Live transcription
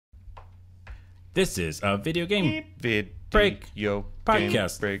This is a video game break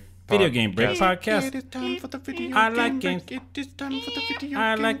podcast. Video game break podcast. It is time for the video I game like break. games. It is time for the video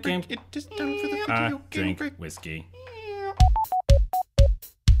I game like break. games. It is time for the video I game drink break. whiskey.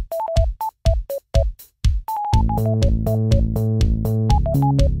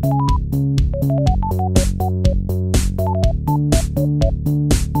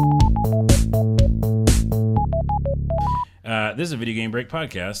 This is a video game break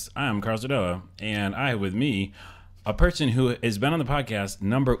podcast. I'm Carl Zardella, and I have with me a person who has been on the podcast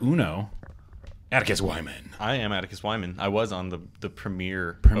number uno, Atticus Wiman. I am Atticus Wiman. I was on the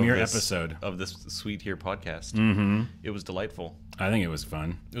premiere Episode of this Sweet Here podcast. Mm-hmm. It was delightful. I think it was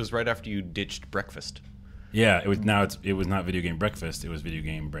fun. It was right after you ditched breakfast. Yeah, it was. Now it was not video game breakfast. It was video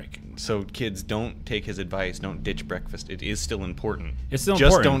game break. So kids, don't take his advice. Don't ditch breakfast. It is still important. It's still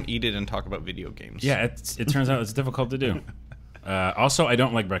Just important. don't eat it and talk about video games. Yeah, it turns out it's difficult to do. Also, I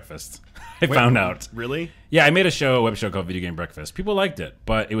don't like breakfast. I found out. Really? Yeah, I made a web show called Video Game Breakfast. People liked it,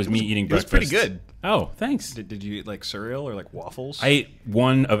 but it was me eating breakfast. It was pretty good. Oh, thanks. Did you eat like cereal or like waffles? I ate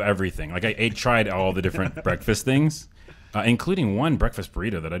one of everything. Like I tried all the different breakfast things, including one breakfast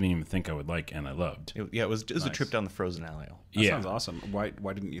burrito that I didn't even think I would like, and I loved. It was a trip down the frozen aisle. That Yeah. sounds awesome. Why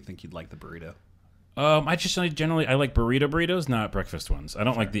didn't you think you'd like the burrito? I just generally I like burritos, not breakfast ones. I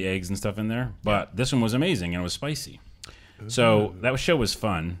don't like the eggs and stuff in there, but this one was amazing and it was spicy. So that show was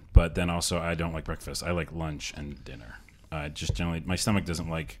fun, but then also I don't like breakfast. I like lunch and dinner. Just generally, my stomach doesn't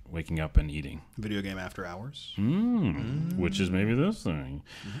like waking up and eating. Video game after hours? Which is maybe this thing.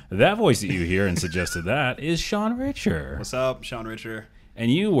 That voice that you hear and suggested that is Sean Richer. What's up, Sean Richer?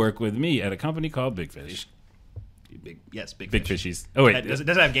 And you work with me at a company called Big Fish. Big Big Fish. Fishies. Oh, wait. It doesn't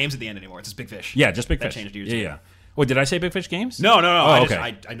have games at the end anymore. It's just Big Fish. Yeah, just Big That Fish. changed years yeah, ago. yeah. Oh, did I say Big Fish Games? No. Oh, okay.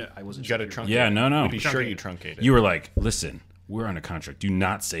 I wasn't You sure. got to truncate. Yeah, no. Be sure you truncate it. You were like, listen, we're on a contract. Do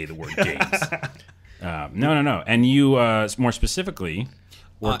not say the word games. No. And you, more specifically,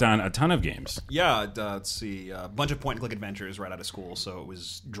 worked on a ton of games. Yeah, let's see. A bunch of point-and-click adventures right out of school. So it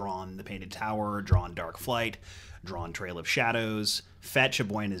was Drawn The Painted Tower, Drawn Dark Flight, Drawn Trail of Shadows, Fetch, A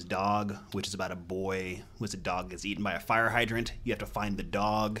Boy and His Dog, which is about a boy who's a dog gets eaten by a fire hydrant. You have to find the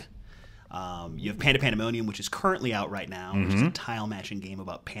dog. You have Panda Pandemonium, which is currently out right now, which is a tile-matching game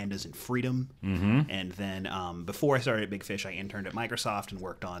about pandas and freedom. And then before I started at Big Fish, I interned at Microsoft and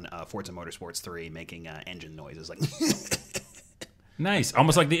worked on Forza Motorsports 3, making engine noises like... Nice.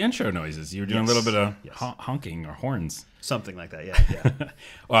 Almost like the intro noises. You were doing a little bit of honking or horns. Something like that,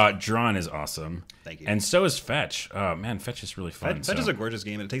 yeah. Drawn is awesome. Thank you. And so is Fetch. Oh, man, Fetch is really fun. Fetch is a gorgeous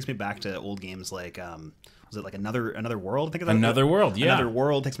game, and it takes me back to old games like, was it like Another World? I think it's Another World, yeah. Another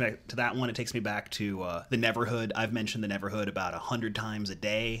World takes me back to that one. It takes me back to the Neverhood. I've mentioned the Neverhood about 100 times a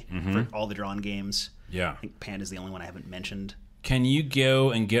day for all the Drawn games. Yeah. I think Panda's the only one I haven't mentioned. Can you go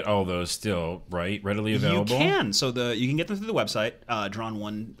and get all those still, right? Readily available? You can. So you can get them through the website.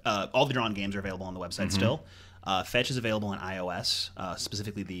 All the Drawn games are available on the website still. Fetch is available on iOS,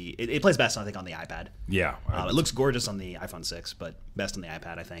 specifically it plays best, I think, on the iPad. Yeah. It looks gorgeous on the iPhone 6, but best on the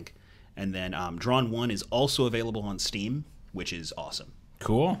iPad, I think. And then Drawn 1 is also available on Steam, which is awesome.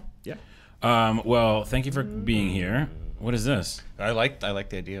 Cool. Yeah. Well, thank you for being here. What is this? I like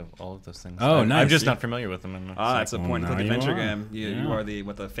the idea of all of those things. Oh, nice. I'm just not familiar with them. It's a point-and-click now you adventure are. game. Yeah. You are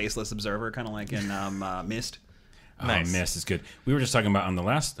the faceless observer, kind of like in Myst. Nice. Oh, Mist is good. We were just talking about on the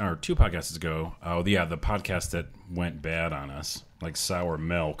last, or 2 podcasts ago, the podcast that went bad on us, like sour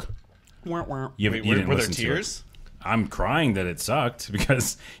milk. You Wait, didn't were there listen to it. tears? I'm crying that it sucked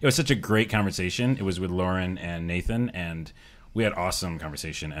because it was such a great conversation. It was with Lauren and Nathan, and we had awesome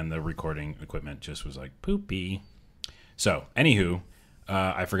conversation, and the recording equipment just was like poopy. So, anywho,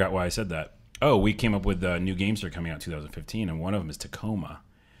 I forgot why I said that. Oh, we came up with new games that are coming out in 2015, and one of them is Tacoma,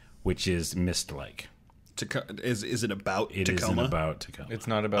 which is Mist-like. Is it about It Tacoma? isn't about Tacoma. It's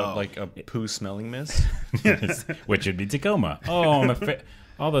not about like a poo-smelling mist? Which would be Tacoma. Oh,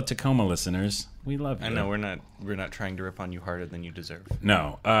 all the Tacoma listeners, we love you. I know, we're not trying to rip on you harder than you deserve.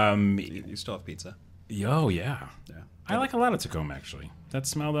 No. You still have pizza. Oh, yeah. I like a lot of Tacoma, actually. That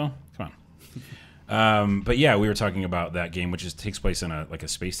smell, though? Come on. But yeah, we were talking about that game, which takes place on a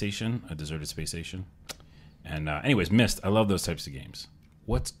space station, a deserted space station. And anyways, Myst. I love those types of games.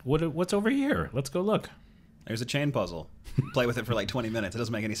 What's over here? Let's go look. There's a chain puzzle. Play with it for like 20 minutes. It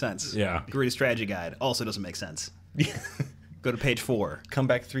doesn't make any sense. Yeah. Read a strategy guide. Also doesn't make sense. Go to page 4. Come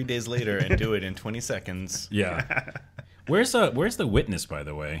back 3 days later and do it in 20 seconds. Yeah. Where's the Witness, by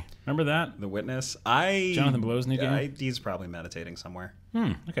the way? Remember that? The Witness. Jonathan Blow's new game? He's probably meditating somewhere.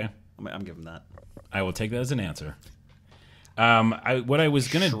 Okay. I'm giving that. I will take that as an answer. What I was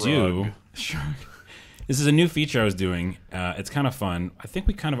going to do... Shrug. This is a new feature I was doing. It's kind of fun. I think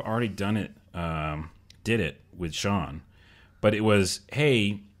we kind of already done it did it with Sean, but it was,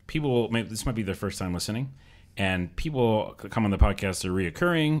 hey, people, this might be their first time listening, and people come on the podcast are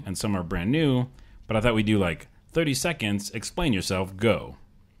reoccurring, and some are brand new, but I thought we'd do like 30 seconds, explain yourself, go.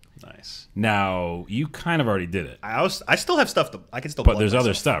 Nice. Now, you kind of already did it. I still have stuff I can still. But plug there's myself.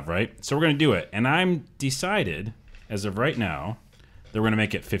 other stuff, right? So we're going to do it. And I'm decided, as of right now, that we're going to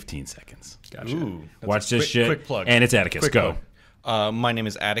make it 15 seconds. Gotcha. Ooh, Watch this shit. Quick plug. And it's Atticus. Quick Go. plug. My name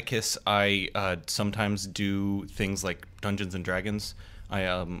is Atticus. I sometimes do things like Dungeons and Dragons. I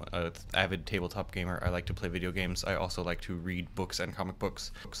am an avid tabletop gamer. I like to play video games. I also like to read books and comic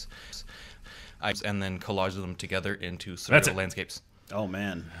books. And then collage them together into That's surreal it. landscapes. Oh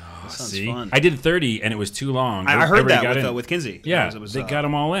man, that sounds See? fun. I did 30, and it was too long. I heard Everybody got that in. with Kinsey. Yeah, It was, they got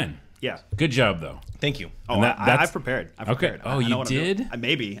them all in. Yeah. Good job, though. Thank you. Oh, And that's- I've prepared. I've Okay. prepared. Oh, I know you what I'm doing. did?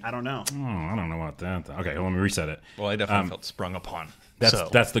 Maybe. I don't know. Oh, I don't know about that. Okay, well, let me reset it. Well, I definitely felt sprung upon.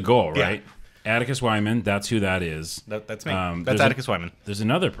 That's the goal, Yeah. right? Atticus Wiman, that's who that is. That's me. there's That's Atticus Wiman. There's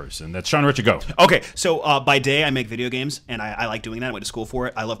another person. That's Sean Richard. Go. Okay, so by day I make video games, and I like doing that. I went to school for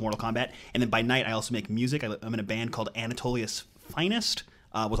it. I love Mortal Kombat. And then by night I also make music. I'm in a band called Anatolia's Finest.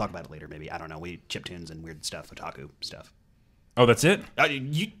 We'll talk about it later, maybe. I don't know. We chip tunes and weird stuff, otaku stuff. Oh, that's it? Good I thought you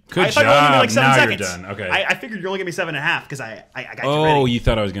were only gonna job. like 7 Now seconds. you're done. Okay. I figured you're only gonna be 7.5 because I got you Oh, ready. you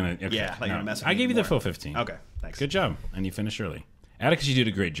thought I was going to... Okay. Yeah, I thought you were gonna mess with I me gave you the more. full 15. Okay, thanks. Good job. And you finished early. Atticus, you did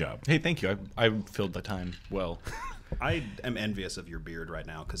a great job. Hey, thank you. I filled the time well. I am envious of your beard right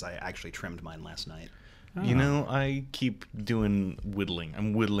now because I actually trimmed mine last night. You know, I keep doing whittling.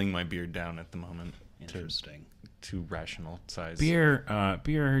 I'm whittling my beard down at the moment Interesting. to rational size.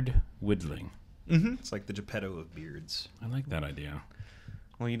 Beard whittling. It's like the Geppetto of beards. I like that idea.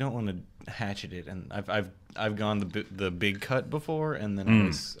 Well, you don't want to hatchet it, and I've gone the big cut before, and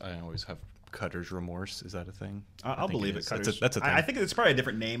then I always have cutter's remorse. Is that a thing? I'll think believe it it. is. Cutters. That's a thing. I think it's probably a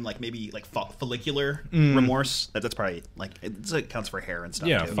different name, like maybe like follicular remorse. That's probably like it counts for hair and stuff.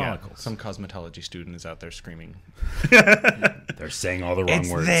 Yeah, too. follicles. Some cosmetology student is out there screaming. They're saying all the wrong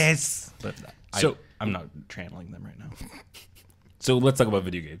words. This. But So- I'm not channeling them right now. So let's talk about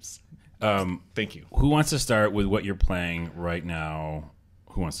video games. Thank you. Who wants to start with what you're playing right now?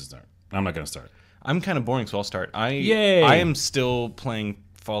 Who wants to start? I'm not going to start. I'm kind of boring, so I'll start. Yay. I am still playing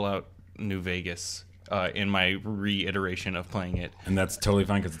Fallout New Vegas in my reiteration of playing it. And that's totally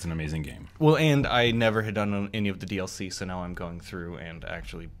fine because it's an amazing game. Well, and I never had done any of the DLC, so now I'm going through and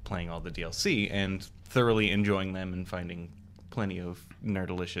actually playing all the DLC and thoroughly enjoying them and finding plenty of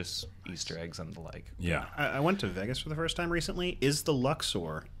nerdalicious Easter eggs and the like. Yeah. I went to Vegas for the first time recently. Is the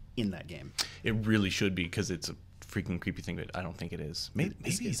Luxor in that game? It really should be because it's a freaking creepy thing, but I don't think it is. Maybe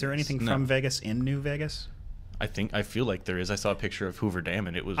Is there anything No. from Vegas in New Vegas? I feel like there is. I saw a picture of Hoover Dam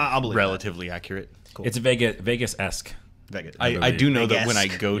and it was I'll believe relatively accurate. Cool. It's Vegas-esque. Vegas. I do know that when I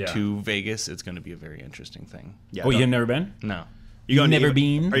Vegas. go Yeah. to Vegas, it's going to be a very interesting thing. Yeah, Oh, you no. have never been? No, You going to never Evo-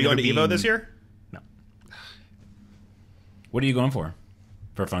 been? Are you going to Never Evo this been. year? no, What are you going for?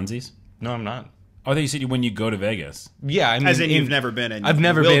 For funsies? no, I'm not. Oh, I thought you said when you go to Vegas. Yeah, I mean, As in you've never been and I've you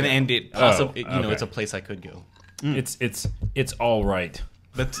never will been, go. and it Oh, possibly, you know, okay. it's a place I could go. It's all right.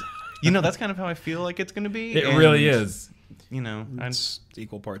 But that's kind of how I feel like it's going to be. It and, really is. You know, It's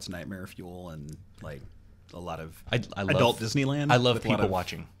equal parts nightmare fuel and like a lot of I love adult Disneyland. I love with a lot people of-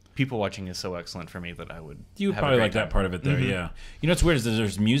 watching. People watching is so excellent for me that I would. You would have a probably great like that time. part of it there, yeah. You know what's weird is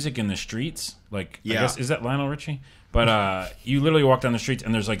there's music in the streets. Like, I Yeah. guess, is that Lionel Richie? But you literally walk down the streets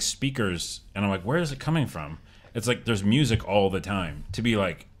and there's like speakers, and I'm like, where is it coming from? It's like there's music all the time. To be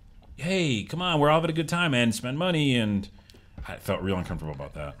like, hey, come on, we're all having a good time and spend money, and I felt real uncomfortable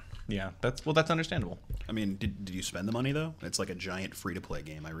about that. Yeah, that's understandable. I mean, did you spend the money though? It's like a giant free to play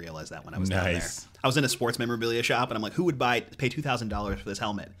game. I realized that when I was down there. Nice. I was in a sports memorabilia shop and I'm like, who would pay $2,000 for this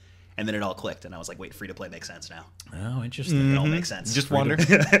helmet? And then it all clicked and I was like, wait, free to play makes sense now. Oh, interesting. It all makes sense. Just wander,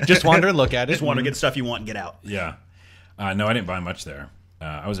 just wander and look at it. Just want to get stuff you want and get out. Yeah. No, I didn't buy much there.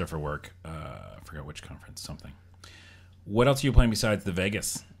 I was there for work. I forgot which conference, something. What else are you playing besides the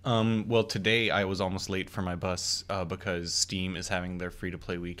Vegas? Well, today I was almost late for my bus because Steam is having their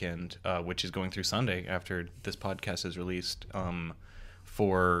free-to-play weekend, which is going through Sunday after this podcast is released,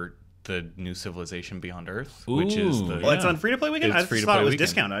 for the new Civilization Beyond Earth, which is Ooh, the... Well, it's on free to play weekend? It's I just free-to-play thought it was weekend.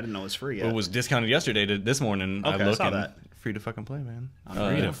 discounted. I didn't know it was free yet. It was discounted yesterday to this morning. Okay, I saw that. Free to fucking play, man.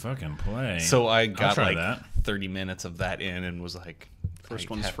 Free to fucking play. So I I'll got try like that. 30 minutes of that in and was like, First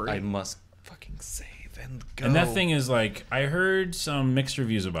one's free. I must fucking save and go. And that thing is like, I heard some mixed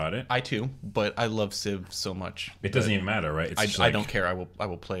reviews about it. I too, but I love Civ so much. It doesn't that even matter, right? It's just I like- don't care. I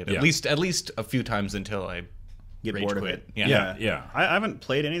will play it Yeah. at least a few times until I get rage bored quit. of it. Yeah. I haven't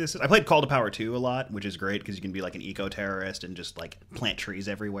played any of this. I played Call to Power 2 a lot, which is great because you can be like an eco-terrorist and just like plant trees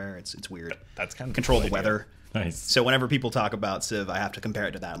everywhere. It's weird. That's kind of Control a the cool weather. Nice. So whenever people talk about Civ, I have to compare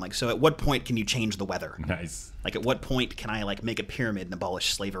it to that. I'm like, so at what point can you change the weather? Nice. Like at what point can I like make a pyramid and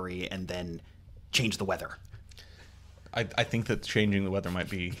abolish slavery and then change the weather? I think that changing the weather might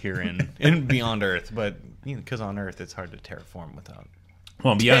be here in Beyond Earth, but because on Earth it's hard to terraform without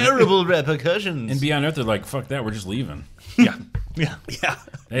Well, Beyond, terrible repercussions. in Beyond Earth, they're like, fuck that, we're just leaving. yeah, yeah. Yeah.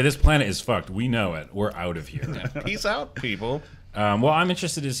 Hey, this planet is fucked. We know it. We're out of here. Peace out, people. Well, I'm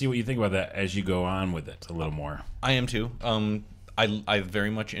interested to see what you think about that as you go on with it a little more. I am too. I very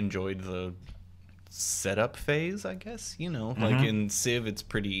much enjoyed the setup phase. I guess like in Civ, it's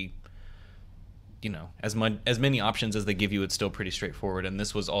pretty. As many options as they give you, it's still pretty straightforward. And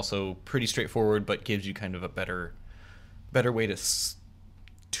this was also pretty straightforward, but gives you kind of a better way to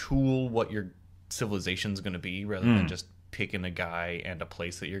tool what your civilization's going to be, rather than just picking a guy and a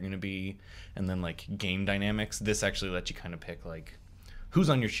place that you're going to be, and then like game dynamics. This actually lets you kind of pick like who's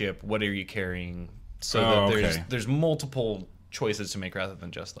on your ship, what are you carrying, so that there's multiple choices to make rather than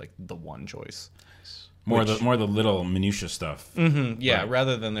just like the one choice. More the little minutia stuff. Yeah, Right.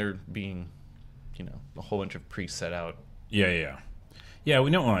 rather than there being a whole bunch of pre-set out. Yeah. We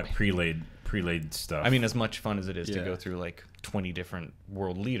don't want pre-laid stuff. I mean, as much fun as it is to Yeah. go through like 20 different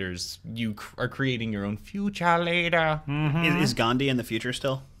world leaders, you are creating your own future leader. Is Gandhi in the future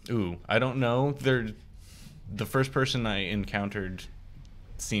still? Ooh, I don't know. The first person I encountered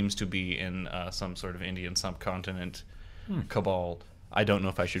seems to be in some sort of Indian subcontinent cabal. I don't know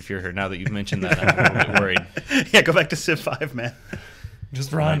if I should fear her. Now that you've mentioned that, I'm a little bit worried. Yeah, go back to Civ 5, man.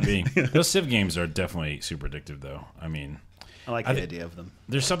 Just Might be. Those Civ games are definitely super addictive, though. I mean, I like the idea of them.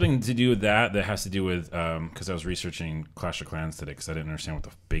 there's something to do with that has to do with because I was researching Clash of Clans today because I didn't understand what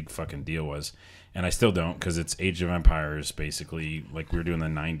the big fucking deal was, and I still don't because it's Age of Empires basically, like we were doing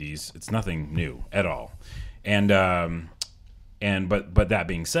in the 90s. It's nothing new at all, and but that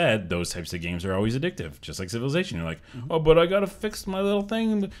being said, those types of games are always addictive, just like Civilization. You're like, oh, but I gotta fix my little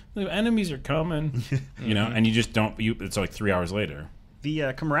thing. The enemies are coming, and you just don't. It's like 3 hours later.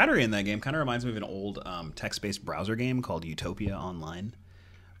 The camaraderie in that game kind of reminds me of an old text-based browser game called Utopia Online,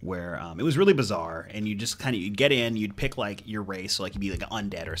 where it was really bizarre, and you just you'd get in, you'd pick like your race, so like you'd be like an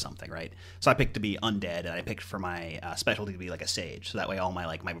undead or something, right? So I picked to be undead, and I picked for my specialty to be like a sage, so that way all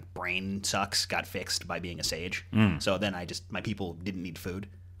my my brain sucks got fixed by being a sage. So then my people didn't need food,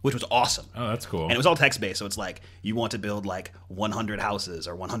 which was awesome. Oh, that's cool. And it was all text-based, so it's like you want to build like 100 houses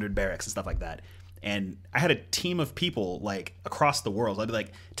or 100 barracks and stuff like that. And I had a team of people like across the world. I'd be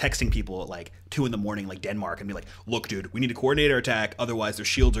like texting people at like 2 a.m, like Denmark, and be like, "Look, dude, we need to coordinate our attack. Otherwise, their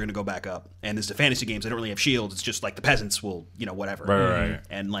shields are going to go back up. And this is a fantasy game, so they don't really have shields. It's just like the peasants will, whatever." Right.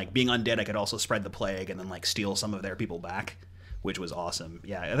 And like being undead, I could also spread the plague and then like steal some of their people back, which was awesome.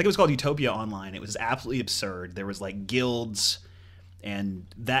 Yeah, I think it was called Utopia Online. It was absolutely absurd. There was like guilds, and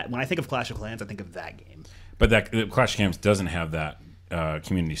that when I think of Clash of Clans, I think of that game. But that Clash of Clans doesn't have that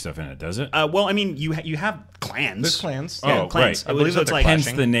community stuff in it, does it? Well, I mean, you have clans. There's clans. Oh, clans. right. I believe so that it's they're like clashing.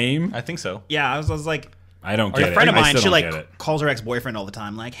 Hence the name. I think so. yeah. I was like. I don't get A it. friend of I mine, still she don't like get it. calls her ex-boyfriend all the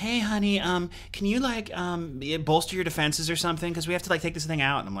time, like, "Hey, honey, can you like bolster your defenses or something? Because we have to like take this thing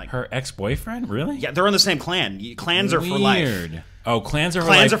out." And I'm like, Her ex-boyfriend, really? "Yeah, they're on the same clan. Clans are for life. Weird. Oh, clans are for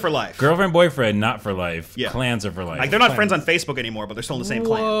Clans life. are for life. Girlfriend, boyfriend, not for life. Yeah. Clans are for life. Like they're not friends on Facebook anymore, but they're still in the same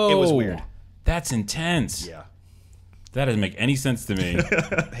clan. It was Whoa. weird. That's intense. Yeah, That doesn't make any sense to me.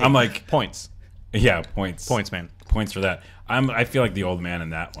 I'm like, Points. yeah, points. Points, man. Points for that. I feel like the old man in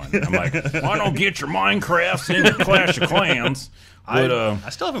that one. I'm like, why don't get your Minecrafts into Clash of Clans? But I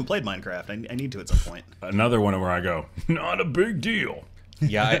still haven't played Minecraft. I need to at some point. another one where I go, not a big deal.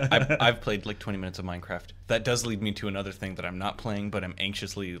 Yeah, I've played like 20 minutes of Minecraft. That does lead me to another thing that I'm not playing, but I'm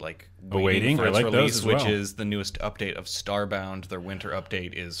anxiously like waiting for I its like those release, as which well. is the newest update of Starbound. Their winter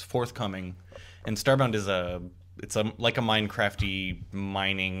update is forthcoming, and Starbound is like a Minecrafty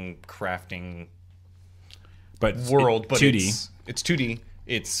mining crafting But world, but 2D. it's 2D.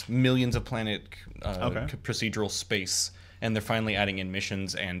 It's millions of planet Okay. procedural space, and they're finally adding in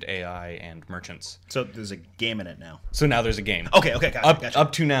missions and AI and merchants. So there's a game in it now. So now there's a game. Okay, gotcha.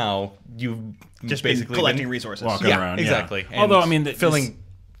 Up to now, you've Just basically basically collecting been resources. Walking yeah, around, exactly. yeah. Although, I mean,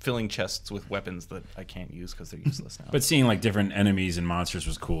 filling chests with weapons that I can't use because they're useless now. But seeing like different enemies and monsters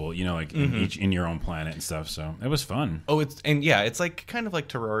was cool. Like in your own planet and stuff. So it was fun. it's like kind of like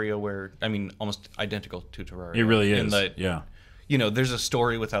Terraria, where almost identical to Terraria. It really is. In that, yeah. there's a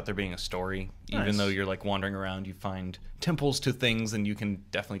story without there being a story. Nice. Even though you're like wandering around, you find temples to things, and you can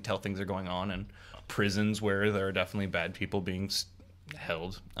definitely tell things are going on, and prisons where there are definitely bad people being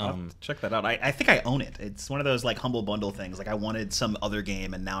held. Check that out. I think I own it. It's one of those like humble bundle things. Like I wanted some other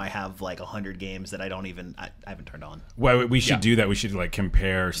game, and now I have like 100 games that I haven't turned on. Well, we should do that. We should like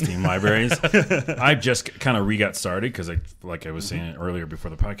compare Steam libraries. I've just kind of re-got started because like I was saying earlier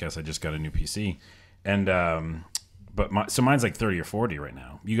before the podcast, I just got a new PC, and so mine's like 30 or 40 right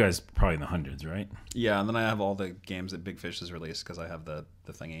now. You guys probably in the hundreds, right? Yeah, and then I have all the games that Big Fish has released because I have the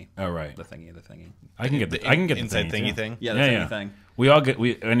thingy. Oh right, the thingy. I can get the inside thingy thingy thing. Yeah, the thingy thing. We all get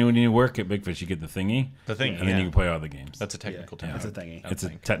and when you work at Big Fish, you get the thingy. The thingy, and then you can play all the games. That's a technical term. It's a thingy. It's a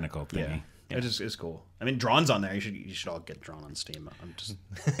technical thingy. Yeah. It's cool. I mean, Drawn's on there. You should all get Drawn on Steam. I'm just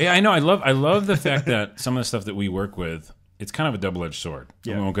Yeah, I know. I love the fact that some of the stuff that we work with, it's kind of a double-edged sword.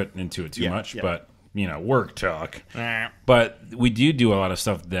 Yeah. We won't get into it too much, yeah. but work talk. But we do a lot of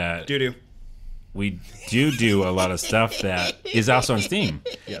stuff that we do a lot of stuff that is also on Steam.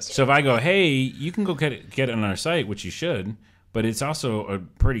 Yes. So if I go, hey, you can go get it on our site, which you should, but it's also a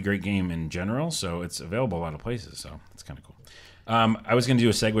pretty great game in general, so it's available a lot of places. So it's kind of cool. I was going to do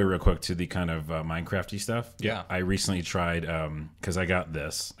a segue real quick to the kind of Minecraft-y stuff. Yeah. I recently tried, because I got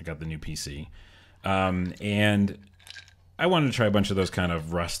the new PC, and I wanted to try a bunch of those kind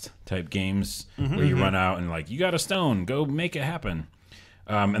of Rust-type games where you run out and like, you got a stone, go make it happen.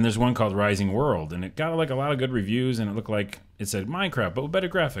 And there's one called Rising World, and it got like a lot of good reviews, and it looked like it said Minecraft, but with better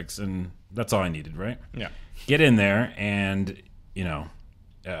graphics, and that's all I needed, right? Yeah. Get in there, and, you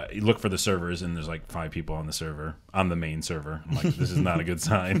look for the servers, and there's like 5 people on the server, on the main server. I'm like, this is not a good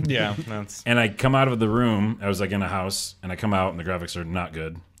sign. Yeah. That's... And I come out of the room, I was like in a house, and I come out, and the graphics are not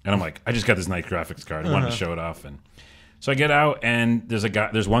good. And I'm like, I just got this nice graphics card. I wanted to show it off, and so I get out, and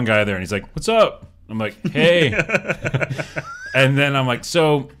there's one guy there, and he's like, "What's up?" I'm like, "Hey," and then I'm like,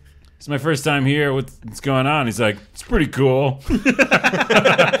 "So, it's my first time here. What's going on?" He's like, "It's pretty cool."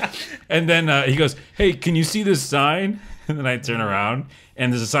 And then he goes, "Hey, can you see this sign?" And then I turn around,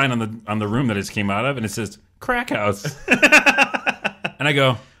 and there's a sign on the room that it just came out of, and it says "Crack House." And I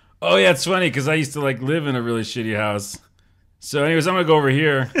go, "Oh yeah, it's funny because I used to like live in a really shitty house. So, anyways, I'm gonna go over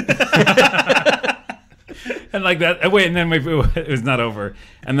here." And like that, and then it was not over.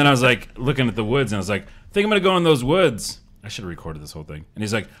 And then I was like looking at the woods, and I was like, I think I'm gonna go in those woods. I should have recorded this whole thing. And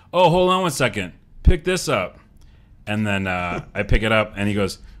he's like, "Oh, hold on 1 second, pick this up." And then I pick it up, and he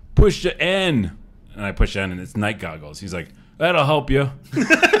goes, "Push the N." And I push N, and it's night goggles. He's like, "That'll help you." And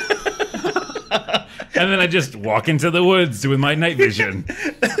then I just walk into the woods with my night vision.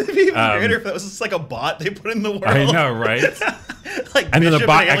 It'd be even greater if that was just like a bot they put in the world. I know, right? Like And then the Bishop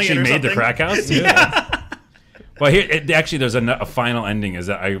bot Alien actually or made the something. crack house. Yeah. Well, actually, there's a final ending. Is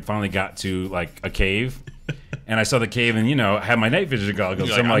that I finally got to like a cave, and I saw the cave, and had my night vision goggles.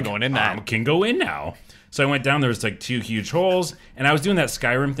 You're So I'm like, like, I'm going in now. I can go in now. So I went down. There was like 2 huge holes, and I was doing that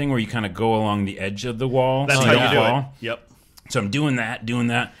Skyrim thing where you kind of go along the edge of the wall. That's so how don't you do fall. it. Yep. So I'm doing that,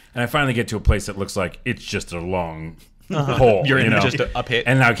 and I finally get to a place that looks like it's just a long hole. You're in you know? just a pit.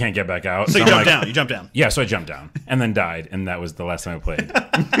 And now I can't get back out. So you I'm jump like, down. You jump down. Yeah, so I jumped down and then died, and that was the last time I played.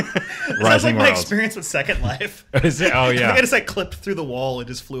 Sounds Rising like my World. experience with Second Life. Is it? Oh I think yeah, I just like clipped through the wall and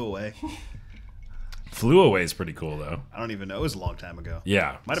just flew away. Flew Away is pretty cool though. I don't even know. It was a long time ago.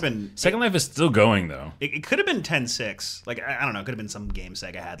 Yeah, Might have been. Second Life is still going though. It could have been 10.6. Like I don't know. It could have been some game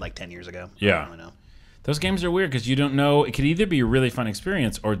Sega had like 10 years ago. Yeah. I don't really know. Those games are weird because you don't know. It could either be a really fun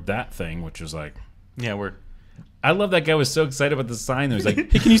experience or that thing, which was like, Yeah, we're... I love that guy was so excited about the sign. He was like,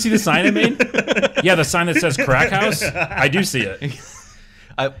 "Hey, can you see the sign I made?" Yeah, the sign that says "Crack House." I do see it.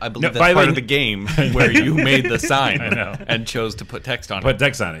 I believe by that's the part way- of the game where you made the sign I know. and chose to put text on Put it.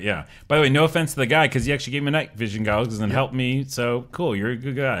 text on it. Yeah. By the way, no offense to the guy because he actually gave me night vision goggles and helped me. So cool. You're a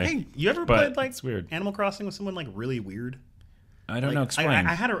good guy. Hey, you ever But played like it's weird. Animal Crossing with someone like really weird? I don't know. Like, Explain.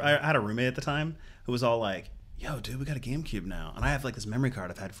 I had a roommate at the time who was all like, "Yo, dude, we got a GameCube now, and I have like this memory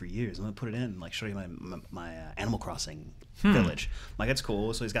card I've had for years. I'm gonna put it in and like show you my Animal Crossing village." I'm like, it's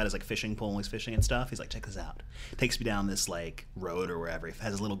cool. So he's got his like fishing pole and he's fishing and stuff. He's like, "Check this out." Takes me down this like road or wherever. It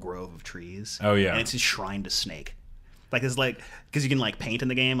has a little grove of trees. Oh, yeah. and it's his shrine to Snake. Like it's like because you can like paint in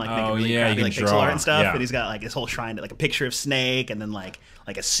the game, like make Oh, it really yeah, you crappy, can like pixel draw. art and stuff. Yeah. And he's got like his whole shrine, like a picture of Snake, and then like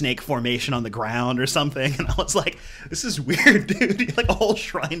a snake formation on the ground or something. And I was like, "This is weird, dude. Like a whole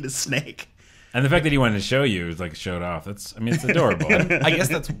shrine to Snake." And the fact that he wanted to show you, like, show it off, it's adorable. I guess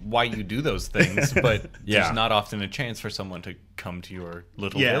that's why you do those things, but Yeah. there's not often a chance for someone to come to your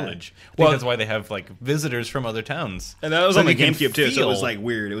little Yeah. village. I think Well- that's why they have like visitors from other towns. And that was So on the they can GameCube too, so it was feel- like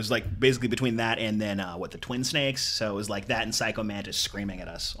weird. It was like basically between that and then the Twin Snakes. So it was like that and Psycho Mantis screaming at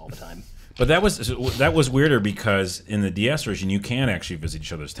us all the time. But that was weirder because in the DS version, you can actually visit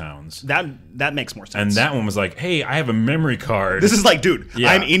each other's towns. That makes more sense. And that one was like, "Hey, I have a memory card." this is like, dude, Yeah.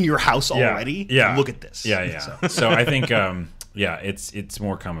 I'm in your house Yeah. already. Yeah. Look at this. Yeah, yeah. So- So I think Yeah, it's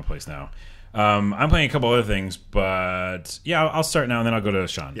more commonplace now. I'm playing a couple other things, but yeah, I'll start now and then I'll go to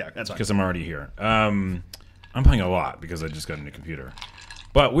Sean. Yeah, that's fine. Because I'm already here. I'm playing a lot because I just got a new computer.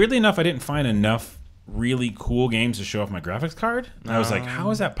 But weirdly enough, I didn't find enough really cool games to show off my graphics card. And I was like,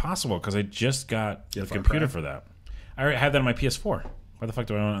 how is that possible? Because I just got a computer for that. I already had that on my PS4. Why the fuck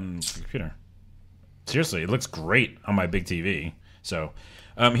do I want it on the computer? Seriously, it looks great on my big TV. So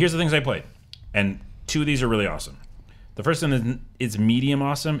here's the things I played. And 2 of these are really awesome. The first one is medium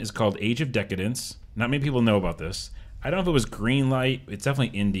awesome. It's called Age of Decadence. Not many people know about this. I don't know if it was Greenlight. It's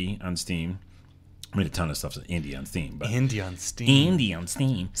definitely indie on Steam. I mean, a ton of stuff's indie on Steam. But Indie on Steam. Indie on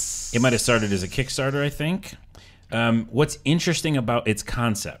Steam. It might have started as a Kickstarter, I think. What's interesting about its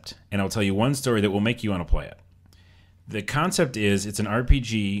concept, and I'll tell you one story that will make you want to play it. The concept is it's an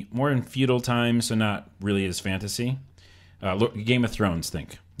RPG, more in feudal times, so not really as fantasy. Game of Thrones,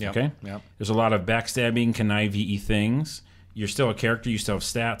 think. Yep. Okay? Yep. There's a lot of backstabbing, connivey things. You're still a character, you still have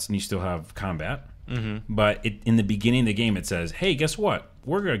stats, and you still have combat. Mm-hmm. But in the beginning of the game, it says, hey, guess what?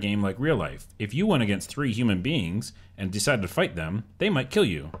 We're a game like real life. If you went against 3 human beings and decided to fight them, they might kill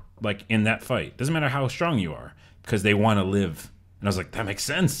you, like in that fight. Doesn't matter how strong you are, because they want to live. And I was like, that makes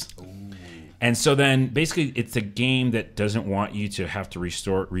sense. Ooh. And so then, basically, it's a game that doesn't want you to have to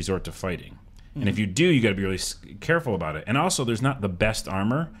resort to fighting. And if you do, you got to be really careful about it. And also, there's not the best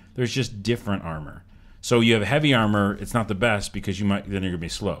armor. There's just different armor. So you have heavy armor. It's not the best because then you're going to be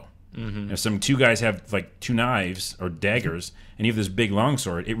slow. Mm-hmm. If 2 guys have like 2 knives or daggers, and you have this big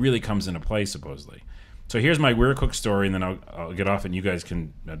longsword, it really comes into play supposedly. So here's my real quick story, and then I'll get off, and you guys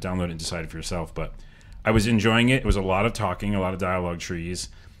can download it and decide it for yourself. But I was enjoying it. It was a lot of talking, a lot of dialogue trees.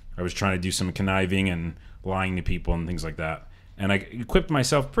 I was trying to do some conniving and lying to people and things like that. And I equipped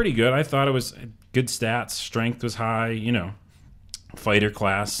myself pretty good. I thought it was good stats. Strength was high, fighter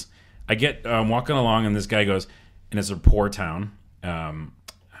class. I get walking along, and this guy goes, and it's a poor town. I'm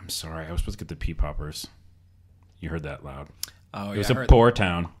sorry, I was supposed to get the pea poppers. You heard that loud. Oh, yeah. It was a poor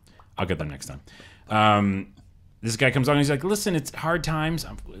town. I'll get them next time. This guy comes on, and he's like, listen, it's hard times.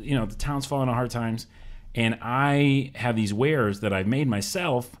 The town's falling on hard times. And I have these wares that I've made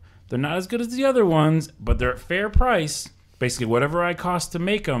myself. They're not as good as the other ones, but they're at fair price. Basically, whatever I cost to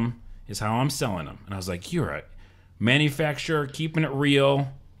make them is how I'm selling them. And I was like, you're a manufacturer, keeping it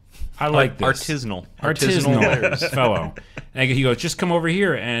real. I like this. Artisanal fellow. And he goes, just come over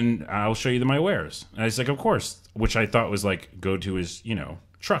here and I'll show you my wares. And I was like, of course. Which I thought was like, go to his,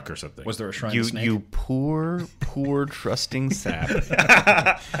 truck or something. Was there a shrine to Snake? You poor trusting sap.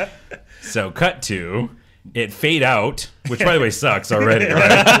 So cut to it fade out, which by the way sucks already,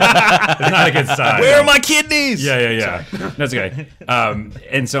 right? It's not a good sign. Where are my kidneys? Yeah. That's okay.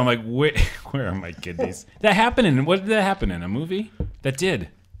 And so I'm like, where are my kidneys? What did that happen in? A movie? That did.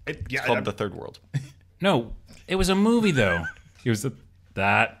 It's called The Third World. No, it was a movie though. It was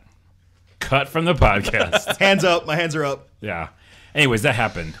that cut from the podcast. Hands up. My hands are up. Yeah. Anyways, that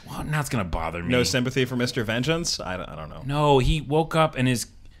happened. Well, now it's going to bother me. No sympathy for Mr. Vengeance? I don't know. No, he woke up and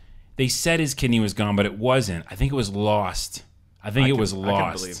they said his kidney was gone, but it wasn't. I think it was lost. It was lost.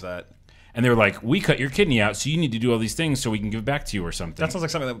 I can believe that. And they were like, we cut your kidney out, so you need to do all these things so we can give it back to you or something. That sounds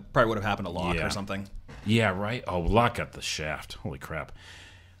like something that probably would have happened to Locke or something. Yeah, right? Oh, Locke got the shaft. Holy crap.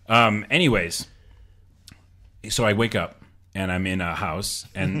 Anyways, so I wake up, and I'm in a house,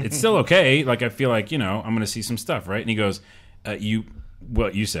 and it's still okay. Like, I feel like, I'm going to see some stuff, right? And he goes, you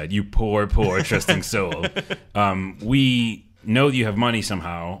said, you poor trusting soul. We know that you have money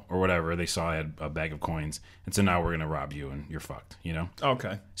somehow, or whatever. They saw I had a bag of coins, and so now we're going to rob you, and you're fucked,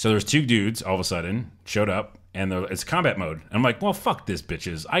 Okay. So there's 2 dudes all of a sudden showed up, and it's combat mode. And I'm like, well, fuck this,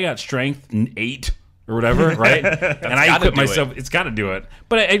 bitches. I got strength 8 or whatever, right? And I equipped myself. It's got to do it.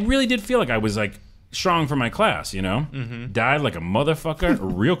 But I really did feel like I was like strong for my class, Mm-hmm. Died like a motherfucker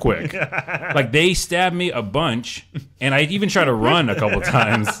real quick. Like they stabbed me a bunch, and I even tried to run a couple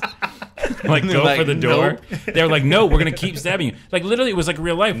times. Like go for the door. Nope. They were like, "No, we're gonna keep stabbing you." Like literally, it was like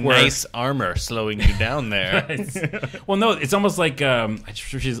real life. Nice armor slowing you down there. Well, no, it's almost like I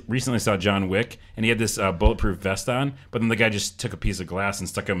just recently saw John Wick, and he had this bulletproof vest on, but then the guy just took a piece of glass and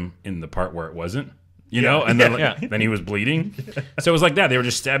stuck him in the part where it wasn't. And then he was bleeding. So it was like that. They were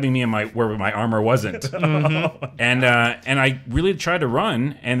just stabbing me in where my armor wasn't. Mm-hmm. And I really tried to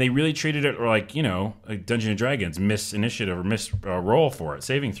run, and they really treated it like, like Dungeons and Dragons, miss initiative or miss roll for it,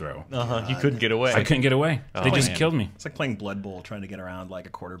 saving throw. You couldn't get away. I couldn't get away. They just killed me. It's like playing Blood Bowl, trying to get around like a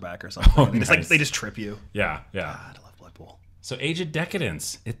quarterback or something. Oh, they just trip you. Yeah. God, I love Blood Bowl. So Age of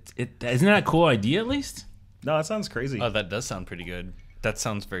Decadence. Isn't that a cool idea at least? No, that sounds crazy. Oh, that does sound pretty good. That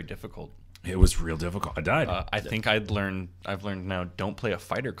sounds very difficult. It was real difficult. I died. I think I've learned now, don't play a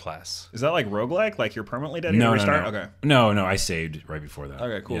fighter class. Is that like roguelike? Like you're permanently dead? no, You no, restart? no. Okay. No, I saved right before that.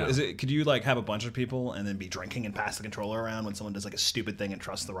 Okay, cool. Yeah. Could you like have a bunch of people and then be drinking and pass the controller around when someone does like a stupid thing and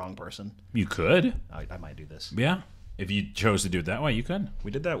trust the wrong person? You could. I might do this. Yeah. If you chose to do it that way, you could. We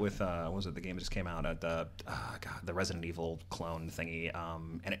did that with what was it? The game that just came out at the the Resident Evil clone thingy,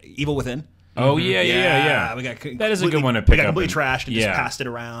 and Evil Within. Oh yeah. We got That is a good one to pick We got up completely and- trashed and yeah. just passed it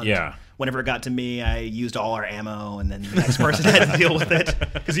around. Yeah. Whenever it got to me, I used all our ammo, and then the next person had to deal with it.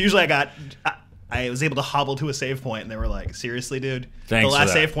 Because usually I was able to hobble to a save point, and they were like, "Seriously, dude." Thanks The for last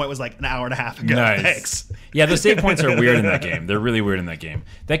that. save point was like an hour and a half ago. Nice. Thanks. Yeah, the save points are weird in that game. They're really weird in that game.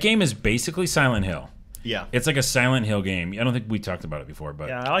 That game is basically Silent Hill. Yeah. It's like a Silent Hill game. I don't think we talked about it before, but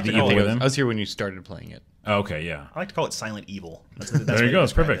Yeah, I like the to call Evil it- Within? I was here when you started playing it. Oh, okay, yeah. I like to call it Silent Evil. That's There how you go.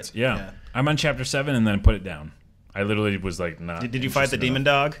 It's describe perfect. it. Yeah. I'm on chapter 7 and then put it down. I literally was like, not. Did you fight the interested demon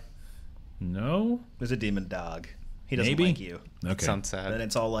enough. dog? No. There's a demon dog. He doesn't Maybe? like you. Okay. Sounds sad. Then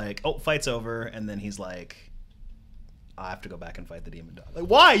it's all like, oh, fight's over, and then he's like, I have to go back and fight the demon dog. Like,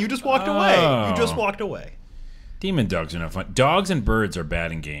 why? You just walked away. You just Oh. walked away. Demon dogs are not fun. Dogs and birds are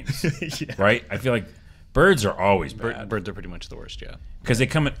bad in games, Yeah. right? I feel like birds are always bad Birds are pretty much the worst, yeah. because they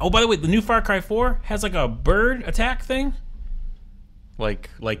come in. Oh, by the way, the new Far Cry 4 has like a bird attack thing. Like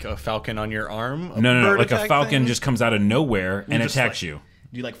a falcon on your arm? No. bird Like a attack falcon thing? just comes out of nowhere and just, attacks like- you.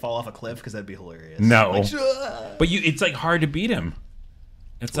 Do you like fall off a cliff? Because that'd be hilarious. No. Like, But it's like hard to beat him.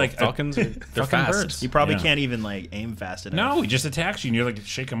 It's like falcons are they're fucking fast. birds. you probably Yeah. can't even like aim fast enough. No, he just attacks you and you're like,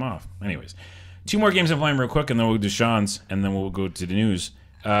 shake him off. Anyways, 2 more games I'm playing real quick and then we'll do Sean's and then we'll go to the news.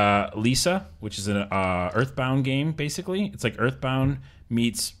 Lisa, which is an Earthbound game, basically. It's like Earthbound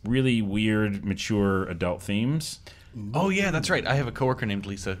meets really weird, mature adult themes. Oh yeah, that's right. I have a coworker named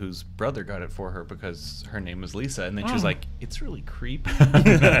Lisa whose brother got it for her because her name was Lisa, and then she was like, "It's really creepy."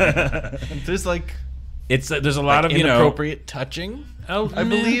 There's like It's there's a lot of inappropriate touching. Oh, I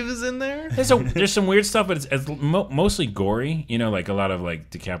believe is in there. There's some weird stuff, but it's mostly gory. Like a lot of like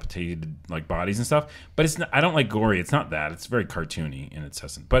decapitated like bodies and stuff. But it's not, I don't like gory. It's not that. It's very cartoony in its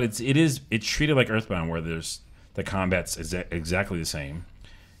essence. But it's treated like Earthbound, where there's the combat's exactly the same.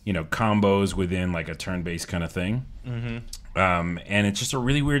 Combos within like a turn-based kind of thing. Mm-hmm. And it's just a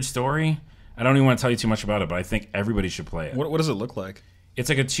really weird story. I don't even want to tell you too much about it, but I think everybody should play it. What does it look like? It's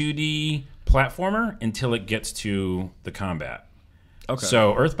like a 2D platformer until it gets to the combat. Okay.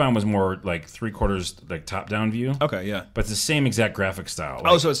 So Earthbound was more like 3/4 like top-down view. Okay, yeah. But it's the same exact graphic style.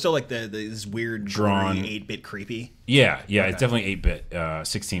 Oh, so it's still like this weird Drawn- drawn 8-bit creepy. Yeah. It's definitely 8-bit,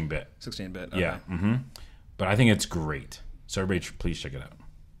 16-bit. 16-bit. Yeah. Mm-hmm. But I think it's great. So everybody, please check it out.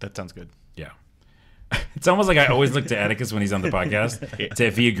 That sounds good. Yeah. It's almost like I always look to Atticus when he's on the podcast to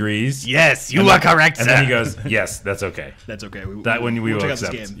if he agrees. Yes, you are correct, And then he goes, "Yes, that's okay." That's okay. That one we will check out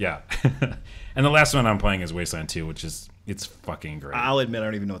accept. this game. Yeah. And the last one I'm playing is Wasteland 2, which is it's fucking great. I'll admit I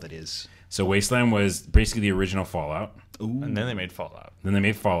don't even know what that is. So Wasteland was basically the original Fallout. And then they made Fallout. Then they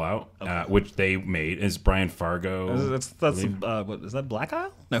made Fallout, which they made is Brian Fargo. That's what is that Black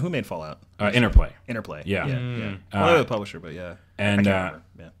Isle? No, who made Fallout? Interplay. Interplay. Yeah. Yeah. Well, they're the publisher, but yeah. And I can't remember.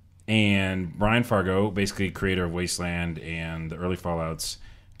 Yeah. and Brian Fargo, basically creator of Wasteland and the early Fallouts,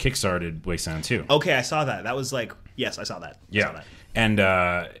 kickstarted Wasteland 2. Okay, I saw that. That was like, yes, I saw that. I saw that. And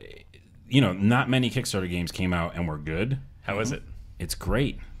not many Kickstarter games came out and were good. How is it? It's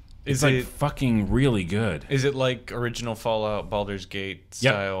great. Is It's like it- fucking really good. Is it like original Fallout, Baldur's Gate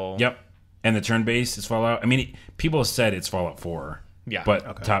style? Yep. And the turn-based is Fallout. I mean, people said it's Fallout 4. Yeah.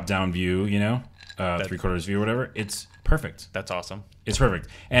 But top-down view, 3/4 view, whatever. It's perfect. That's awesome. It's perfect.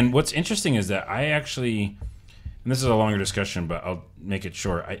 And what's interesting is that I actually, and this is a longer discussion, but I'll make it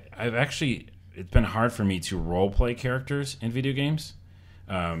short. I've actually, it's been hard for me to role-play characters in video games.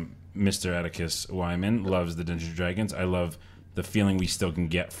 Mr. Atticus Wiman loves the Dungeons & Dragons. I love the feeling we still can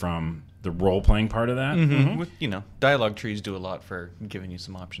get from the role-playing part of that. With, dialogue trees do a lot for giving you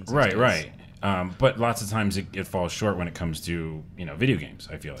some options. these Right, days. right. But lots of times it falls short when it comes to, video games,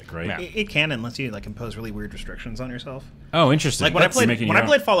 I feel like, right? Yeah. It can unless you like impose really weird restrictions on yourself. Oh, interesting. Like when That's making I your own.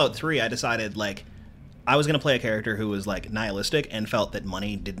 played Fallout 3, I decided like I was going to play a character who was like nihilistic and felt that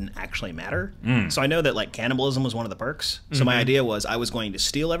money didn't actually matter. So I know that like cannibalism was one of the perks. So my idea was I was going to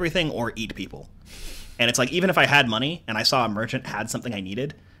steal everything or eat people. And it's like even if I had money and I saw a merchant had something I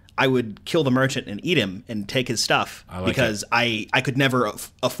needed, I would kill the merchant and eat him and take his stuff because I could never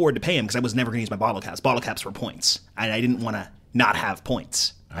afford to pay him because I was never going to use my bottle caps. Bottle caps were points, and I didn't want to not have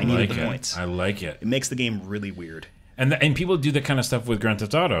points. I needed the points. I like it. It makes the game really weird. And people do that kind of stuff with Grand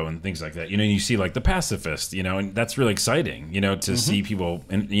Theft Auto and things like that. You see like the pacifist, and that's really exciting, to see people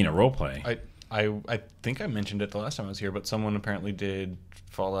role play. I think I mentioned it the last time I was here, but someone apparently did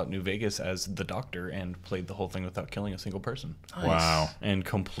Fallout New Vegas as the Doctor and played the whole thing without killing a single person. Wow. And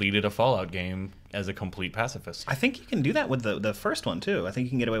completed a Fallout game as a complete pacifist. I think you can do that with the first one too. I think you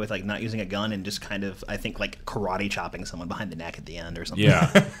can get away with like not using a gun and just kind of, I think, like karate chopping someone behind the neck at the end or something. Yeah,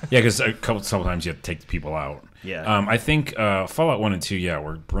 yeah, because sometimes you have to take people out. Yeah. I think Fallout 1 and 2,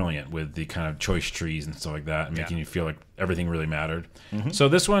 were brilliant with the kind of choice trees and stuff like that, and making you feel like everything really mattered. So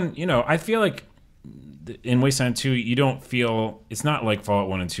this one, I feel like in Wasteland 2, you don't feel, it's not like Fallout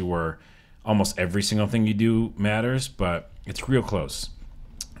 1 and 2 where almost every single thing you do matters, but it's real close.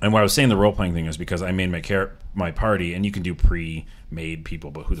 And why I was saying the role-playing thing is because I made my party, and you can do pre-made people,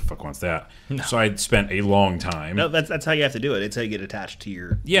 but who the fuck wants that? No. So I spent a long time. No, that's how you have to do it. It's how you get attached to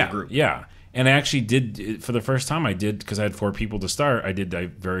your group. Yeah. And I actually did, for the first time I did, because I had 4 people to start, I did a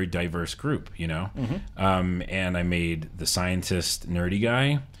very diverse group, and I made the scientist nerdy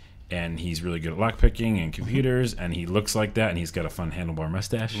guy, and he's really good at lockpicking and computers, and he looks like that, and he's got a fun handlebar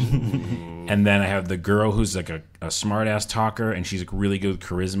mustache. And then I have the girl who's like a smart-ass talker, and she's like really good with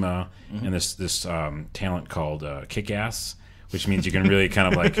charisma, and this talent called kick-ass, which means you can really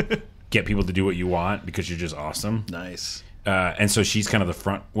kind of like get people to do what you want because you're just awesome. Nice. And so she's kind of the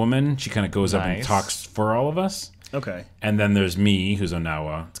front woman. She kind of goes up and talks for all of us. Okay. And then there's me, who's a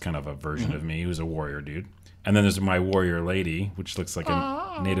Nawa. It's kind of a version of me, who's a warrior dude. And then there's my warrior lady, which looks like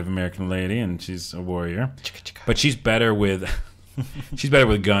a Native American lady, and she's a warrior. But she's better with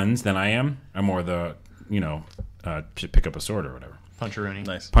guns than I am. I'm more the pick up a sword or whatever. Puncheroonie.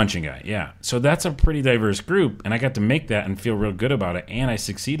 Nice. Punching guy, yeah. So that's a pretty diverse group, and I got to make that and feel real good about it, and I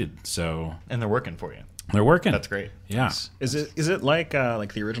succeeded. So And they're working for you. they're working. That's great. Yeah. Is it like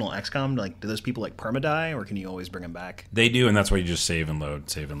the original XCOM? Like, do those people like permadie, or can you always bring them back? They do, and that's why you just save and load.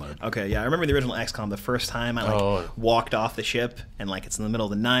 Okay, yeah, I remember the original XCOM. The first time I walked off the ship, and like it's in the middle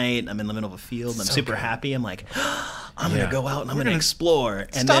of the night. I'm in the middle of a field. And I'm super happy. I'm like, I'm gonna go out and I'm gonna explore.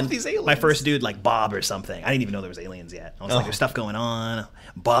 And stop then these aliens. my first dude, like Bob or something. I didn't even know there was aliens yet. I was like, there's stuff going on.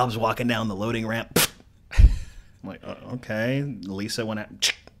 Bob's walking down the loading ramp. I'm like, okay. Lisa went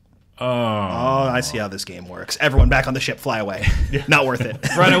out. Oh, I see how this game works. Everyone back on the ship, fly away. Not worth it.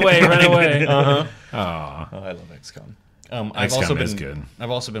 Run away, run away. Oh, I love XCOM. XCOM is good. I've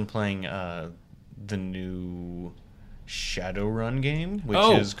also been playing the new Shadowrun game,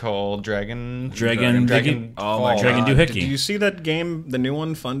 which is called Dragon Doohickey. Did you see that game? The new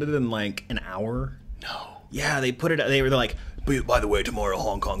one funded in like an hour. No. Yeah, they put it. They're like, by the way, tomorrow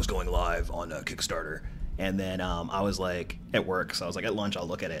Hong Kong's going live on Kickstarter. And then I was like at work, so I was like at lunch, I'll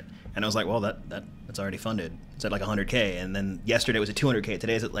look at it, and I was like, well, that's already funded. It's at like 100K, and then yesterday it was at 200K.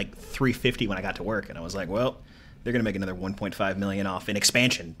 Today it's at like 350 when I got to work, and I was like, well, they're gonna make another 1.5 million off in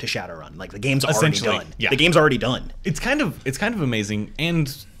expansion to Shadowrun. Like the game's already done. Yeah. The game's already done. It's kind of amazing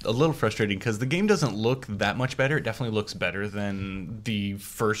and a little frustrating because the game doesn't look that much better. It definitely looks better than the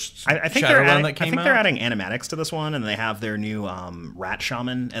first I think Shadowrun that came out. I think they're adding animatics to this one, and they have their new rat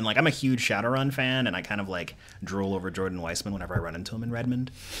shaman. And like, I'm a huge Shadowrun fan, and I kind of like drool over Jordan Weissman whenever I run into him in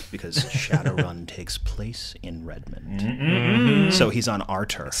Redmond because Shadowrun takes place in Redmond. Mm-hmm. So he's on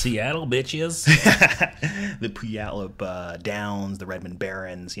Artur. Seattle bitches. The Puyallup Downs, the Redmond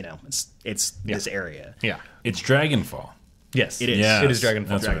Barrens. It's this area. Yeah, it's Dragonfall. Yes, it is. Yes. It is Dragonfall.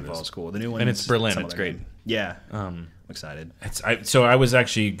 That's what it Dragonfall is. is cool. The new one, And it's Berlin. It's great. Yeah, I'm excited. So I was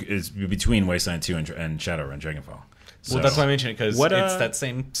actually it's between Wasteland 2 and Shadowrun Dragonfall. So, Well, that's why I mentioned it because What, it's that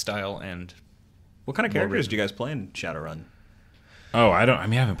same style and What kind of characters do you guys play in Shadowrun? I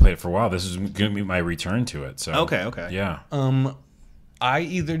haven't played it for a while. This is going to be my return to it. So Okay. Yeah. I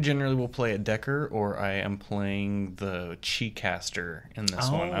either generally will play a Decker or I am playing the Chi-caster in this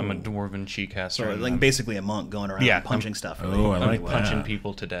one. I'm a dwarven Chi-caster. So like basically a monk going around punching stuff. Oh, I like that. punching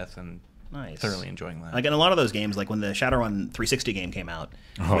people to death and Nice. thoroughly enjoying that. Like in a lot of those games, like when the Shadowrun 360 game came out,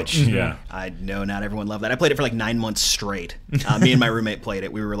 which yeah. I know not everyone loved that. I played it for like 9 months straight. Me and my roommate played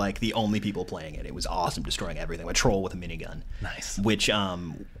it. We were like the only people playing it. It was awesome, destroying everything. A troll with a minigun. Nice. Which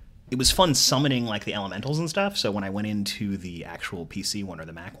it was fun summoning like the elementals and stuff. So when I went into the actual PC one or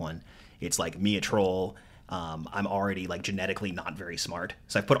the Mac one, it's like me a troll. I'm already like genetically not very smart,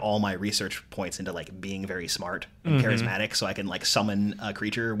 so I've put all my research points into like being very smart and charismatic, so I can like summon a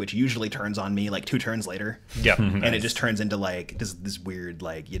creature, which usually turns on me like 2 turns later. Yep. And it just turns into like this weird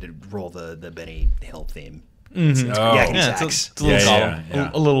like you had to roll the Benny Hill theme. Mm-hmm. Oh. It's a little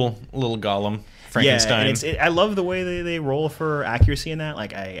Gollum, a little Gollum. Frankenstein. Yeah, and I love the way they roll for accuracy in that.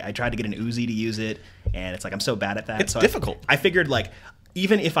 Like I tried to get an Uzi to use it, and it's like I'm so bad at that. It's difficult. I figured like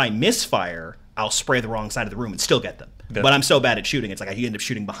even if I misfire, I'll spray the wrong side of the room and still get them. But I'm so bad at shooting, it's like you end up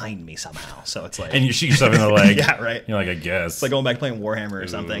shooting behind me somehow. So it's like And you shoot yourself in the leg. Yeah, right. You're like, I guess. It's like going back playing Warhammer or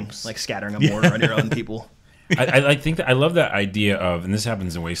something, like scattering a mortar on your own people. I think that I love that idea of, and this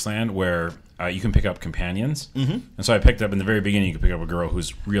happens in Wasteland, where you can pick up companions. Mm-hmm. And so I picked up in the very beginning. You can pick up a girl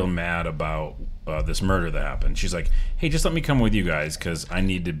who's real mad about this murder that happened. She's like, "Hey, just let me come with you guys because I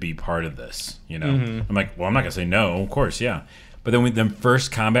need to be part of this." You know, I'm like, "Well, I'm not gonna say no. Of course, yeah." But then with the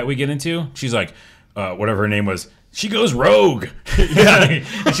first combat we get into, she's like, whatever her name was. She goes rogue. And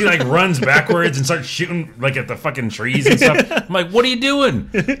she like runs backwards and starts shooting like at the fucking trees and stuff. I'm like, what are you doing?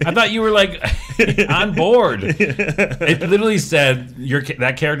 I thought you were like on board. It literally said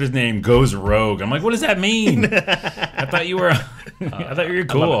that character's name goes rogue. I'm like, what does that mean? I thought you were. I thought you were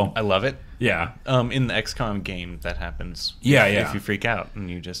cool. I love it. Yeah. In the XCOM game, that happens. Yeah. If you freak out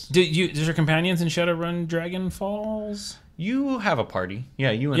and you just. Does your companions in Shadowrun Dragon Falls? You have a party. Yeah,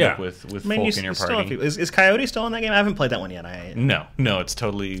 you end up with folk in your party. Is Coyote still in that game? I haven't played that one yet. No, it's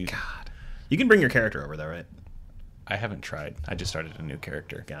totally... God. You can bring your character over, though, right? I haven't tried. I just started a new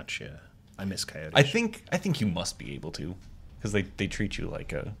character. Gotcha. I miss Coyote. I think you must be able to, because they treat you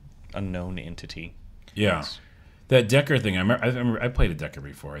like a known entity. Yeah. That Decker thing, I played a Decker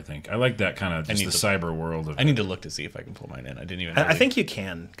before, I think. I like that kind of just the cyber world of I need to look to see if I can pull mine in. I didn't even I think you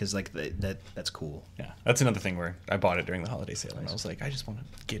can, because like that's cool. Yeah. That's another thing where I bought it during the holiday sale, and I was like, I just want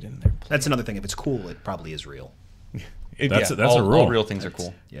to get in there. That's another thing. If it's cool, it probably is real. That's a rule. All real things are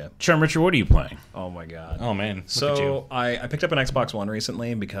cool. Yeah. Charm Richard, what are you playing? Oh my god. Oh man. So I picked up an Xbox One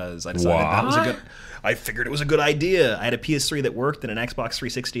recently because I decided that was a good. I figured it was a good idea. I had a PS3 that worked and an Xbox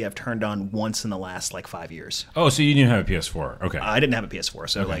 360 I've turned on once in the last like 5 years. Oh, so you didn't have a PS4? Okay. I didn't have a PS4,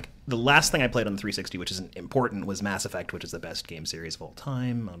 so like the last thing I played on the 360, which isn't important, was Mass Effect, which is the best game series of all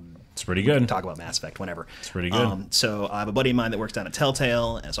time. It's pretty good. Talk about Mass Effect whenever. It's pretty good. So I have a buddy of mine that works down at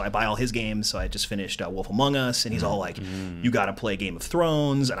Telltale, and so I buy all his games. So I just finished Wolf Among Us, and he's all like, "You got to play Game of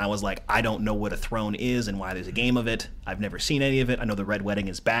Thrones," and I was like, "I don't know what a throne is and why there's a game of it. I've never seen any of it. I know the Red Wedding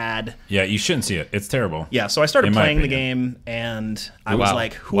is bad." Yeah, you shouldn't see it. It's terrible. Yeah, so I started playing the game, and I was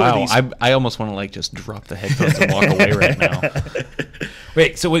like, "Who are these?" I almost want to like just drop the headphones and walk away right now.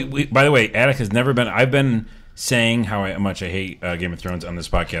 Wait, so wait, by the way, Attic has never been. I've been saying how much I hate Game of Thrones on this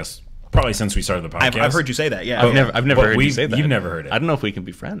podcast probably since we started the podcast. I've heard you say that. Yeah, I've never heard you say that. You've never heard it. I don't know if we can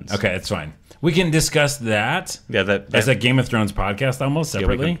be friends. Okay, it's fine. We can discuss that. Yeah, as a Game of Thrones podcast almost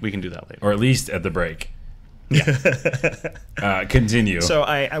separately. Yeah, we can do that later, or at least at the break. Yeah. Continue. So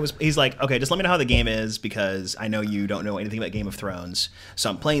he's like, okay, just let me know how the game is because I know you don't know anything about Game of Thrones. So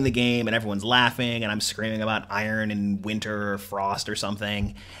I'm playing the game and everyone's laughing and I'm screaming about iron and winter or frost or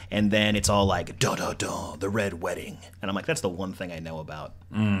something. And then it's all like, da da da, the Red Wedding. And I'm like, that's the one thing I know about.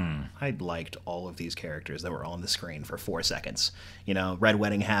 I liked all of these characters that were on the screen for 4 seconds. You know, Red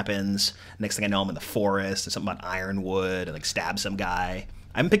Wedding happens. Next thing I know, I'm in the forest. There's something about ironwood and like stab some guy.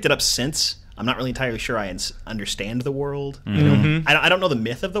 I haven't picked it up since. I'm not really entirely sure I understand the world. You know? I don't know the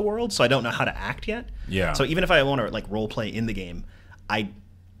myth of the world, so I don't know how to act yet. Yeah. So even if I want to like role play in the game, I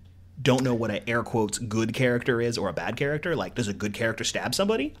don't know what a air quotes good character is or a bad character. Like, does a good character stab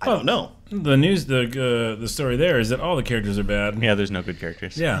somebody? I don't know. The story there is that all the characters are bad. Yeah, there's no good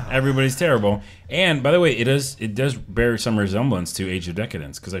characters. Yeah, everybody's terrible. And by the way, it does bear some resemblance to Age of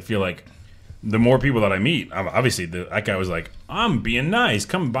Decadence because I feel like the more people that I meet, obviously that guy was like, I'm being nice,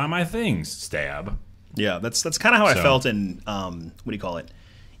 come buy my things, stab. Yeah, that's kind of how I felt in what do you call it?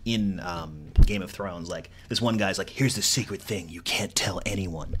 In Game of Thrones. Like, this one guy's like, here's the secret thing you can't tell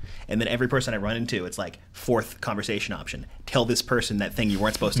anyone. And then every person I run into, it's like fourth conversation option. Tell this person that thing you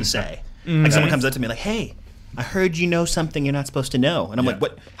weren't supposed to say. Like someone comes up to me like, hey, I heard you know something you're not supposed to know. And I'm like,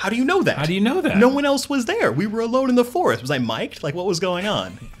 what? How do you know that? How do you know that? No one else was there. We were alone in the forest. Was I mic'd? Like, what was going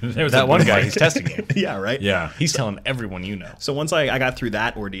on? There was that one guy, he's testing you. Yeah, right? Yeah. He's telling everyone you know. So once I got through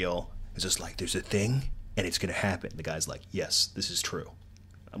that ordeal, it's just like, there's a thing, and it's going to happen. The guy's like, yes, this is true.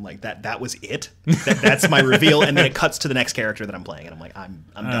 I'm like, that was it? That's my reveal, and then it cuts to the next character that I'm playing, and I'm like, I'm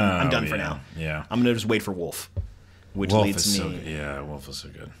done. I'm done for now. Yeah. I'm going to just wait for Wolf, which Wolf leads is me Wolf is so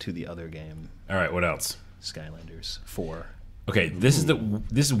good. to the other game, All right, what else? Skylanders 4. Okay, this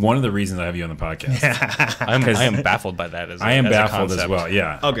is one of the reasons I have you on the podcast. I am baffled by that. I am as a baffled as concept. well.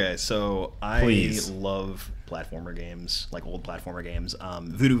 Yeah. Okay, so I Please. love platformer games, like old platformer games.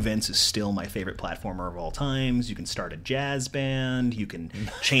 Voodoo Vince is still my favorite platformer of all times. You can start a jazz band. You can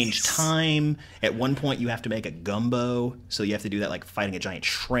change time. At one point, you have to make a gumbo, so you have to do that like fighting a giant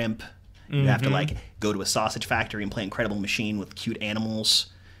shrimp. You have to like go to a sausage factory and play Incredible Machine with cute animals,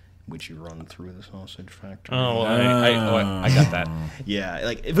 which you run through the sausage factory. Oh, well, I got that. Yeah,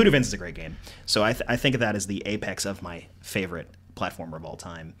 like Voodoo Vince is a great game. So I think of that as the apex of my favorite platformer of all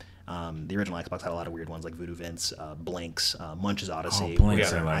time. The original Xbox had a lot of weird ones like Voodoo Vince, Blinks, Munch's Odyssey.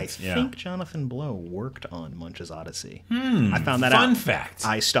 Blinks, where I think Jonathan Blow worked on Munch's Odyssey. I found that out. Fun fact.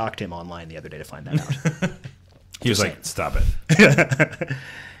 I stalked him online the other day to find that out. He was like, "Stop it."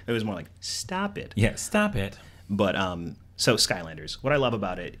 It was more like, stop it. Yeah, stop it. But so Skylanders, what I love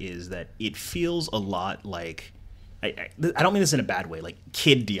about it is that it feels a lot like I don't mean this in a bad way, like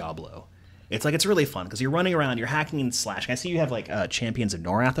kid Diablo. It's like it's really fun because you're running around, you're hacking and slashing. I see you have like Champions of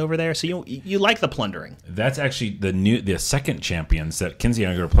Norath over there, so you like the plundering. That's actually the second Champions that Kinsey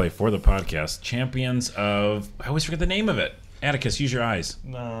and I are going to play for the podcast. Champions of I always forget the name of it. Atticus, use your eyes.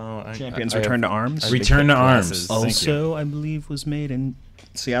 No, Champions Return to Arms. Return to Arms. glasses. Thank you. Also, I believe was made in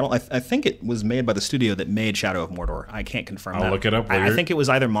Seattle. I think it was made by the studio that made Shadow of Mordor. I can't confirm that. I'll look it up I later. think it was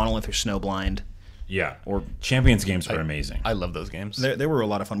either Monolith or Snowblind. Yeah, or Champions games were amazing. I love those games. They were a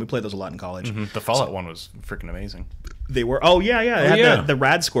lot of fun. We played those a lot in college. The Fallout one was freaking amazing. They were. Oh yeah. They had yeah. the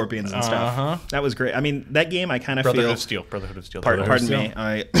rad scorpions and stuff. That was great. I mean, that game I kind of Brotherhood feel. of Steel. Brotherhood of Steel. Pardon me.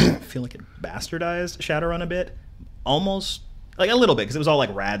 I feel like it bastardized Shadowrun a bit, almost like a little bit because it was all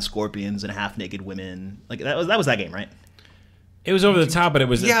like rad scorpions and half naked women. Like that was that game, right? It was over the top, but it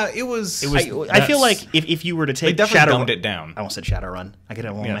was Yeah, it was. I feel like if you were to they take definitely Shadowrun, dumbed it down. I almost said Shadowrun. I get it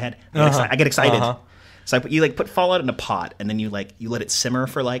all in Yeah. my head. I get excited. So you put Fallout in a pot and then you let it simmer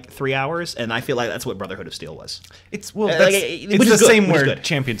for like 3 hours, and I feel like that's what Brotherhood of Steel was. It's like, that's, which it's is the good, same which is where good.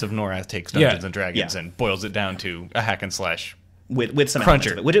 Champions of Norath takes Yeah. Dungeons and Dragons Yeah. and boils it down to a hack and slash. With some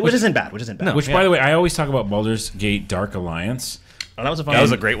Cruncher. elements of it, which isn't bad. Which isn't bad. No. Which, Yeah. by the way, I always talk about Baldur's Gate Dark Alliance. Oh, that was a fun. That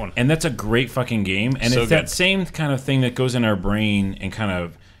was game. a great one. And that's a great fucking game. And So it's that good. same kind of thing that goes in our brain and kind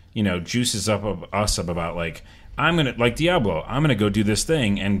of, juices up us up about like, I'm going to, like Diablo, I'm going to go do this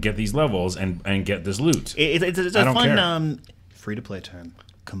thing and get these levels and get this loot. It's I a don't fun care. free to play term.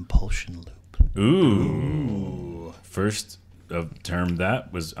 Compulsion Loop. Ooh. First of term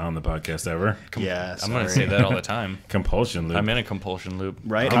that was on the podcast ever. Yeah, I'm going to say that all the time. Compulsion Loop. I'm in a compulsion loop.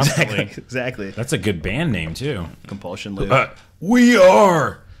 right. Constantly. Exactly. That's a good band name, too. Compulsion Loop. We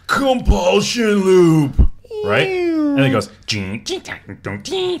are Compulsion Loop. Right? And it goes, yeah.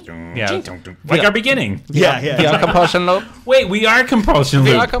 Like our beginning. yeah. compulsion loop. Wait, we are Compulsion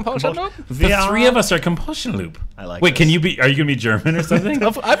Loop. compulsion loop. The three of us are Compulsion Loop. I like Wait, this. are you going to be German or something?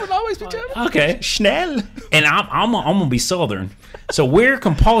 I will always be German. Okay. Schnell. And I'm going to be Southern. So we're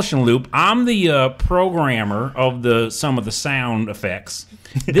Compulsion Loop. I'm the programmer of some of the sound effects.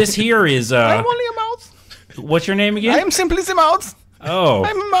 This here is, I'm only a mouse. what's your name again? I am simply the mouse. Oh,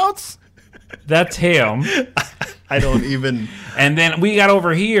 I'm a mouse. that's him. I don't even. And then we got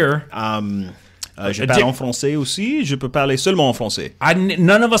over here. Je parle en français aussi. Je peux parler seulement en français.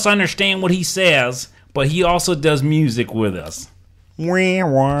 None of us understand what he says, but he also does music with us.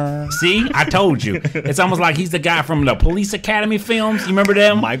 See, I told you. It's almost like he's the guy from the Police Academy films. You remember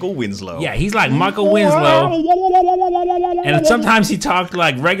them? Michael Winslow. Yeah, he's like Michael Winslow. And sometimes he talked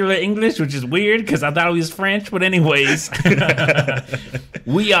like regular English, which is weird because I thought he was French. But anyways,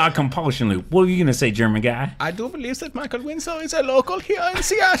 we are Compulsion Loop. What were you going to say, German guy? I do believe that Michael Winslow is a local here in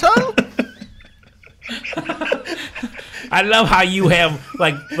Seattle. I love how you have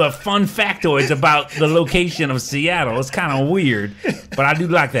like the fun factoids about the location of Seattle. It's kind of weird, but I do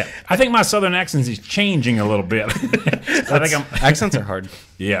like that. I think my southern accent is changing a little bit. I think Accents are hard.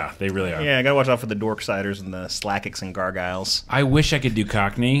 yeah, they really are. Yeah, I gotta watch out for the Dorksiders and the Slackics and Gargoyles. I wish I could do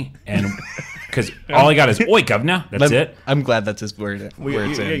Cockney, and because all I got is "Oi, governor." That's it. I'm glad that's his word. Where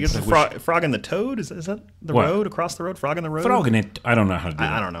it's in. It's the Frog and the Toad. Is that the What? road across the road? Frog and the road. Frog in it. I don't know how to do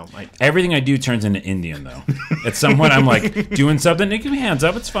that. I don't know. Everything I do turns into Indian, though. At some point, I'm like doing something. They give me hands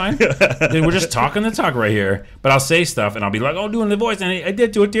up. It's fine. Dude, we're just talking the talk right here. But I'll say stuff, and I'll be like, "Oh, doing the voice," and I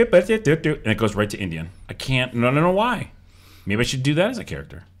did do it, and it goes right to Indian. I can't. I don't know why. Maybe I should do that as a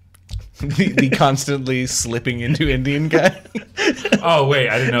character. the constantly slipping into Indian guy. Oh wait,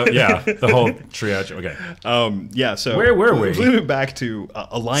 I didn't know. Yeah, the whole triage. Okay. Yeah. So Where were we? Moving back to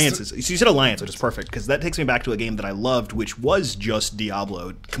alliances. So you said alliance, which is perfect because that takes me back to a game that I loved, which was just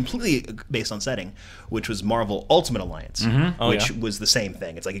Diablo, completely based on setting, which was Marvel Ultimate Alliance, which was the same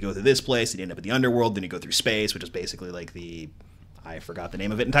thing. It's like you go through this place, and you end up at the underworld, then you go through space, which is basically like I forgot the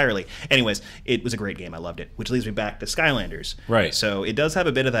name of it entirely. Anyways, it was a great game. I loved it. Which leads me back to Skylanders. Right. So it does have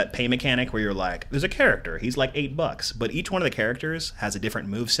a bit of that pay mechanic where you're like, there's a character. He's like $8, but each one of the characters has a different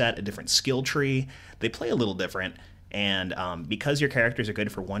moveset, a different skill tree. They play a little different. And because your characters are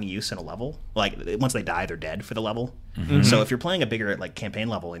good for one use in a level, like once they die, they're dead for the level. Mm-hmm. So if you're playing a bigger like campaign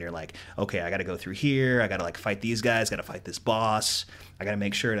level and you're like, okay, I got to go through here, I got to like fight these guys, got to fight this boss, I got to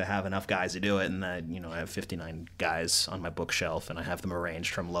make sure to have enough guys to do it, and I have 59 guys on my bookshelf, and I have them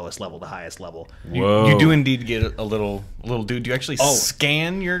arranged from lowest level to highest level. Whoa. You do indeed get a little dude. Do you actually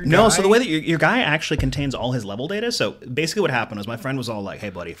scan your guy? No, so the way that your guy actually contains all his level data. So basically, what happened was my friend was all like, "Hey,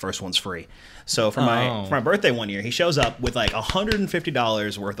 buddy, first one's free." So for my birthday one year, he shows up with like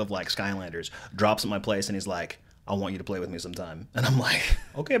 $150 worth of like Skylanders, drops at my place, and he's like, I want you to play with me sometime. And I'm like,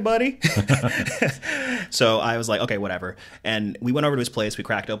 okay, buddy. So I was like, okay, whatever. And we went over to his place. We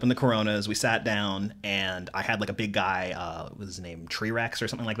cracked open the Coronas. We sat down, and I had like a big guy, what was his name, Tree Rex or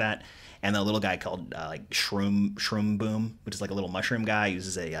something like that. And then a little guy called like Shroom Boom, which is like a little mushroom guy,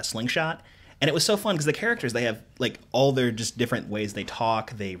 uses a slingshot. And it was so fun because the characters, they have like all their just different ways they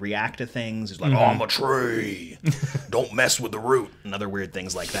talk, they react to things. It's like, oh, I'm a tree. Don't mess with the root. And other weird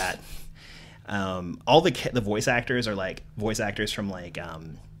things like that. All the voice actors are like voice actors from like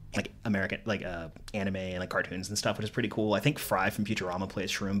American anime and like cartoons and stuff, which is pretty cool. I think Fry from Futurama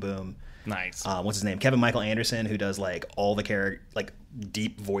plays Shroom Boom. Nice. What's his name? Kevin Michael Anderson, who does like all the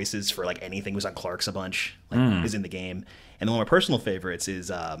deep voices for like anything. Who's on Clark's a bunch, is in the game. And then one of my personal favorites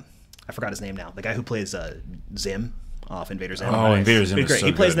is I forgot his name now. The guy who plays Zim off Invader Zim. Oh, Invader Zim is great. so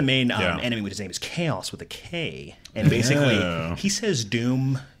He plays good. the main Yeah. enemy, which his name is Chaos with a K. And basically, he says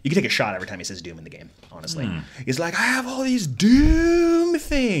Doom. You can take a shot every time he says Doom in the game, honestly. He's like, I have all these Doom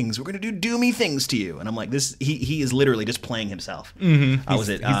things. We're going to do doomy things to you. And I'm like, he is literally just playing himself.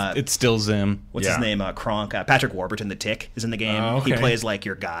 It's still Zim. What's his name? Kronk. Patrick Warburton, the Tick, is in the game. Oh, okay. He plays like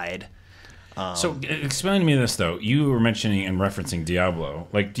your guide. So explain to me this though. You were mentioning and referencing Diablo.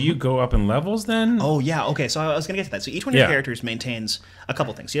 Like, do you go up in levels then? Oh, yeah. Okay, so I was going to get to that. So each one of your characters maintains a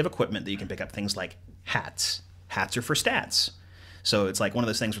couple things. You have equipment that you can pick up, things like hats. Hats are for stats. So it's like one of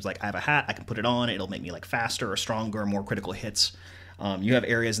those things where it's like, I have a hat, I can put it on, it'll make me like faster or stronger or more critical hits. You have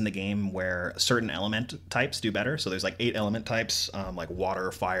areas in the game where certain element types do better. So there's like 8 element types, like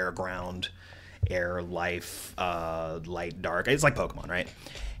water, fire, ground, air, life, light, dark. It's like Pokemon, right?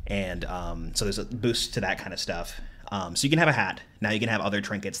 And so there's a boost to that kind of stuff. So you can have a hat. Now you can have other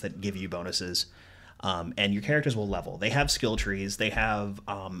trinkets that give you bonuses. And your characters will level. They have skill trees. They have,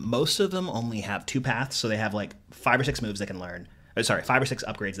 most of them only have 2 paths. So they have like 5 or 6 moves they can learn. 5 or 6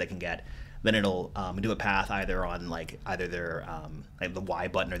 upgrades they can get. Then it'll do a path either on either their like the Y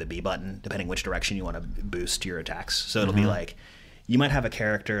button or the B button, depending which direction you want to boost your attacks. So it'll be like, you might have a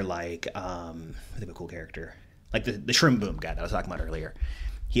character like, I think a cool character, like the Shroom Boom guy that I was talking about earlier.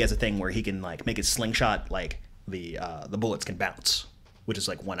 He has a thing where he can like make his slingshot like the bullets can bounce, which is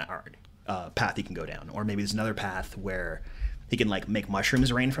like one path he can go down. Or maybe there's another path where he can like make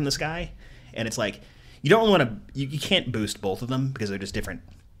mushrooms rain from the sky, and it's like you don't really want to. You can't boost both of them because they're just different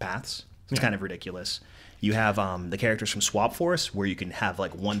paths. It's kind of ridiculous. You have the characters from Swap Force where you can have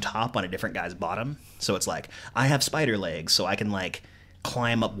like one top on a different guy's bottom. So it's like I have spider legs, so I can like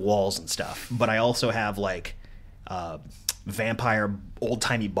climb up walls and stuff. But I also have like vampire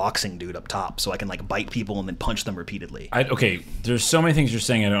old-timey boxing dude up top, so I can like bite people and then punch them repeatedly. Okay, there's so many things you're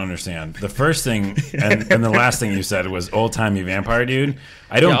saying I don't understand. The first thing and the last thing you said was old-timey vampire dude.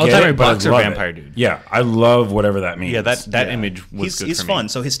 I don't get old-timey it, but boxer I love vampire it. dude. Yeah, I love whatever that means. Yeah, that image was good He's for fun. me.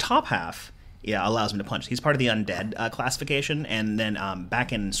 So his top half, allows him to punch. He's part of the undead classification, and then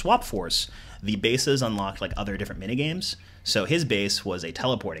back in Swap Force, the bases unlocked like other different minigames. So his base was a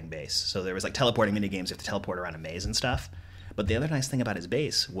teleporting base. So there was like teleporting minigames. You have to teleport around a maze and stuff. But the other nice thing about his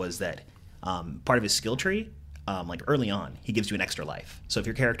base was that part of his skill tree, like early on, he gives you an extra life. So if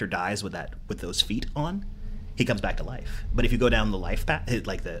your character dies with those feet on, he comes back to life. But if you go down the life path,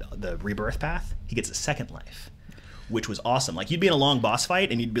 like the rebirth path, he gets a second life, which was awesome. Like you'd be in a long boss fight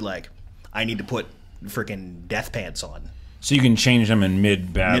and you'd be like, I need to put freaking death pants on. So you can change them in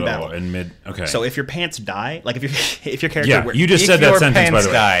mid-battle. Mid-battle. And mid. Okay. So if your pants die, like if your character, you just if said that your sentence by pants the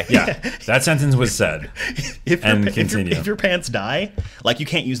way. die. Yeah, that sentence was said. If your pants die, like you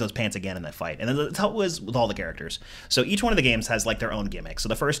can't use those pants again in that fight. And that's how it was with all the characters. So each one of the games has like their own gimmick. So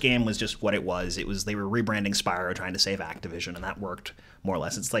the first game was just what it was. They were rebranding Spyro, trying to save Activision, and that worked more or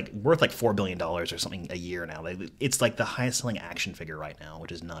less. It's like worth like $4 billion or something a year now. It's like the highest selling action figure right now,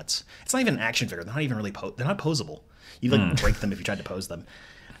 which is nuts. It's not even an action figure. They're not even really they're not posable. You like break them if you tried to pose them.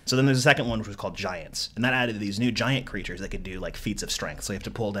 So then there's a second one which was called Giants, and that added these new giant creatures that could do like feats of strength. So you have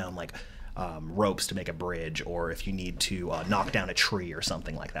to pull down like ropes to make a bridge, or if you need to knock down a tree or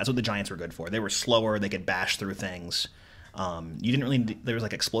something like that. That's what the Giants were good for. They were slower. They could bash through things. You didn't really. There was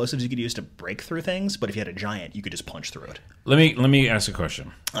like explosives you could use to break through things, but if you had a giant, you could just punch through it. Let me ask a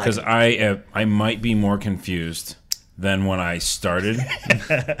question, because I might be more confused than when I started.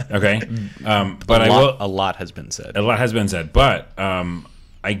 Okay, but a lot has been said. A lot has been said, but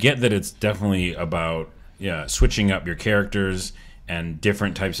I get that it's definitely about switching up your characters and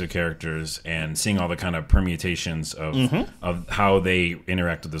different types of characters and seeing all the kind of permutations of how they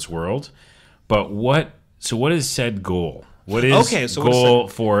interact with this world. But what is said goal? What is goal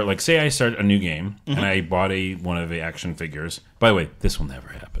for, like, say I start a new game and I bought one of the action figures. By the way, this will never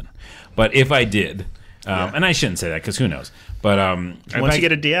happen. But if I did, And I shouldn't say that because who knows? But Once you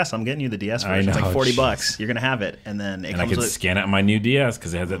get a DS, I'm getting you the DS version. It's know, like $40. jeez. You're gonna have it, and then it and I comes can with. scan it on my new DS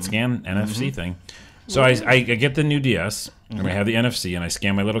because it has that scan NFC thing. So I get the new DS and I have the NFC and I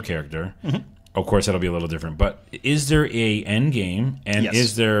scan my little character. Of course, that'll be a little different. But is there a end game? And Yes.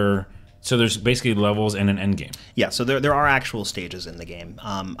 is there? So there's basically levels and an end game. Yeah, so there are actual stages in the game.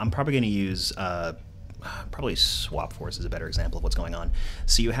 I'm probably going to use probably Swap Force is a better example of what's going on.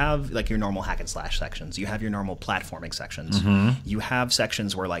 So you have like your normal hack and slash sections. You have your normal platforming sections. You have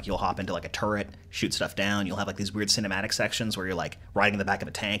sections where like you'll hop into like a turret, shoot stuff down. You'll have like these weird cinematic sections where you're like riding in the back of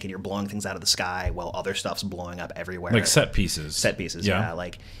a tank and you're blowing things out of the sky while other stuff's blowing up everywhere. Like set pieces. Set pieces, yeah.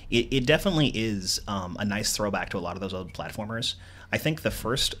 Like it definitely is a nice throwback to a lot of those old platformers. I think the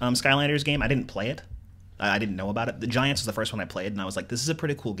first Skylanders game, I didn't play it. I didn't know about it. The Giants was the first one I played, and I was like, this is a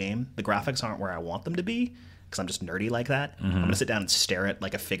pretty cool game. The graphics aren't where I want them to be, because I'm just nerdy like that. I'm going to sit down and stare at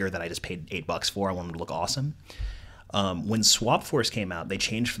like a figure that I just paid $8 for. I want them to look awesome. When Swap Force came out, they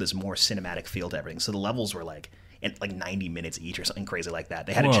changed for this more cinematic feel to everything. So the levels were like 90 minutes each or something crazy like that.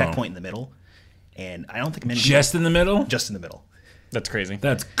 They had a checkpoint in the middle, and I don't think many Just in the middle? just in the middle. That's crazy.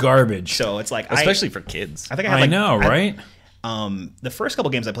 That's garbage. So it's like Especially for kids. I think I had I know, right? The first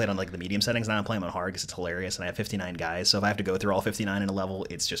couple games I played on like the medium settings. Now I'm playing them on hard because it's hilarious, and I have 59 guys. So if I have to go through all 59 in a level,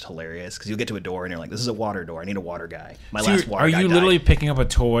 it's just hilarious because you'll get to a door and you're like, "This is a water door. I need a water guy." My last water guy Are you died. literally picking up a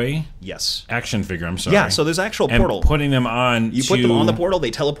toy Yes. action figure? I'm sorry. Yeah. So there's actual and portal. putting them on. You put them on the portal, they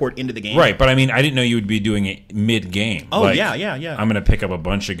teleport into the game. Right, but I mean, I didn't know you would be doing it mid-game. Oh, Like, yeah. I'm going to pick up a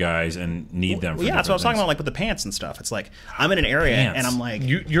bunch of guys and need them for Well, yeah, that's what I was talking things. about, like with the pants and stuff. It's like I'm in an area Pants. and I'm like,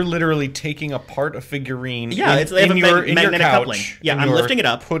 You're literally taking apart a figurine. Yeah, in, they have in a your magnetic couch, coupling. Yeah, and I'm you're lifting it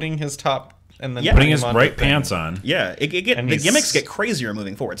up. putting his top, and then Yeah. Putting him his on bright the thing. pants on. yeah, the he's- gimmicks get crazier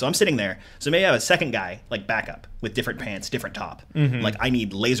moving forward. So I'm sitting there. So maybe I have a second guy like backup with different pants, different top. Like I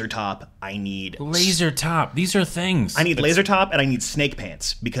need laser top. I need Laser top. These are things. I need laser top and I need snake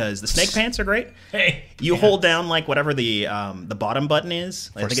pants because the snake pants are great. Hey. You hold down like whatever the bottom button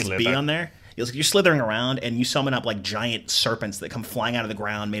is. I think it's B slither. on there. You're slithering around and you summon up like giant serpents that come flying out of the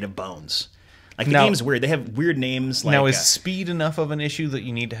ground made of bones. Like the Now- game's weird. They have weird names. Like, Now, is speed enough of an issue that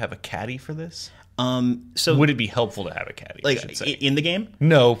you need to have a caddy for this? so Would it be helpful to have a caddy? I should like say. in the game?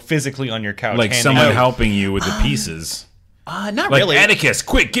 No, physically on your couch. Like handing someone out- helping you with the pieces. Not Like, really. Atticus,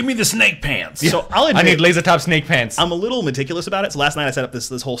 quick, give me the snake pants. So I'll admit, I need laser top snake pants. I'm a little meticulous about it. So last night I set up this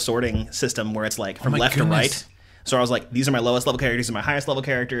whole sorting system where it's like from my left to goodness. right. So I was like, these are my lowest level characters, these are my highest level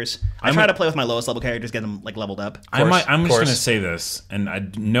characters. I try to play with my lowest level characters, get them like leveled up. I'm just course. going to say this, and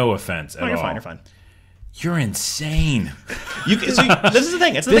no offense at Oh, you're all. fine, you're fine. You're insane. This is the thing. It's the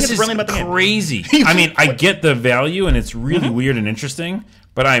thing This that's is brilliant about the game. crazy. I mean, I get the value, and it's really weird and interesting,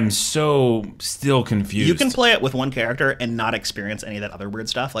 but I'm so still confused. You can play it with one character and not experience any of that other weird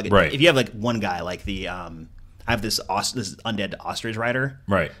stuff. Like Right. if you have like one guy, like the I have this undead ostrich rider,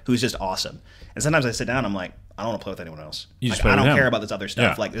 Right. who's just awesome. And sometimes I sit down, I'm like, I don't want to play with anyone else. You just Like, play I with don't him. care about this other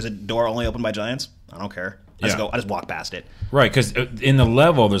stuff. Yeah. Like there's a door only opened by giants. I don't care. I Yeah. just walk past it. Right, because in the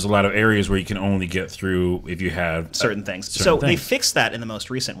level, there's a lot of areas where you can only get through if you have Certain things. certain So they things. fixed that in the most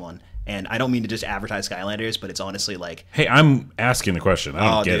recent one. And I don't mean to just advertise Skylanders, but it's honestly like, Hey, I'm asking the question. I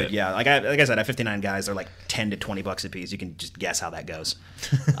don't get dude, it. yeah. Like I said, I have 59 guys. They're like $10 to $20 a piece. You can just guess how that goes.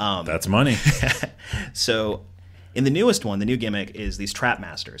 That's money. So in the newest one, the new gimmick is these trap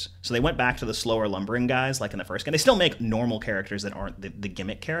masters. So they went back to the slower lumbering guys like in the first game. They still make normal characters that aren't the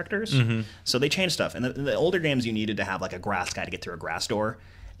gimmick characters. So they changed stuff. And in the older games, you needed to have like a grass guy to get through a grass door.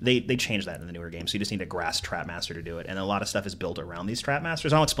 They changed that in the newer games. So you just need a grass trap master to do it. And a lot of stuff is built around these trap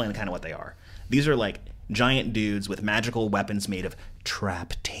masters. I'll explain kind of what they are. These are like giant dudes with magical weapons made of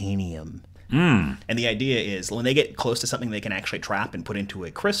traptanium. And the idea is when they get close to something they can actually trap and put into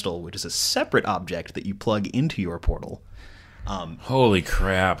a crystal, which is a separate object that you plug into your portal, Holy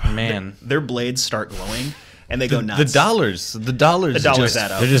crap. Man, their blades start glowing and they go the nuts. dollars dollars just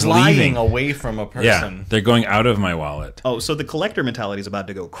add up. They're just flying leaving. away from a person. Yeah, they're going out of my wallet. Oh, so the collector mentality is about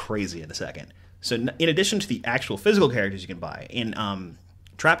to go crazy in a second. So in addition to the actual physical characters you can buy, in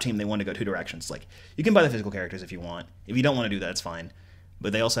Trap Team they want to go two directions. Like you can buy the physical characters if you want. If you don't want to do that, it's fine.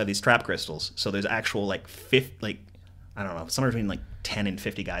 But they also have these trap crystals. So there's actual I don't know, somewhere between like 10 and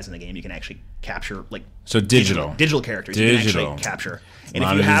 50 guys in the game you can actually capture like So digital characters you can Digital. actually capture. And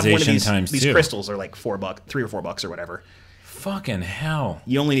if you have one of Monetization these times these two. crystals are like $3 or $4 or whatever. Fucking hell.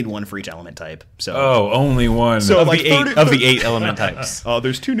 You only need one for each element type. So Oh, only one. So- Of, Like the eight element types.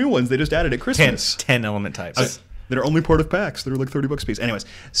 there's two new ones they just added at 10, Christmas. 10 element types. That are only part of packs. They're like $30 a piece. Anyways,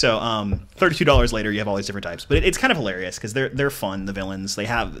 so $32 later, you have all these different types. But it's kind of hilarious because they're fun. The villains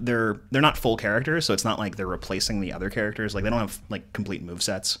they're not full characters, so it's not like they're replacing the other characters. Like they don't have like complete move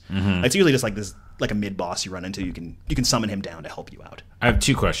sets. It's usually just like this like a mid boss you run into, you can summon him down to help you out. I have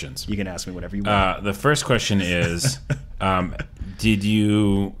 2 questions. You can ask me whatever you want. The first question is, did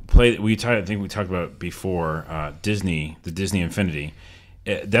you play? I think we talked about before Disney, the Disney Infinity.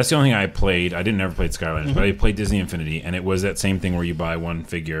 That's the only thing I played. I didn't ever play Skylanders, but I played Disney Infinity, and it was that same thing where you buy one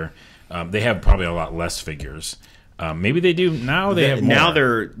figure. They have probably a lot less figures. Maybe they do now. They have more. Now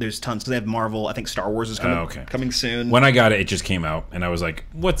there's tons. They have Marvel. I think Star Wars is coming soon. When I got it, it just came out, and I was like,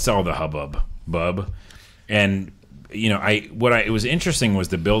 "What's all the hubbub, bub?" And it was interesting was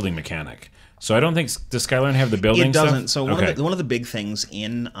the building mechanic. So I don't think does Skyline have the building. It doesn't. Stuff? So one of the big things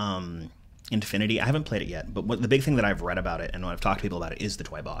in Infinity, I haven't played it yet, but the big thing that I've read about it and when I've talked to people about it is the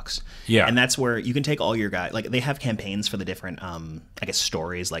toy box. Yeah, and that's where you can take all your guys. Like they have campaigns for the different, I guess,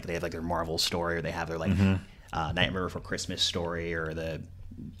 stories. Like they have like their Marvel story, or they have their like Nightmare Before Christmas story, or the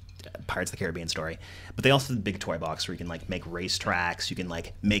Pirates of the Caribbean story. But they also have the big toy box where you can like make race tracks, you can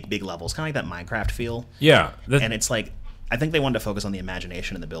like make big levels, kind of like that Minecraft feel. Yeah, and it's like I think they wanted to focus on the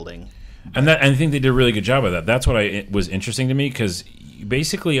imagination in the building. And I think they did a really good job of that. That's what was interesting to me because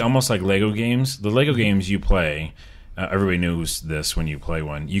basically almost like Lego games, the Lego games you play, everybody knows this when you play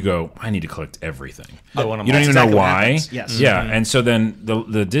one. You go, I need to collect everything. You don't even know why. Yes. Yeah, and so then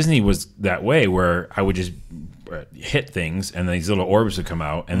the Disney was that way where I would just hit things and these little orbs would come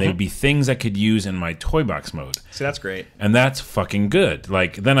out and they'd be things I could use in my toy box mode. So that's great. And that's fucking good.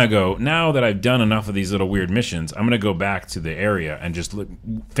 Like then I go, now that I've done enough of these little weird missions, I'm going to go back to the area and just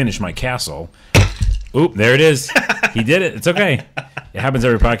finish my castle. Oop, there it is. He did it. It's okay. It happens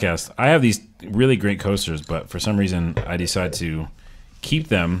every podcast. I have these really great coasters, but for some reason I decide to keep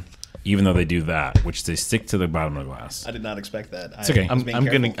them even though they do that, which they stick to the bottom of the glass. I did not expect that. It's okay. I'm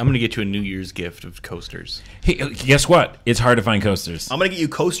gonna get you a New Year's gift of coasters. Hey, guess what? It's hard to find coasters. I'm gonna get you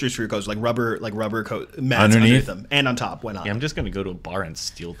coasters for your coasters, like rubber mats underneath them and on top. Why not? Yeah, I'm just gonna go to a bar and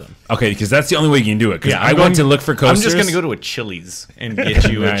steal them. Okay, because that's the only way you can do it. Because I went to look for coasters. I'm just gonna go to a Chili's and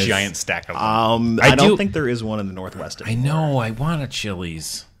get you Nice. a giant stack of them. I don't think there is one in the Northwest anymore. I know. I want a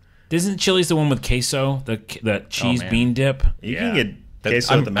Chili's. Isn't Chili's the one with queso? That cheese bean dip? You can get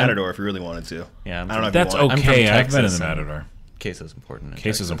queso at the Matador if you really wanted to. Yeah, I don't know if That's you want. okay. I've been in Texas the and Matador. Queso's important.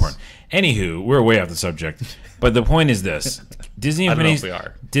 Queso's important. Anywho, we're way off the subject. But the point is this. Disney I don't know Infinity's, if we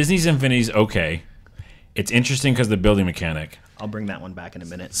are. Disney's Infinity's okay. It's interesting because of the building mechanic. I'll bring that one back in a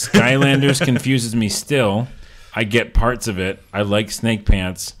minute. Skylanders confuses me still. I get parts of it. I like Snake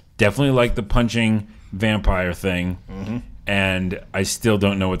Pants. Definitely like the punching vampire thing. And I still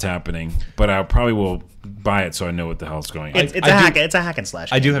don't know what's happening. But I probably will buy it so I know what the hell's going on. It's a hack and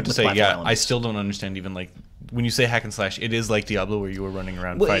slash. I do game have to with say, platform yeah, I elements. still don't understand even like when you say hack and slash. It is like Diablo where you were running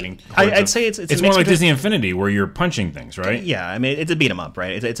around fighting. I'd say it's It's more like Disney Infinity where you're punching things, right? Yeah, I mean it's a beat 'em up,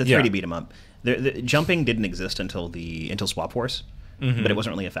 right? It's a 3D beat 'em up. The jumping didn't exist until Swap Force, but it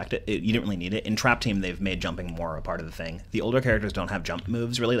wasn't really effective. You didn't really need it. In Trap Team, they've made jumping more a part of the thing. The older characters don't have jump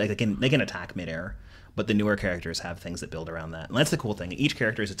moves really. Like they can attack midair, but the newer characters have things that build around that. And that's the cool thing. Each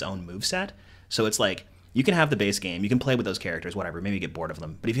character is its own move set, so it's like you can have the base game, you can play with those characters, whatever. Maybe you get bored of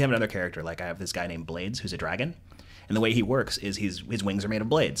them, but if you have another character, like I have this guy named Blades, who's a dragon. And the way he works is his wings are made of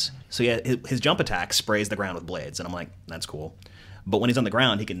blades. So yeah, his jump attack sprays the ground with blades, and I'm like, that's cool. But when he's on the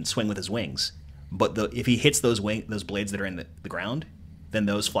ground, he can swing with his wings. But if he hits those blades that are in the ground, then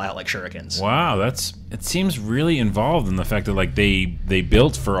those fly out like shurikens. Wow, it seems really involved in the fact that like they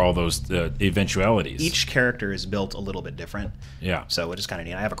built for all those eventualities. Each character is built a little bit different. Yeah. So which is kind of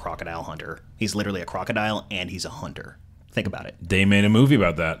neat. I have a crocodile hunter. He's literally a crocodile and he's a hunter. Think about it. They made a movie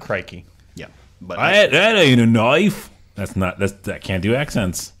about that. Crikey. Yeah. But That ain't a knife. That can't do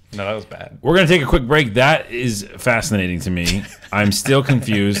accents. No, that was bad. We're gonna take a quick break. That is fascinating to me. I'm still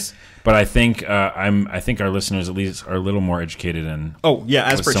confused, but I think I think our listeners at least are a little more educated in. oh yeah,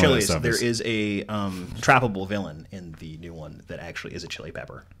 as what per some of chilies, this stuff there is. is a trappable villain in the new one that actually is a chili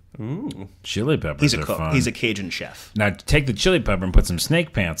pepper. Ooh. Chili peppers He's a are cook. fun. He's a Cajun chef. Now take the chili pepper and put some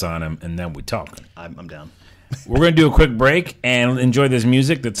snake pants on him, and then we talk. I'm down. We're going to do a quick break and enjoy this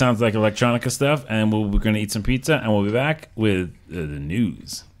music that sounds like electronica stuff, and we're going to eat some pizza, and we'll be back with the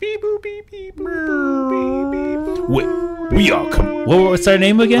news. Beep boop beep beep boop boop beep. We are what's our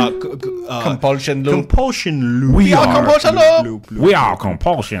name again? Compulsion Loop. Compulsion Loop. We are Compulsion Loop. We are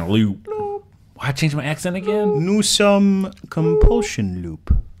Compulsion Loop. I changed my accent again. Nous sommes Compulsion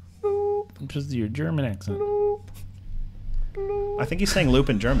Loop. Just your German accent. I think he's saying loop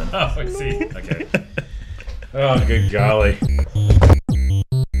in German. Oh, I see. Okay. Oh, good golly.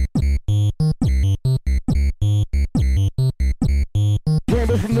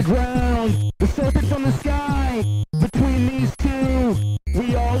 Candle from the ground, the serpent from the sky. Between these two,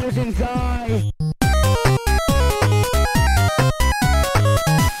 we all live and die.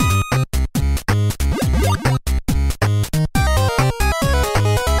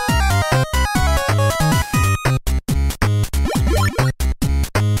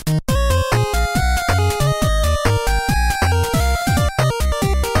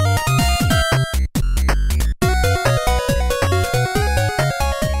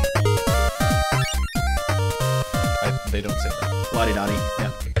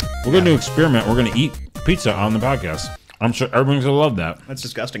 We're going to experiment. We're going to eat pizza on the podcast. I'm sure everyone's going to love that. That's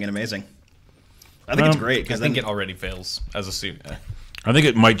disgusting and amazing. I think it's great I because think it already fails as a suit. I think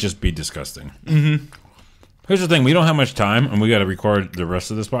it might just be disgusting. Mm-hmm. Here's the thing. We don't have much time, and we got to record the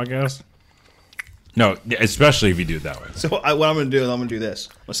rest of this podcast. No, especially if you do it that way. So what I'm going to do is I'm going to do this.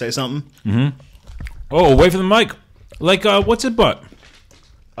 I'm going to say something. Oh, away from the mic. Like, what's it but?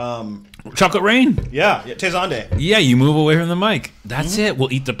 Chocolate rain. Yeah, Tezande. Yeah, you move away from the mic. That's it.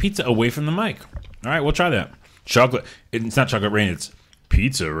 We'll eat the pizza away from the mic. All right, we'll try that. Chocolate. It's not chocolate rain. It's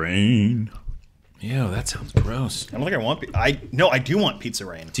pizza rain. Ew, that sounds gross. I don't think I want. I do want pizza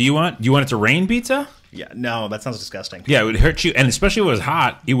rain. Do you want it to rain pizza? Yeah, no, that sounds disgusting. Yeah, it would hurt you, and especially if it was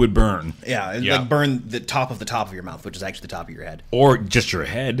hot, it would burn. Yeah, it'd like burn the top of your mouth, which is actually the top of your head. Or just your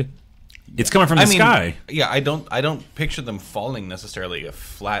head. It's coming from the sky. Yeah, I don't picture them falling necessarily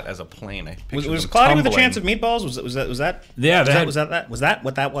flat as a plane. I picture Was them Cloudy with a tumbling. Chance of Meatballs? Was that? Yeah, was that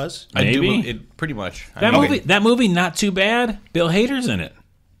what that was? Maybe. It pretty much. That movie, not too bad. Bill Hader's in it.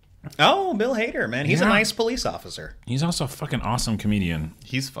 Oh, Bill Hader, man, he's a Yeah. nice police officer. He's also a fucking awesome comedian.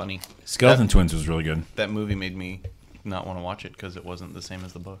 He's funny. Skeleton Twins was really good. That movie made me not want to watch it because it wasn't the same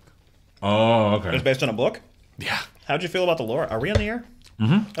as the book. Oh, It was okay. based on a book. Yeah. How'd you feel about the lore? Are we on the air?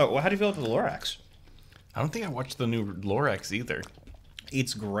 Mm-hmm. Oh, well, how do you feel about the Lorax? I don't think I watched the new Lorax either.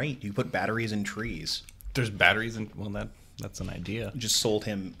 It's great. You put batteries in trees. There's batteries in. Well, that's an idea. Just sold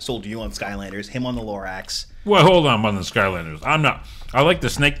you on Skylanders, him on the Lorax. Well, hold on the Skylanders. I'm not. I like the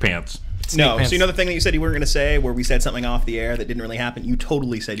snake pants. No, pants. so you know the thing that you said you weren't going to say, where we said something off the air that didn't really happen? You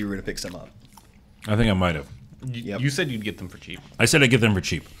totally said you were going to pick some up. I think I might have. Yep. You said you'd get them for cheap. I said I'd get them for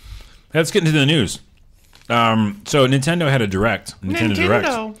cheap. Let's get into the news. So Nintendo had a Nintendo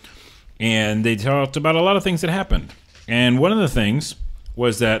Direct, and they talked about a lot of things that happened. And one of the things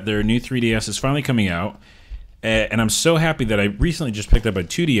was that their new 3DS is finally coming out, and I'm so happy that I recently just picked up a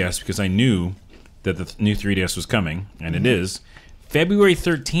 2DS because I knew that the new 3DS was coming, and it is February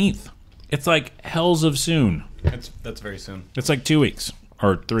 13th. It's like hells of soon. That's very soon. It's like 2 weeks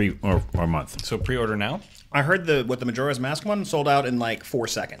or 3 or a month. So pre-order now. I heard the Majora's Mask one sold out in like 4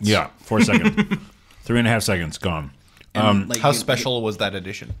 seconds. Yeah, 4 seconds. 3.5 seconds, gone. And, like, How special was that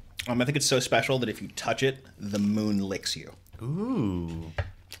edition? I think it's so special that if you touch it, the moon licks you. Ooh.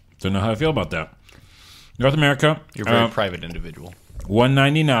 Don't know how I feel about that. North America, You're a very private individual.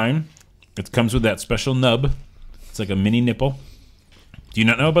 $199. It comes with that special nub. It's like a mini nipple. Do you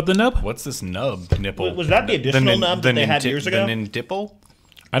not know about the nub? What's this nub nipple? Was that the additional nub that they had years ago? The nipple?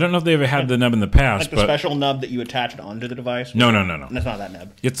 I don't know if they ever had the nub in the past, Like the but special nub that you attached onto the device? no. That's not that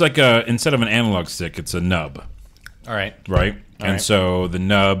nub. It's like instead of an analog stick, it's a nub, All right. right? And right. so the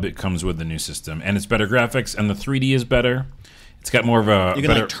nub, it comes with the new system, and it's better graphics, and the 3D is better. It's got more of a You can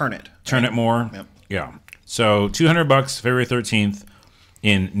better, like turn it. turn it more. Yep. Yeah. So $200, February 13th,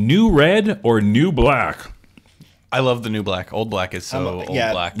 in new red or new black. I love the new black. Old black is so old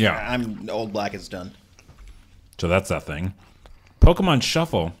black. Yeah. I'm old black is done. So that's that thing. Pokemon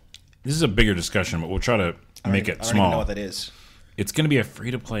Shuffle. This is a bigger discussion, but we'll try to make it I don't even know small. what that is. It's going to be a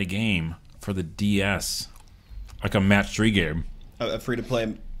free-to-play game for the DS, like a match 3 game A free to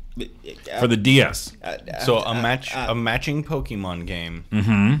play. for the DS. So a matching Pokemon game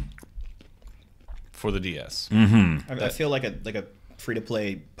for the DS. I feel like a free to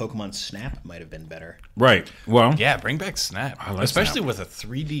play Pokemon Snap might have been better. Right. Well, Yeah, bring back Snap. I like Especially Snap. with a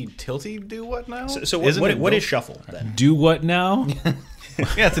 3D tilty do what now? So Isn't it what is built- Shuffle then? do what now?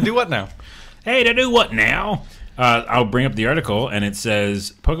 Yeah, to do what now? Hey, to do what now? I'll bring up the article, and it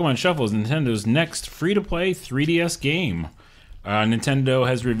says Pokemon Shuffle is Nintendo's next free-to-play 3DS game. Nintendo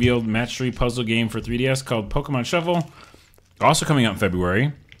has revealed match 3 puzzle game for 3DS called Pokemon Shuffle, also coming out in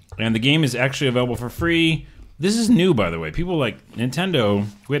February. And the game is actually available for free. This is new, by the way. People like Nintendo,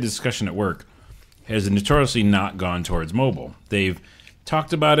 we had a discussion at work, has notoriously not gone towards mobile. They've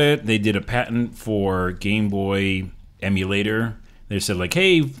talked about it. They did a patent for Game Boy emulator. They said, like,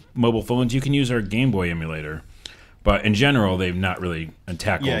 hey, mobile phones, you can use our Game Boy emulator. But in general, they've not really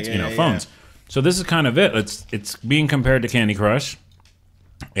tackled phones. So this is kind of it. It's being compared to Candy Crush.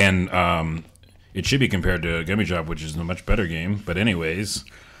 And it should be compared to Gummy Drop, which is a much better game. But anyways.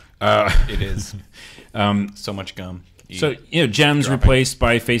 It is. So much gum. So, gems replaced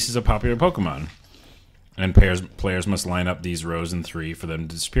by faces of popular Pokemon. And players must line up these rows in 3 for them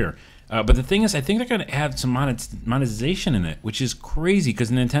to disappear. But the thing is, I think they're going to add some monetization in it, which is crazy because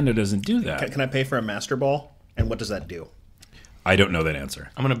Nintendo doesn't do that. Can I pay for a Master Ball? And what does that do? I don't know that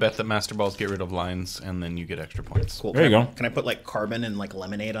answer. I'm going to bet that Master Balls get rid of lines and then you get extra points. Cool. There you go. Can I put like carbon and like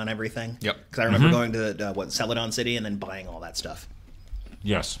lemonade on everything? Yep. Because I remember going to Celadon City and then buying all that stuff.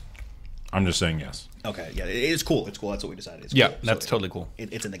 Yes. I'm just saying yes. Okay, yeah, it's cool. It's cool. That's what we decided. It's Yeah, cool. that's So totally cool.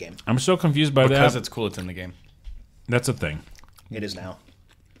 it's in the game. I'm so confused by Because that. it's cool, it's in the game. That's a thing. It is now.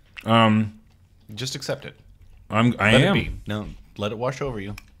 Just accept it. I Let am. it be. No, let it wash over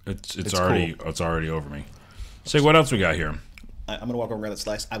you. It's already over me. Say what else we got here? I'm gonna walk over and grab that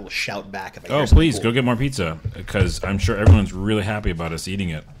slice. I will shout back if I. Oh, hear something please cool. go get more pizza because I'm sure everyone's really happy about us eating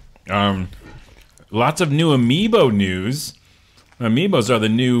it. Lots of new amiibo news. Amiibos are the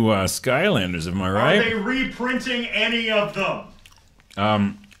new Skylanders. Am I right? Are they reprinting any of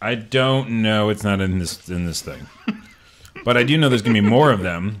them? I don't know. It's not in this thing, but I do know there's gonna be more of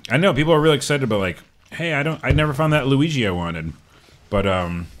them. I know people are really excited about like, hey, I never found that Luigi I wanted, but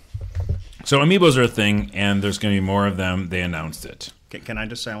so amiibos are a thing, and there's gonna be more of them. They announced it. Can I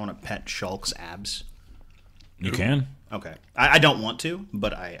just say I want to pet Shulk's abs? You can. Okay, I don't want to,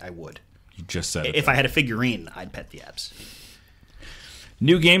 but I would. You just said it. If I had a figurine, I'd pet the abs.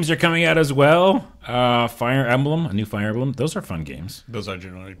 New games are coming out as well. Fire Emblem, a new Fire Emblem. Those are fun games. Those are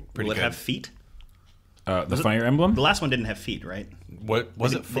generally pretty Will it good. have feet? The Fire Emblem. The last one didn't have feet, right? What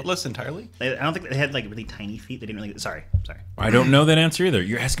was it? Footless entirely? I don't think they had like really tiny feet. They didn't really. Sorry. I don't know that answer either.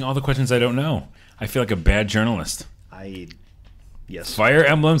 You're asking all the questions I don't know. I feel like a bad journalist. Yes. Fire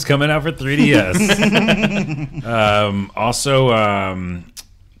Emblem's coming out for 3DS. Also,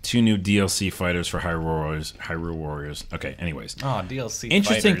 2 new DLC fighters for Hyrule Warriors. Okay, anyways. Oh, DLC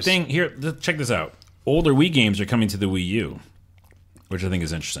Interesting fighters. thing here. Check this out. Older Wii games are coming to the Wii U, which I think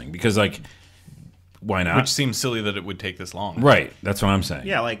is interesting because, like, why not? Which seems silly that it would take this long. Right. That's what I'm saying.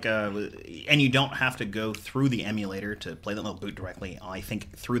 Yeah, like, and you don't have to go through the emulator to play them. They'll boot directly, I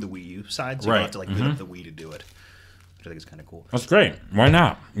think, through the Wii U side. So you Right. don't have to, like, boot up the Wii to do it, which I think is kind of cool. That's great. Why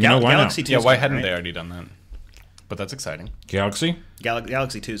not? You know, why Galaxy not? 2 Yeah, is why coming, hadn't right? they already done that? But that's exciting. Galaxy?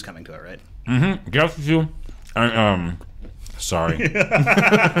 Galaxy 2 is coming to it, right? Galaxy 2. Sorry.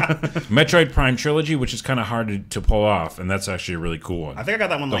 Metroid Prime Trilogy, which is kind of hard to pull off, and that's actually a really cool one. I think I got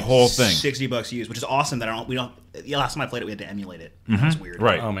that one The like whole thing. $60 used, which is awesome. That the last time I played it, we had to emulate it. That's weird.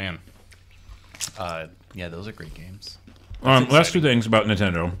 Right. Oh, man. Yeah, those are great games. Last 2 things about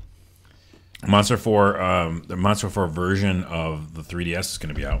Nintendo. Monster 4, the Monster 4 version of the 3DS is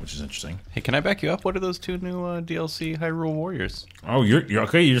going to be out, which is interesting. Hey, can I back you up? What are those 2 new DLC Hyrule Warriors? Oh, you're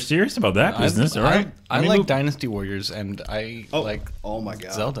okay? You're serious about that business? All right. I Let me like move- Dynasty Warriors, and I like Oh my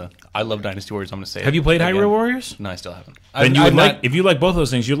god. Zelda. I love Dynasty Warriors. I'm going to say Have it you played again. Hyrule Warriors? No, I still haven't. Then you I've would like not- if you like both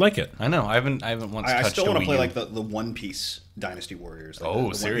those things, you'd like it. I know. I haven't once I touched still a want to Wii play U. like the One Piece Dynasty Warriors. Like Oh, the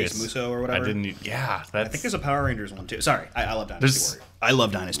One serious. Piece Muso or whatever. I didn't. Yeah, that's. I think there's a Power Rangers one too. Sorry, I love Dynasty There's- Warriors. I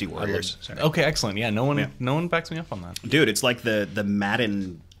love Dynasty Warriors. Sorry. Okay, excellent. Yeah, no one backs me up on that. Dude, it's like the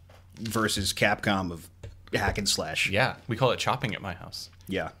Madden versus Capcom of hack and slash. Yeah, we call it chopping at my house.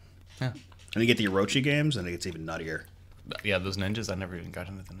 Yeah. Yeah, And you get the Orochi games, and it gets even nuttier. yeah. Those ninjas. I never even got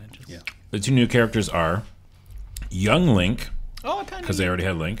into the ninjas. Yeah. The 2 new characters are Young Link, Oh, tiny. because they already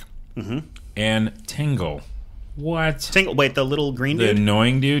had Link, and Tingle. What? Tingle. Wait, the little green The dude.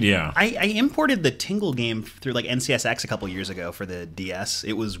 annoying dude? Yeah. I imported the Tingle game through like NCSX a couple years ago for the DS.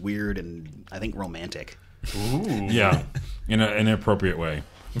 It was weird and I think romantic. Yeah. In an inappropriate way.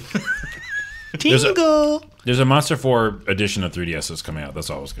 Tingle. There's a Monster 4 edition of 3DS that's coming out. That's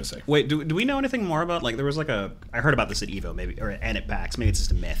all I was going to say. Wait, do we know anything more about like there was like I heard about this at Evo maybe and at PAX, maybe it's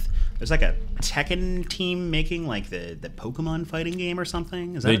just a myth. There's like a Tekken team making like the Pokemon fighting game or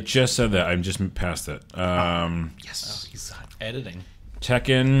something. Is that They it? just said that. I'm just past it. Yes. He's editing.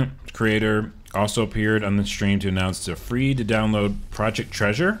 Tekken creator also appeared on the stream to announce the free to download Project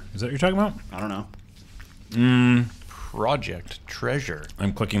Treasure. Is that what you're talking about? I don't know. Project Treasure.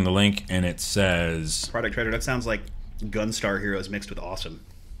 I'm clicking the link and it says Product Treasure. That sounds like Gunstar Heroes mixed with Awesome.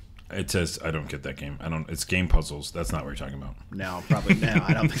 I don't get that game. It's game puzzles. That's not what you're talking about. No, probably no.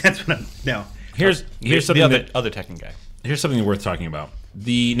 I don't think that's what I'm. No. Here's The something other Tekken guy. here's something worth talking about.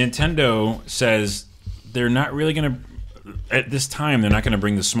 The Nintendo says they're not really going to at this time they're not going to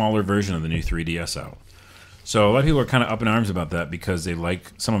bring the smaller version of the new 3DS out. So a lot of people are kind of up in arms about that because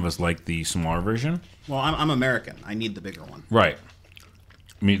some of us like the smaller version. Well, I'm American. I need the bigger one. Right.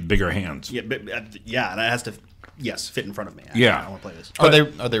 I mean, bigger hands. Yeah, but, yeah, that has to fit in front of me. Yeah. I want to play this.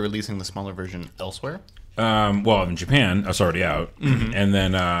 Are they releasing the smaller version elsewhere? Well, in Japan, it's already out. And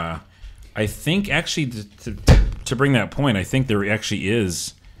then I think actually to bring that point, I think there actually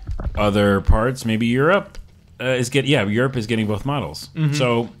is other parts. Maybe Europe Europe is getting both models.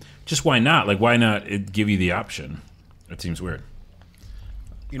 So just why not? Like, why not give you the option? It seems weird.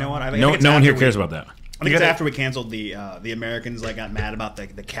 You know what? I No one here cares about that. I think it's after we canceled the Americans like got mad about the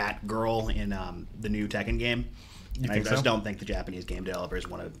cat girl in the new Tekken game. And I just don't think the Japanese game developers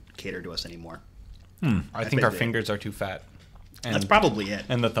want to cater to us anymore. I think our they- fingers are too fat. That's probably it.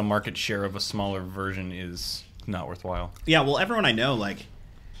 And that the market share of a smaller version is not worthwhile. Yeah, well, everyone I know, like,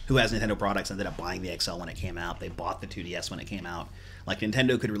 who has Nintendo products ended up buying the XL when it came out. They bought the 2DS when it came out. Like,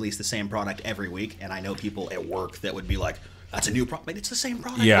 Nintendo could release the same product every week, and I know people at work that would be like, that's a new product. Like, it's the same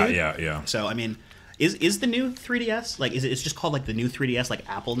product, Yeah, dude. yeah. So, I mean, is the new 3DS, like, it's just called, like, the new 3DS, like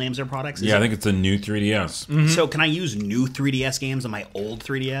Apple names their products? I think it's a new 3DS. So, can I use new 3DS games on my old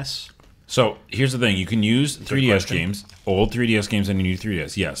 3DS? So here's the thing: you can use 3DS games, old 3DS games, and a new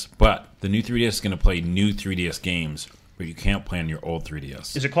 3DS. Yes, but the new 3DS is going to play new 3DS games, but you can't play on your old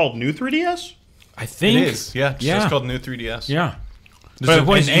 3DS. Is it called new 3DS? I think It is. Yeah, it's just called New 3DS. Yeah, But the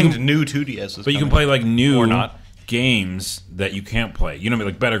point is you can- new 2DS. but you can play like new Or not. games that you can't play. You know, what I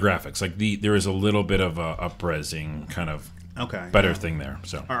mean? Like better graphics. Like there is a little bit of a up-resing kind of better thing there.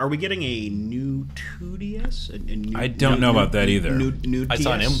 So Are we getting a new 2DS? A new, I don't know about that either. New I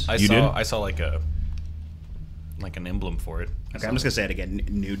saw an DS? I saw like an emblem for it. Okay, I'm just gonna say it again.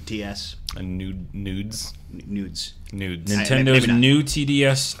 Nude TS. A nudes. Nudes. Nintendo's maybe not. new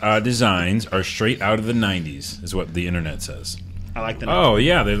TDS designs are straight out of the 90s, is what the internet says. I like the. Oh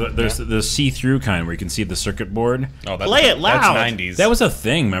yeah, there's the see-through kind where you can see the circuit board. Oh, that's, Play it loud. That's 90s. That was a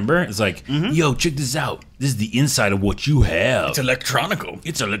thing, remember? It's like, yo, check this out. This is the inside of what you have. it's electronical.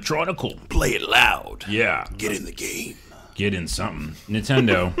 It's electronical. Play it loud. Yeah, Get in the game. get in something.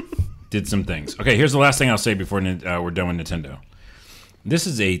 Nintendo did some things. Okay, here's the last thing I'll say before we're done with Nintendo. This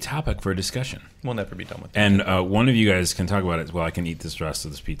is a topic for discussion, We'll never be done with it. and one of you guys can talk about it while I can eat this rest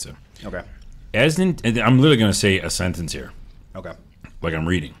of this pizza. Okay. And I'm literally going to say a sentence here, Okay. like I'm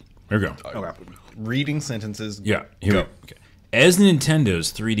reading. Here we go. Okay. Reading sentences. Yeah, here we go. Okay. As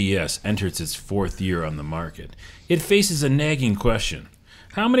Nintendo's 3DS enters its 4th year on the market, it faces a nagging question.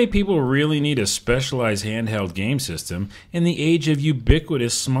 How many people really need a specialized handheld game system in the age of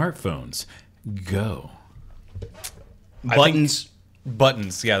ubiquitous smartphones? Go. Buttons.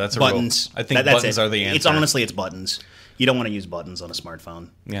 Buttons. Yeah, that's a Buttons. Real, I think That's buttons it. are the answer. It's honestly, it's buttons. You don't want to use buttons on a smartphone.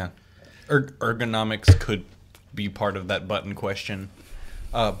 Yeah. Ergonomics could be part of that button question.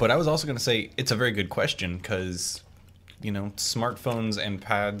 But I was also going to say it's a very good question because, you know, smartphones and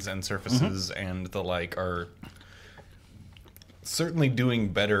pads and surfaces and the like are certainly doing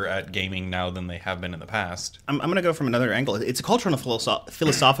better at gaming now than they have been in the past. I'm going to go from another angle. It's a cultural and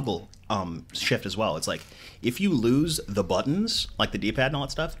philosophical shift as well. It's like if you lose the buttons, like the D-pad and all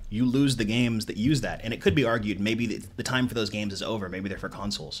that stuff, you lose the games that use that. And it could be argued maybe the time for those games is over. Maybe they're for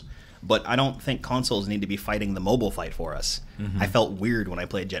consoles. But I don't think consoles need to be fighting the mobile fight for us. I felt weird when I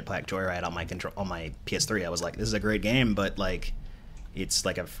played Jetpack Joyride on my PS3. I was like, this is a great game, but like it's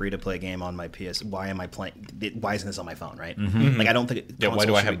like a free-to-play game on my PS. Why am I playing? Why isn't this on my phone, right? Like I don't think. Yeah, why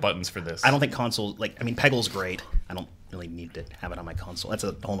do consoles I should have be- buttons for this? I don't think consoles Peggle's great. I don't really need to have it on my console. That's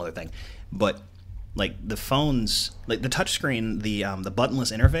a whole other thing. But like the phones, like the touchscreen, the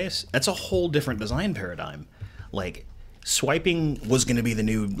buttonless interface, that's a whole different design paradigm. Like swiping was going to be the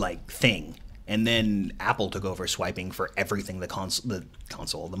new like thing, and then Apple took over swiping for everything the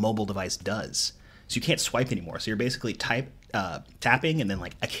mobile device does. So you can't swipe anymore. So you're basically tapping and then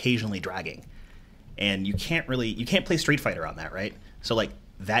like occasionally dragging. And you can't play Street Fighter on that, right? So like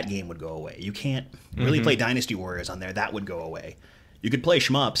that game would go away. You can't really play Dynasty Warriors on there. That would go away. You could play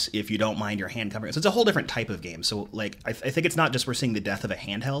shmups if you don't mind your hand covering. So it's a whole different type of game. So like I think it's not just we're seeing the death of a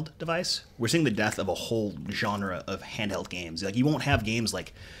handheld device. We're seeing the death of a whole genre of handheld games. Like you won't have games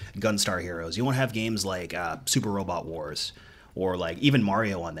like Gunstar Heroes. You won't have games like Super Robot Wars. Or like even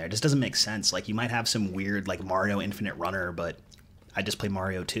Mario on there. It just doesn't make sense. Like you might have some weird like Mario Infinite Runner, but I just play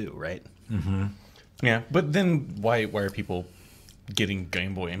Mario 2, right? Yeah, but then why are people getting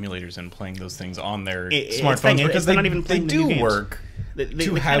Game Boy emulators and playing those things on their smartphones? Because they're they, not even playing they the new do games. work They to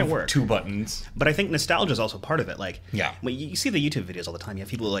kinda have work. two buttons. But I think nostalgia is also part of it. Like, Yeah. when you see the YouTube videos all the time. You have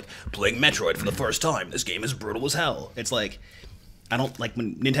people who are like playing Metroid for the first time. This game is brutal as hell. It's like I don't like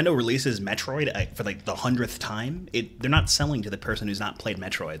when Nintendo releases Metroid for like the 100th time. They're not selling to the person who's not played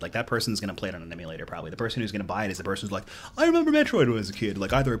Metroid. Like that person's going to play it on an emulator probably. The person who's going to buy it is the person who's like, I remember Metroid when I was a kid.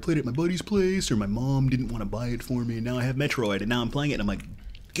 Like either I played it at my buddy's place or my mom didn't want to buy it for me. And now I have Metroid and now I'm playing it and I'm like,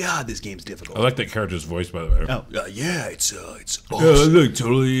 God, this game's difficult. I like that character's voice, by the way. Oh yeah, it's awesome. Yeah, like,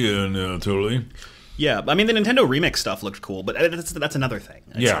 totally, totally. Yeah, I mean the Nintendo Remix stuff looked cool, but that's another thing.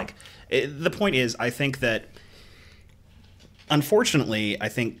 It's Yeah. like, the point is, I think that unfortunately, I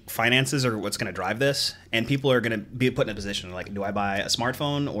think finances are what's going to drive this, and people are going to be put in a position like, do I buy a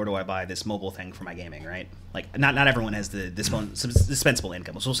smartphone or do I buy this mobile thing for my gaming? Right? Like, not everyone has the dispensable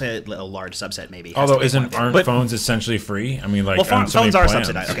income. So we'll say a large subset maybe. has Although to pay one thing. aren't phones essentially free? I mean, like, Well, on so many phones are plans.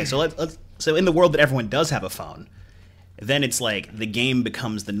 subsidized. Okay, so so in the world that everyone does have a phone, then it's like the game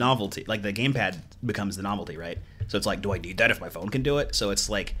becomes the novelty. Like the gamepad becomes the novelty, right? So it's like, do I need that if my phone can do it? So it's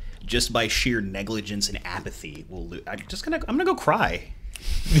like, just by sheer negligence and apathy, I'm gonna go cry.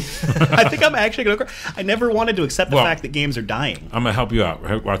 I think I'm actually gonna cry. I never wanted to accept the fact that games are dying. I'm gonna help you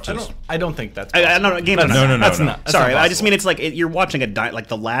out. Watch this. I don't think that's I don't know. Games are No. That's no. not. That's Sorry, not I just mean it's like you're watching like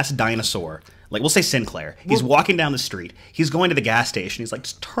the last dinosaur. Like, we'll say Sinclair. He's walking down the street. He's going to the gas station. He's like,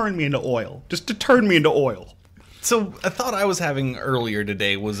 just turn me into oil. Just to turn me into oil. So a thought I was having earlier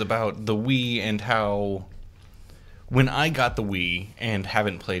today was about the Wii and how when I got the Wii and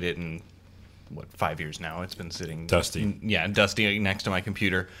haven't played it in 5 years now, it's been sitting dusty next to my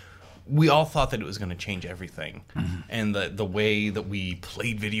computer. We all thought that it was going to change everything, and the way that we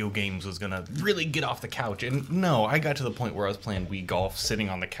played video games was going to really get off the couch. And no, I got to the point where I was playing Wii Golf, sitting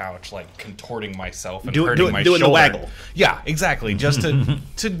on the couch, like contorting myself and hurting my shoulder. Doing the waggle. Yeah, exactly, just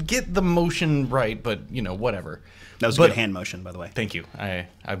to get the motion right. But whatever. That was a good hand motion, by the way. Thank you.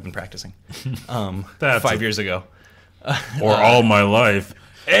 I've been practicing. That's 5 years ago. Or all my life.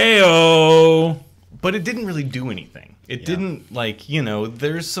 Ayo. But it didn't really do anything. It didn't,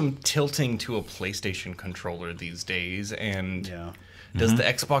 there's some tilting to a PlayStation controller these days, and does the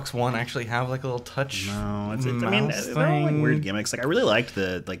Xbox One actually have, like, a little touch No, they're mouse all, like, thing? weird gimmicks. Like, I really liked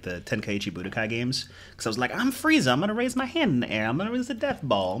the Tenkaichi Budokai games, because I was like, I'm Frieza, I'm going to raise my hand in the air, I'm going to raise the death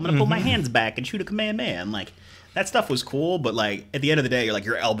ball, I'm going to pull my hands back and shoot a Kamehameha, and, like, that stuff was cool, but, like, at the end of the day,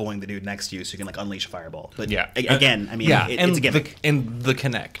 you're elbowing the dude next to you so you can, like, unleash a fireball. But, again, I mean, it's a gimmick. And the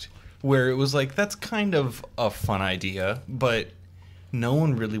Kinect, where it was like, that's kind of a fun idea, but no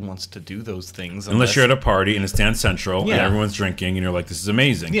one really wants to do those things unless you're at a party and it's Dance Central and everyone's drinking and you're like, this is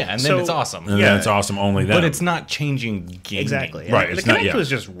amazing. Yeah, and then it's awesome. And then it's awesome only then. But it's not changing gaming. Exactly. Right, The it's not Kinect yet. was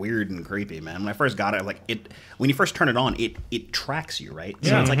just weird and creepy, man. When I first got it, when you first turn it on, it tracks you, right?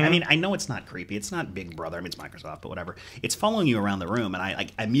 So it's like, I mean, I know it's not creepy. It's not Big Brother. I mean, it's Microsoft, but whatever. It's following you around the room, and I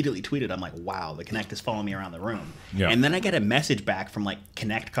immediately tweeted, I'm like, wow, the Kinect is following me around the room. Yeah. And then I get a message back from, like,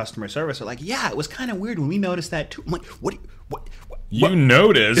 Kinect customer service. They're like, yeah, it was kind of weird when we noticed that, too. I'm like, what? You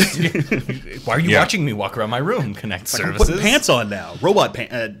noticed. Why are you watching me walk around my room? Kinect I'm services. putting pants on now. Robot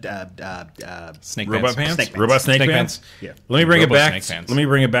pants. Snake Robot pants. pants? Snake Robot snake, Snake pants? pants. Yeah. Let me bring it Robo back. snake pants. Let me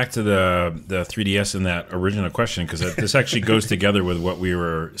bring it back to the 3DS and that original question, because this actually goes together with what we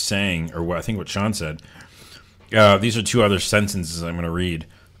were saying, or I think what Sean said. These are two other sentences I'm going to read.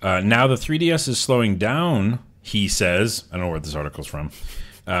 Now the 3DS is slowing down, he says. I don't know where this article's from.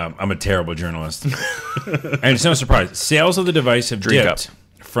 I'm a terrible journalist. And it's no surprise. Sales of the device have dipped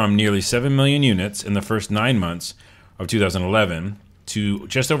from nearly 7 million units in the first 9 months of 2011 to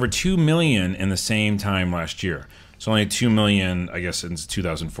just over 2 million in the same time last year. So only 2 million, I guess, since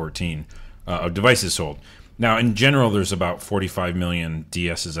 2014 of devices sold. Now, in general, there's about 45 million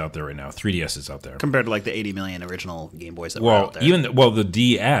DSs out there right now, 3DSs out there. Compared to, like, the 80 million original Game Boys that were out there. The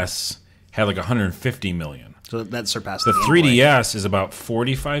DS had like 150 million. So that surpassed The the Game Boy. 3DS is about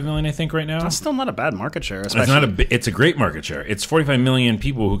 45 million, I think, right now. That's still not a bad market share. It's not it's a great market share. It's 45 million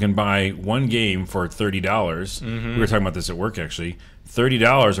people who can buy one game for $30. We were talking about this at work, actually.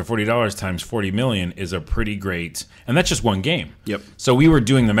 $30 or $40 times 40 million is a pretty great, and that's just one game. Yep. So we were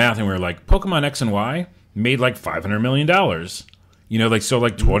doing the math, and we were like, Pokemon X and Y made like $500 million.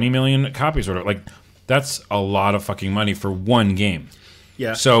 20 million copies or like that's a lot of fucking money for one game.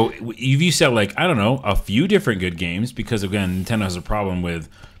 Yeah. So if you sell, like, I don't know, a few different good games, because, again, Nintendo has a problem with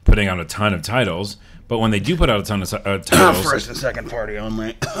putting out a ton of titles, but when they do put out a ton of titles... First and second party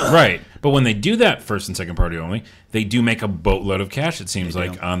only. Right. But when they do that first and second party only, they do make a boatload of cash, it seems They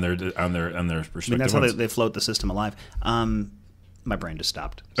like, do. on their respective I mean, that's how ones. they float the system alive. My brain just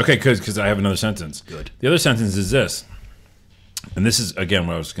stopped. Okay, because I have another sentence. Good. The other sentence is this, and this is, again,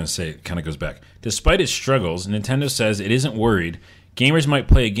 what I was going to say. It kind of goes back. Despite its struggles, Nintendo says it isn't worried. Gamers might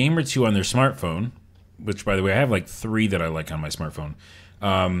play a game or two on their smartphone, which, by the way, I have like 3 that I like on my smartphone.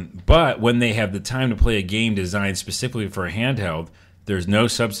 But when they have the time to play a game designed specifically for a handheld, there's no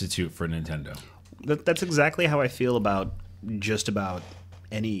substitute for Nintendo. That's exactly how I feel about just about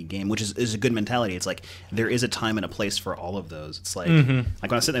any game, which is a good mentality. It's like there is a time and a place for all of those. It's like like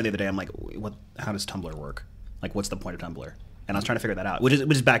when I was sitting there the other day, I'm like, how does Tumblr work? Like, what's the point of Tumblr? And I was trying to figure that out, which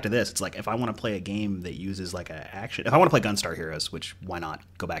is back to this. It's like, if I want to play a game that uses like a action, if I want to play Gunstar Heroes, which why not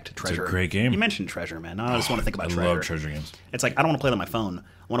go back to Treasure? great game. You mentioned Treasure, man. I just want to think about I Treasure. love Treasure games. It's like, I don't want to play that on my phone. I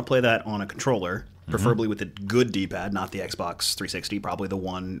want to play that on a controller, preferably with a good D-pad, not the Xbox 360, preferably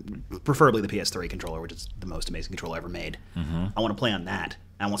the PS3 controller, which is the most amazing controller ever made. I want to play on that.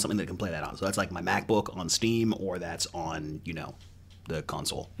 I want something that can play that on. So that's like my MacBook on Steam, or that's on, the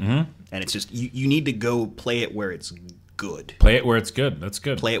console. And it's just, you need to go play it where it's good. Play it where it's good. That's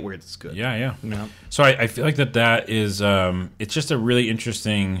good. Play it where it's good. Yeah. So I feel like that is, it's just a really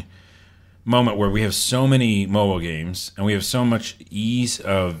interesting moment where we have so many mobile games and we have so much ease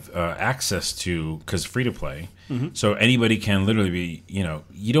of access to, because free to play. So anybody can literally be,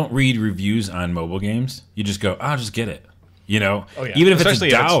 you don't read reviews on mobile games. You just go, I'll just get it. Even if Especially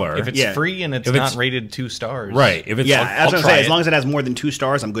it's $1. if it's free and it's not rated 2 stars. Right. If it's I'll say, as long as it has more than 2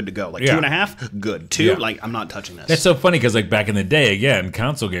 stars, I'm good to go. Like 2.5, good. 2, I'm not touching this. That's so funny because like back in the day, again,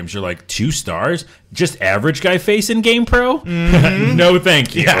 console games, you're like 2 stars, just average guy face in Game Pro. No,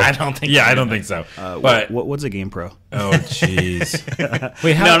 thank you. Yeah, I don't think. I don't think so. But what's a Game Pro? oh, jeez.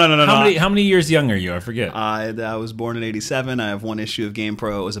 Wait, how many years young are you? I forget. I was born in '87. I have one issue of Game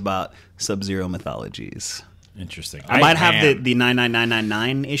Pro. It was about Sub-Zero Mythologies. Interesting. I might have the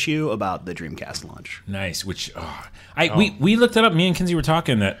 99999 issue about the Dreamcast launch. Nice. Which we looked it up. Me and Kinsey were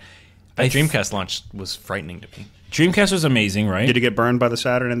talking that Dreamcast launch was frightening to me. Dreamcast was amazing, right? Did you get burned by the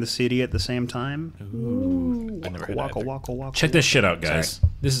Saturn and the CD at the same time? I never heard that. Check this shit out, guys.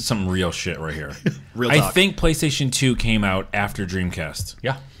 This is some real shit right here. Real I talk. think PlayStation 2 came out after Dreamcast.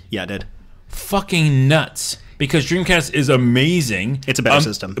 Yeah. Yeah, it did. Fucking nuts. Because Dreamcast is amazing. It's a better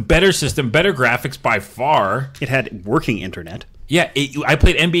system. Better system, better graphics by far. It had working internet. Yeah, I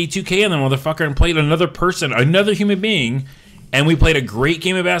played NBA 2K on the motherfucker and played another person, another human being, and we played a great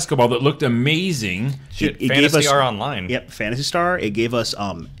game of basketball that looked amazing. Shit, It Fantasy gave us, Star Online. Yep, Phantasy Star. It gave us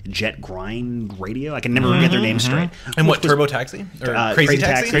Jet Grind Radio. I can never get their names straight. And what, Turbo Taxi? Or Crazy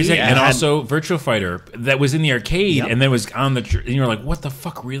Taxi? Crazy, Yeah. and had- also Virtua Fighter that was in the arcade Yep. and then was on the. And you're like, what the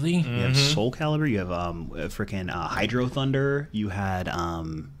fuck, really? You have Soul Calibur. You have freaking Hydro Thunder. You had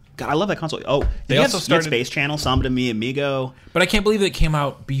God, I love that console. Oh, They also started Space Channel, Samba de Mi Amigo. But I can't believe it came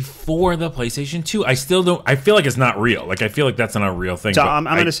out before the PlayStation 2. I still don't. I feel like it's not real. Like I feel like that's not a real thing. So but I'm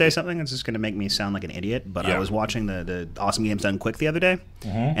going to say something that's just going to make me sound like an idiot. But Yeah. I was watching the Awesome Games Done Quick the other day,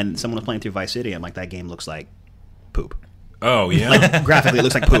 and someone was playing through Vice City. I'm like, that game looks like poop. Oh yeah. Like graphically, it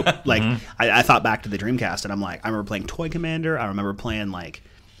looks like poop. Like I thought back to the Dreamcast, and I'm like, I remember playing Toy Commander. I remember playing like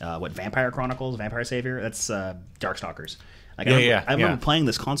Vampire Chronicles, Vampire Savior. That's Darkstalkers. Like, I remember playing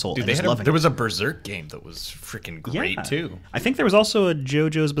this console. Dude, and just loving there it. was a Berserk game that was freaking great too. I think there was also a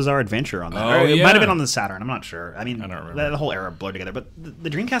JoJo's Bizarre Adventure on that. Oh, Or it yeah. might have been on the Saturn. I'm not sure. I mean, I don't remember. the whole era blurred together. But the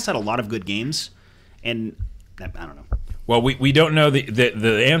Dreamcast had a lot of good games, and I don't know. Well, we don't know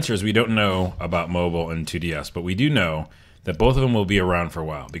the answer is we don't know about mobile and 2DS, but we do know that both of them will be around for a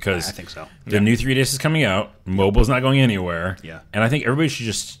while because I think so. The new 3DS is coming out. Mobile's not going anywhere. Yeah. And I think everybody should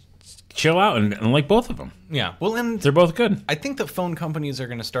just chill out and like both of them. Yeah. Well, and They're both good. I think that phone companies are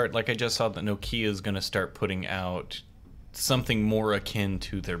going to start, like I just saw that Nokia is going to start putting out something more akin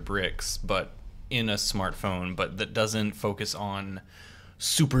to their bricks, but in a smartphone, but that doesn't focus on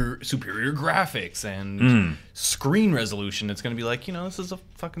superior graphics and screen resolution. It's going to be like, this is a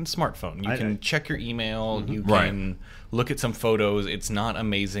fucking smartphone. You can check your email. You Right. can look at some photos. It's not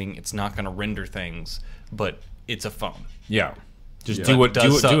amazing. It's not going to render things, but it's a phone. Yeah. Just But do what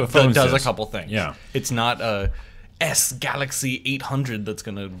does a phone does a says. couple things. Yeah. It's not a S Galaxy 800 that's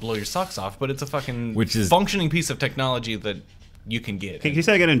going to blow your socks off, but it's a fucking Which is- functioning piece of technology that you can get. Can you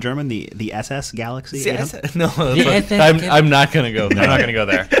say that again in German? The SS Galaxy? No, I'm not going to go. I'm not going to go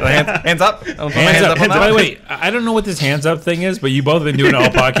there. So hands up. I'll put my Hands up. on that By the one. way, I don't know what this hands up thing is, but you both have been doing it all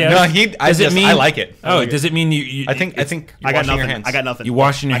podcast. No, I like it. Oh, does it mean you I think I you're got washing nothing. your hands. I got nothing. you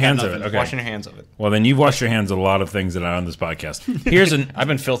washing your I got hands of nothing. it? Okay. Washing your hands of it. Well, then you've washed your hands of a lot of things that are on this podcast. Here's I've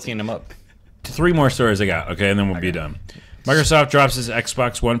been filthying them up. 3 more stories I got, okay, and then we'll be done. Microsoft drops its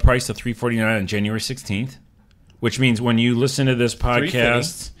Xbox One price to $349 on January 16th, which means when you listen to this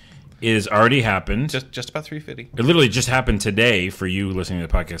podcast, it has already happened. Just about 350. It literally just happened today for you listening to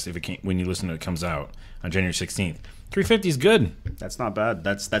the podcast. If it can't, when you listen to it, comes out on January 16th. 350 is good. That's not bad.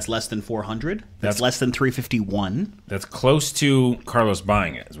 That's less than 400. That's That's- less than 351. That's close to Carlos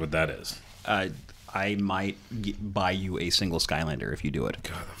buying it. Is what that is. I might buy you a single Skylander if you do it.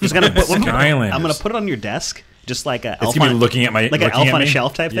 Just gonna put, Skylanders. I'm gonna put it on your desk, just like a It's elf gonna on, be looking at my like an looking elf at on a me.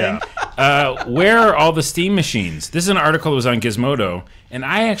 shelf type Yeah. thing. Where are all the Steam machines? This is an article that was on Gizmodo, and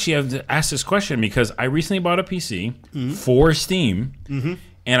I actually have to ask this question because I recently bought a PC for Steam,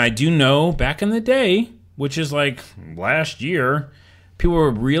 and I do know back in the day, which is like last year, people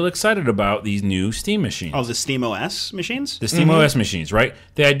were real excited about these new Steam machines. Oh, the Steam OS machines. The Steam OS machines, right?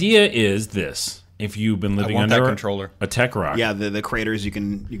 The idea is this. If you've been living want under that controller. a tech rock, Yeah, the craters you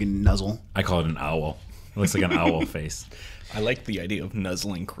can nuzzle. I call it an owl. It looks like an owl face. I like the idea of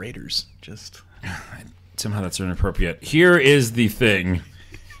nuzzling craters. Just Somehow that's inappropriate. Here is the thing.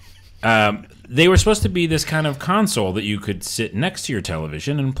 They were supposed to be this kind of console that you could sit next to your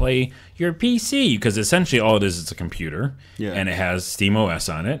television and play your PC, because essentially all it is a computer, Yeah. and it has Steam OS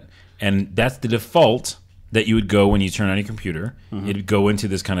on it, and that's the default that you would go when you turn on your computer. It'd go into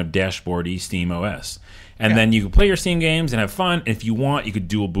this kind of dashboardy Steam OS. And then you could play your Steam games and have fun. If you want, you could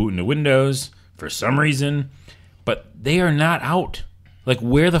dual boot into Windows for some reason. But they are not out. Like,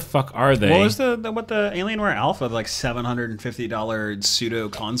 where the fuck are they? What was the Alienware Alpha, the like $750 pseudo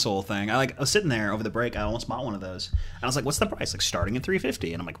console thing? I was sitting there over the break. I almost bought one of those. And I was like, "What's the price?" Like, starting at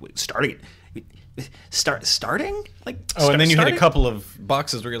 $350. And I'm like, "Wait, starting? Like, and then you hit starting? a couple of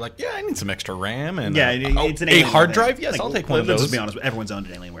boxes where you're like, yeah, I need some extra RAM and it's an a Alienware hard thing. drive. Yes, Like, I'll take one of let's those. just be honest. Everyone's owned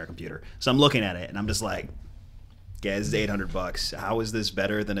an Alienware computer, so I'm looking at it and I'm just like, "Yeah, this is $800. How is this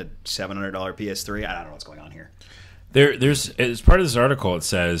better than a $700 PS3? I don't know what's going on here." There's as part of this article, it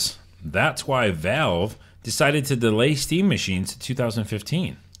says that's why Valve decided to delay Steam machines to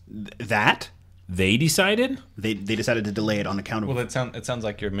 2015. That They decided? they decided to delay it on account of. Well, it sounds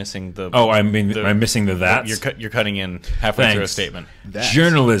like you're missing the. Oh, I'm missing the that. You're cutting in halfway through a Thanks. statement.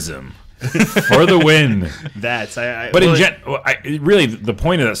 Journalism for the win. That's But really, the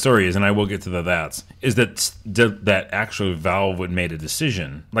point of that story is, and I will get to the that's, is that actually Valve would made a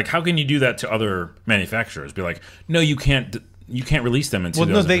decision. Like, how can you do that to other manufacturers? Be like, no, you can't release them in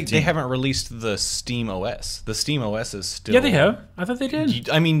 2015. They haven't released the Steam OS. The Steam OS is still. Yeah, they have. I thought they did.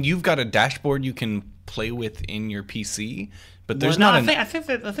 I mean, you've got a dashboard you can play with in your PC, but there's Well, not. no, I think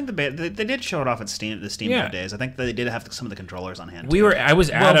they did show it off at the Steam Yeah. days. I think they did have some of the controllers on hand. I was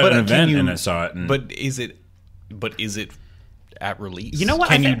at an event and I saw it. And But is it at release? You know what?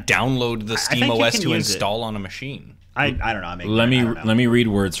 Can I you think- download the Steam think you OS can to use it. install on a machine? I don't know. let me read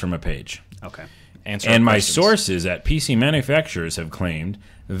words from a page. Okay. Answer our And my questions. sources at PC manufacturers have claimed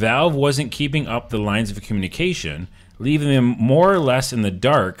Valve wasn't keeping up the lines of communication, leaving them more or less in the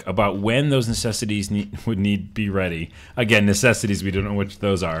dark about when those necessities would be ready. Again, necessities, we don't know which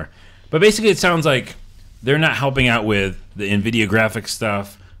those are. But basically, it sounds like they're not helping out with the NVIDIA graphics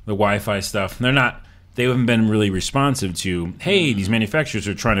stuff, the Wi-Fi stuff. They haven't been really responsive to, hey, these manufacturers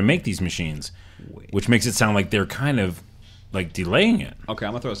are trying to make these machines, which makes it sound like they're kind of like delaying it. Okay,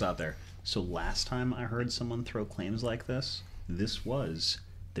 I'm gonna throw this out there. So last time I heard someone throw claims like this was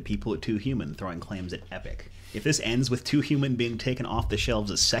the people at Too Human throwing claims at Epic. If this ends with Too Human being taken off the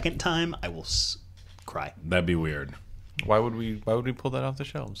shelves a second time, I will cry. That'd be weird. Why would we pull that off the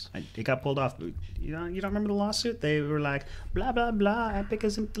shelves? It got pulled off. You don't remember the lawsuit? They were like, blah blah blah, Epic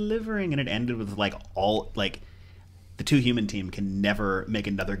isn't delivering, and it ended with the Too Human team can never make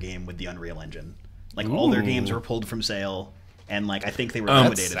another game with the Unreal Engine. Like all their games were pulled from sale. And I think they were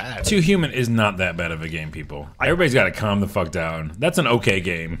liquidated. Too Human is not that bad of a game, people. Everybody's got to calm the fuck down. That's an okay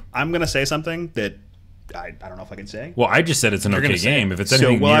game. I'm gonna say something that I don't know if I can say. Well, I just said it's an okay game. If it's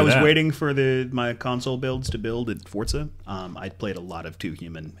anything So while near I was that. waiting for my console builds to build at Forza, I played a lot of Too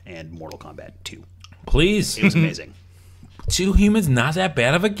Human and Mortal Kombat 2. Please. It was amazing. Too Human's not that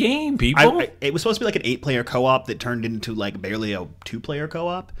bad of a game, people. It was supposed to be like an 8-player co-op that turned into barely a 2-player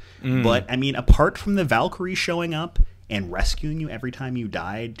co-op. But I mean, apart from the Valkyrie showing up and rescuing you every time you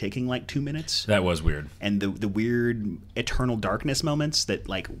died, taking 2 minutes, That was weird. and the weird Eternal Darkness moments that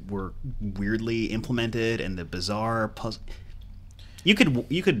were weirdly implemented, and the bizarre puzzle. You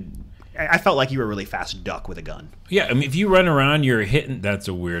could. I felt like you were a really fast duck with a gun. Yeah, I mean, if you run around, you're hitting. That's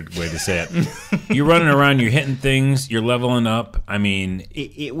a weird way to say it. You're running around, you're hitting things, you're leveling up. I mean,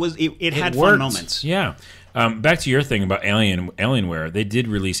 It had worked. fun moments. Yeah. Back to your thing about Alienware. They did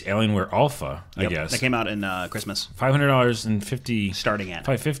release Alienware Alpha, I guess. That came out in Christmas. $500 and $50. Starting at.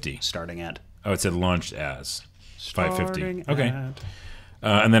 $550. Oh, it said launched as $550. Okay. at.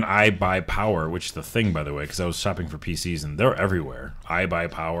 And then I Buy Power, which is the thing, by the way, because I was shopping for PCs and they're everywhere. I Buy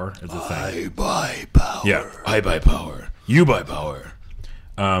Power is the thing. I buy power. Yeah, I Buy Power. You buy power.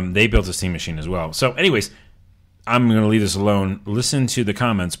 They built a Steam machine as well. So, anyways, I'm going to leave this alone. Listen to the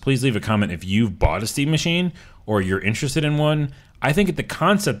comments. Please leave a comment if you've bought a Steam machine or you're interested in one. I think the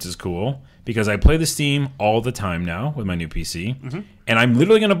concept is cool because I play the Steam all the time now with my new PC. And I'm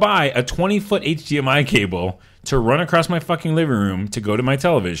literally going to buy a 20-foot HDMI cable to run across my fucking living room to go to my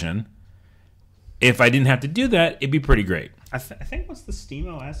television. If I didn't have to do that, it'd be pretty great. I think once the Steam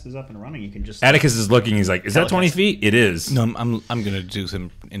OS is up and running, you can just. Atticus is looking. He's like, is that 20 feet? It is. No, I'm gonna do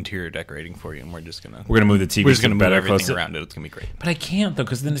some interior decorating for you, and we're Gonna move the TV. We're just gonna move better everything closer. around it. It's gonna be great. But I can't though,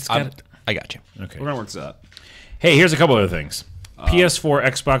 because then it's got. I got you. Okay. We're gonna work this out. Hey, here's a couple other things. PS4,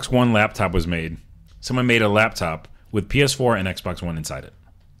 Xbox One laptop was made. Someone made a laptop with PS4 and Xbox One inside it.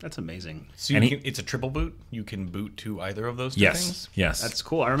 That's amazing. So And it's a triple boot. You can boot to either of those two Yes. things. Yes. That's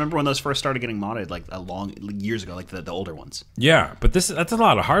cool. I remember when those first started getting modded, years ago, the older ones. Yeah, but that's a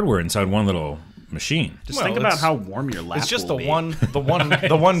lot of hardware inside one little machine. Just Well, think about it's- how warm your lap It's just will the be.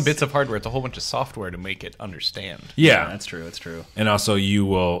 one bits of hardware. It's a whole bunch of software to make it understand. Yeah. That's true. That's true. And also, you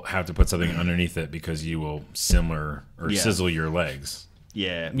will have to put something underneath it because you will simmer or Yeah. sizzle your legs.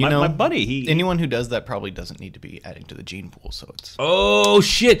 Yeah. You know, my buddy, he anyone who does that probably doesn't need to be adding to the gene pool. So it's Oh,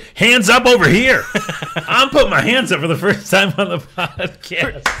 shit. Hands up over here. I'm putting my hands up for the first time on the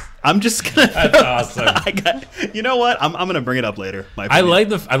podcast. I'm just gonna. That's awesome. You know what? I'm gonna bring it up later. I love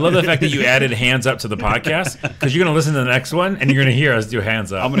the fact that you added hands up to the podcast because you're gonna listen to the next one and you're gonna hear us do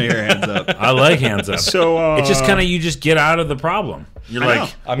hands up. I'm gonna hear hands up. I like hands up. So it's just kind of you just get out of the problem. You're I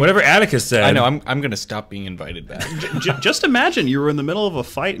like know. whatever Atticus said. I know I'm going to stop being invited back. just imagine you were in the middle of a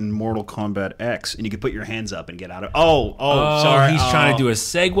fight in Mortal Kombat X, and you could put your hands up and get out of. Oh, sorry. He's trying to do a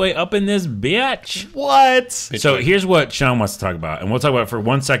segue up in this bitch. What? So here's what Sean wants to talk about, and we'll talk about it for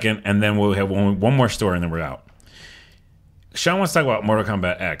 1 second, and then we'll have one more story, and then we're out. Sean wants to talk about Mortal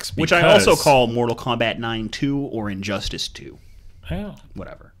Kombat X, Which I also call Mortal Kombat 9-2 or Injustice 2.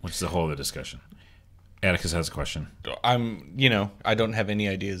 Whatever. Which is a whole other discussion. Atticus has a question. I don't have any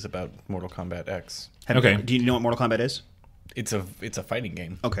ideas about Mortal Kombat X. Okay. Do you know what Mortal Kombat is? It's a fighting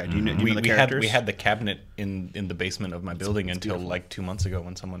game. Okay. Do you know, We the had characters? the cabinet in the basement of my building until like 2 months ago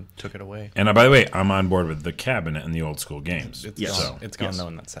when someone took it away. And by the way, I'm on board with the cabinet and the old school games. It's Yes. gone. It's gone Yes. though,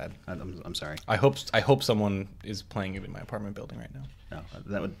 and that's sad. I'm sorry. I hope someone is playing it in my apartment building right now. No,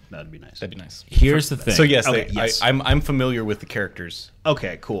 that would be nice. That'd be nice. Here's the thing. So yes, Okay, yes. I'm familiar with the characters.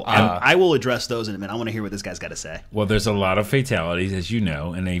 Okay, cool. And I will address those in a minute. I want to hear what this guy's got to say. Well, there's a lot of fatalities, as you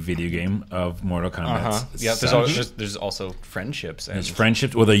know, in a video game of Mortal Kombat. Yeah, there's also friendships and There's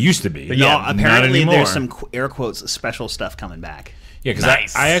friendships. Well, there used to be. No, not apparently anymore. there's some air quotes special stuff coming back. Yeah, because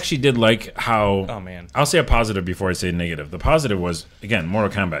Nice. I actually did like how. Oh, man. I'll say a positive before I say negative. The positive was, again, Mortal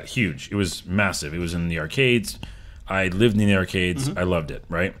Kombat, huge. It was massive. It was in the arcades. I lived in the arcades. I loved it,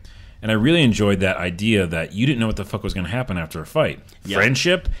 right? And I really enjoyed that idea that you didn't know what the fuck was going to happen after a fight. Yeah.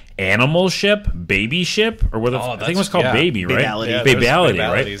 Friendship, animal ship, baby ship, or what? I think it was called yeah. baby, right? Babality. Yeah, there's Babality,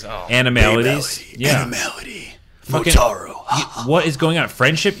 babalities. right? Oh. Animalities. Yeah. Animality. Fucking- Motaro. What is going on?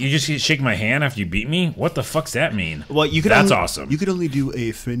 Friendship? You just shake my hand after you beat me? What the fuck's that mean? Well, you could That's only, awesome. You could only do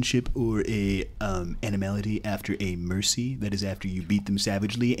a friendship or a animality after a mercy. That is after you beat them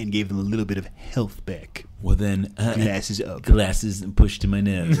savagely and gave them a little bit of health back. Well, then Glasses up. glasses and push to my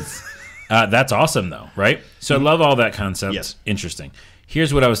nose. That's awesome, though, right? So I love all that concept. Yes. Interesting.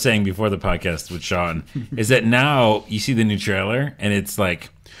 Here's what I was saying before the podcast with Sean, is that now you see the new trailer, and it's like,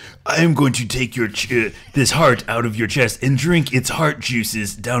 I am going to take your this heart out of your chest and drink its heart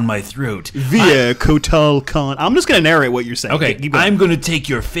juices down my throat. Via Kotal Khan. I'm just going to narrate what you're saying. Okay, keep going. I'm going to take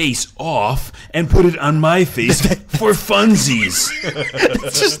your face off and put it on my face for funsies.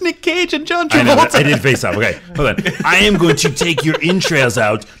 It's just Nick Cage and John I know, Travolta. I did face off. Okay, hold on. I am going to take your entrails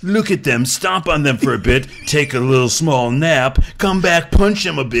out, look at them, stomp on them for a bit, take a little small nap, come back, punch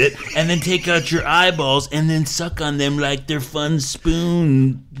them a bit, and then take out your eyeballs and then suck on them like they're fun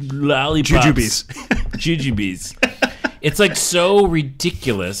spoon lollipops. Jujubes. Jujubes. It's like so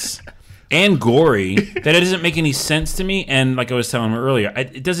ridiculous and gory that it doesn't make any sense to me. And like I was telling him earlier,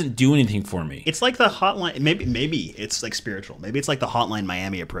 it doesn't do anything for me. It's like the Hotline. Maybe it's like spiritual. Maybe it's like the Hotline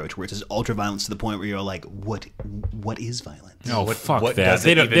Miami approach, where it's just ultra violence to the point where you're like, what is violence? Oh, fuck what that. does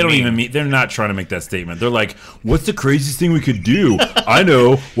They it don't even even mean. They're not trying to make that statement. They're like, what's the craziest thing we could do? I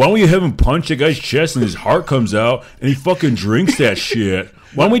know. Why don't we have him punch a guy's chest and his heart comes out and he fucking drinks that shit?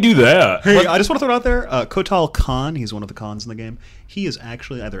 Why don't we do that? Hey, I just want to throw it out there. Kotal Khan, he's one of the Khans in the game. He is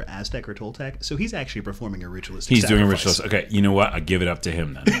actually either Aztec or Toltec, so he's actually performing a ritualistic He's doing a sacrifice. ritual. Okay, you know what? I give it up to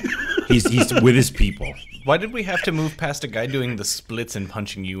him then. He's with his people. Why did we have to move past a guy doing the splits and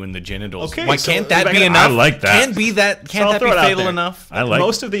punching you in the genitals? Okay, Why so can't that back be up- enough? I like that. Can't be that. Can't I'll that throw be it out fatal there. enough? I like.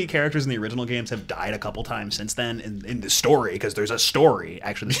 Most of the characters in the original games have died a couple times since then in the story, because there's a story.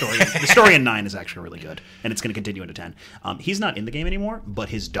 Actually, the story in 9 is actually really good, and it's going to continue into 10. He's not in the game anymore, but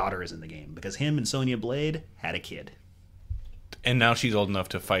his daughter is in the game, because him and Sonya Blade had a kid. And now she's old enough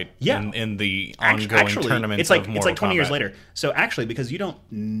to fight Yeah. in the ongoing tournaments it's like of it's Mortal like 20 years Kombat. later. So actually, because you don't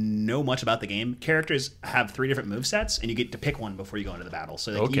know much about the game, characters have 3 different movesets, and you get to pick one before you go into the battle.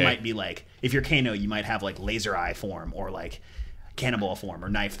 So like, Okay. you might be like, if you're Kano, you might have like laser eye form, or like cannonball form, or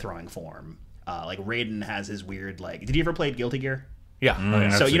knife throwing form. Like Raiden has his weird like. Did you ever play Guilty Gear? Yeah. yeah.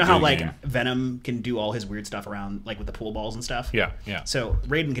 So That's you a know how good like game. Venom can do all his weird stuff around like with the pool balls and stuff. Yeah. Yeah. So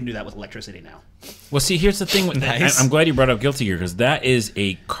Raiden can do that with electricity now. Well, see, here's the thing. Nice. I'm glad you brought up Guilty Gear because that is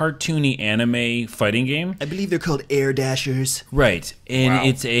a cartoony anime fighting game. I believe they're called air dashers. Right. And Wow.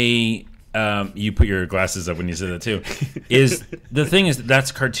 it's a you put your glasses up when you said that too. Is the thing is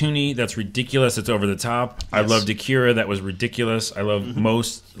that's cartoony, that's ridiculous, it's over the top. I loved Akira, that was ridiculous. I love a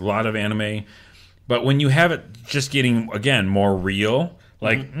lot of anime. But when you have it just getting, again, more real,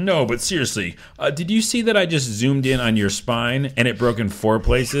 like, no, but seriously, did you see that I just zoomed in on your spine and it broke in 4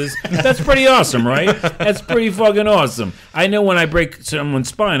 places? That's pretty awesome, right? That's pretty fucking awesome. I know when I break someone's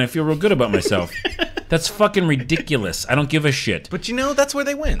spine, I feel real good about myself. That's fucking ridiculous. I don't give a shit. But that's where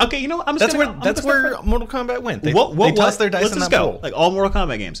they win. Okay, you know, That's where Mortal Kombat went. They toss their dice let's in just that go. pool. Like all Mortal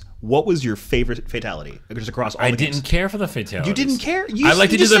Kombat games, what was your favorite fatality? Just across all I the games. didn't care for the fatalities. You didn't care? I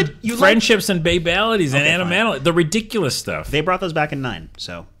like to do just said the you friendships and babalities and Okay, fine. animality, the ridiculous stuff. They brought those back in 9,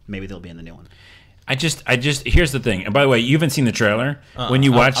 so maybe they'll be in the new one. I just here's the thing. And by the way, you haven't seen the trailer. When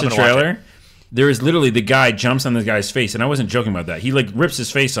you watch I'm the gonna watch trailer, there is literally the guy jumps on the guy's face, and I wasn't joking about that. He like rips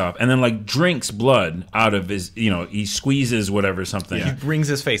his face off and then like drinks blood out of his, he squeezes whatever something. He rings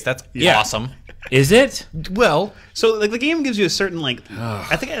his face. That's Yeah. awesome. Is it? Well, So like the game gives you a certain like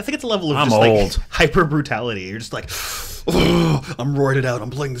I think it's a level of I'm just old. like hyper brutality. You're just like, oh, I'm roided out. I'm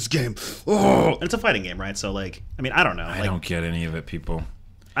playing this game. Oh, and it's a fighting game, right? So like, I mean, I don't know. I Like, don't get any of it, people.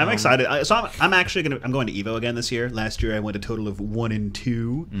 I'm excited. I'm actually I'm going to Evo again this year. Last year I went a total of 1 and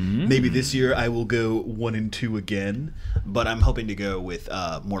 2. Maybe this year I will go 1 and 2 again. But I'm hoping to go with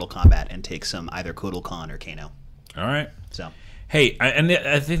Mortal Kombat and take some either Kotal Khan or Kano. All right. So Hey,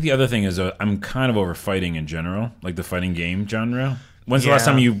 I think the other thing is I'm kind of over fighting in general, like the fighting game genre. When's the last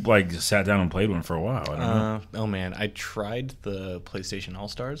Yeah. time you like sat down and played one for a while? I don't know. oh man, I tried the PlayStation All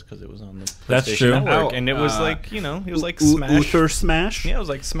Stars because it was on the PlayStation That's true. Network, Oh, and it was like it was like Smash. Uther Smash. Yeah, it was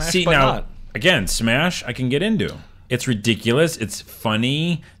like Smash, See but now, not. again, Smash I can get into. It's ridiculous. It's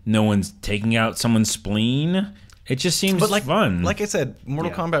funny. No one's taking out someone's spleen. It just seems But like fun. Like I said,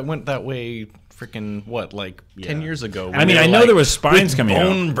 Mortal Yeah. Kombat went that way. Freaking what? Like 10 years ago. I mean, I know there was spines coming out.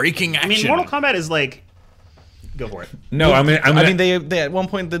 Bone breaking I action. mean, Mortal Kombat is like, go for it. No, I mean, they at one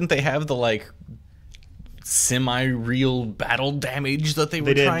point didn't they have the like semi-real battle damage that they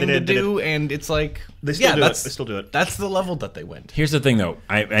were trying to do, and it's like They still do it. that's They still do it. That's the level that they went. Here's the thing, though.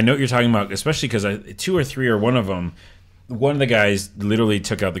 I know what you're talking about, especially because 2 or 3 or one of them. One of the guys literally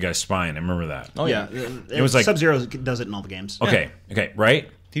took out the guy's spine. I remember that. Oh yeah, It was like- Sub-Zero does it in all the games. Okay, right?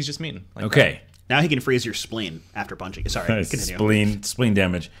 he's just mean. Like Okay. Now he can freeze your spleen after punching. Sorry, continue. Spleen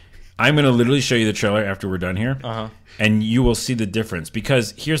damage. I'm going to literally show you the trailer after we're done here, and you will see the difference.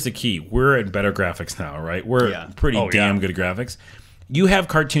 Because here's the key: we're at better graphics now, right? We're pretty damn good at graphics. You have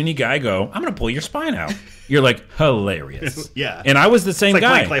cartoony guy go, "I'm going to pull your spine out." You're like, hilarious. Yeah. And I was the same It's like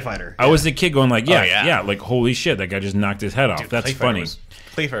guy. playing Clay Fighter. I was the kid going like, yeah, yeah. yeah, like holy shit, that guy just knocked his head off. That's funny.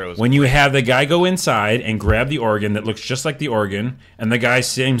 Clayfair was When you have the guy go inside and grab the organ that looks just like the organ, and the guy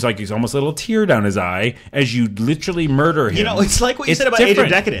seems like he's almost a little tear down his eye as you literally murder him. You know, it's like what you said about Age of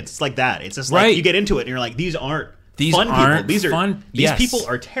different. Decadence. It's like that. It's just like Right. you get into it and you're like, these aren't These fun aren't people. These are fun. These Yes. people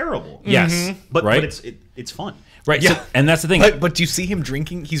are terrible. Yes, But right, it's fun. right. Yeah. So, and that's the thing. But do you see him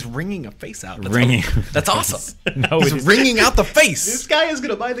drinking? He's wringing a face out. That's Wringing. That's awesome. No, it He's is- wringing out the This face. guy is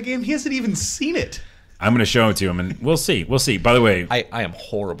gonna buy the game. He hasn't even seen it. I'm going to show it to him, and we'll see. We'll see. By the way, I am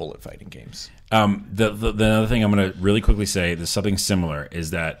horrible at fighting games. the other thing I'm going to really quickly say, there's something similar,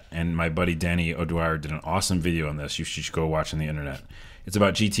 is that, and my buddy Danny O'Dwyer did an awesome video on this. You should go watch on the internet. It's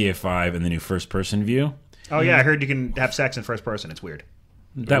about GTA 5 and the new first-person view. Oh yeah, I heard you can have sex in first person. It's weird.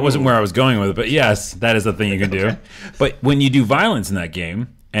 That wasn't where I was going with it, but yes, that is the thing you can do. But when you do violence in that game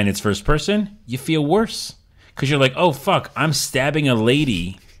and it's first person, you feel worse because you're like, oh fuck, I'm stabbing a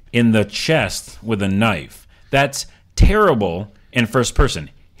lady in the chest with a knife. That's terrible in first person.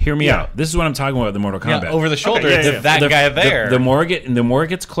 Hear me out. This is what I'm talking about with the Mortal Kombat. Yeah, over the shoulder. yeah, it's yeah. that guy there. The more it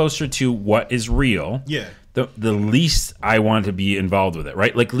gets closer to what is real, Yeah. the least I want to be involved with it,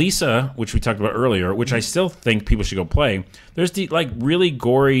 right? Like Lisa, which we talked about earlier, which I still think people should go play. There's the like really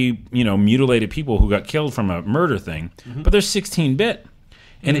gory, mutilated people who got killed from a murder thing, but they're 16-bit,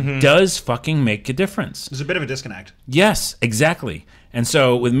 and it does fucking make a difference. There's a bit of a disconnect. Yes, exactly. And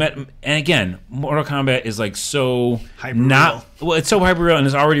so with and again, Mortal Kombat is like so Hyper-real. well, it's so hyper real and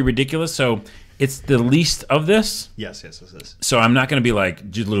it's already ridiculous. So it's the least of this. Yes. So I'm not going to be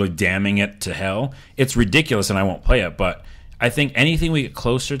like just literally damning it to hell. It's ridiculous and I won't play it. But I think anything we get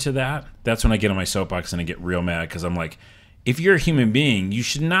closer to that, that's when I get on my soapbox and I get real mad because I'm like, if you're a human being, you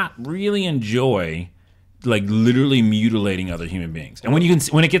should not really enjoy like literally mutilating other human beings. And when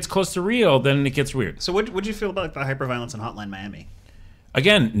when it gets close to real, then it gets weird. So what'd you feel about the hyperviolence in Hotline Miami?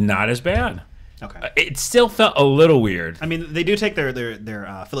 Again, not as bad. Okay. It still felt a little weird. I mean, they do take their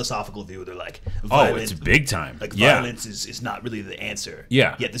philosophical view. They're like, Oh, violence, it's big time. Like Yeah. violence is not really the answer.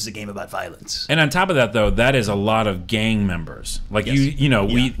 Yeah. Yet this is a game about violence. And on top of that, though, that is a lot of gang members. Like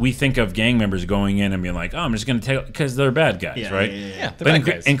Yes. we think of gang members going in and being like, oh, I'm just going to take because they're bad guys, Yeah, right? yeah. Yeah, the But bad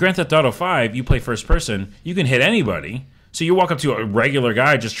guys. in Grand Theft Auto 5, you play first person, you can hit anybody. So you walk up to a regular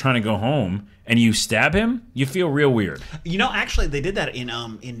guy just trying to go home, and you stab him. You feel real weird. You know, actually, they did that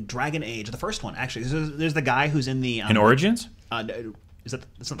in Dragon Age, the first one. Actually, there's the guy who's in the In Origins, is that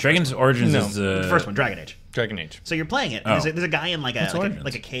that's not the Dragon's first one. Origins No. is The first one, Dragon Age. Dragon Age. So you're playing it. Oh. And there's a guy in like a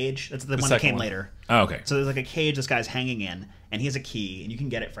Origins? cage. That's the one that second came one. later. Oh, okay. So there's like a cage this guy's hanging in, and he has a key, and you can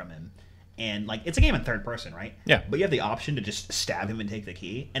get it from him. And like it's a game in third person, right? Yeah. But you have the option to just stab him and take the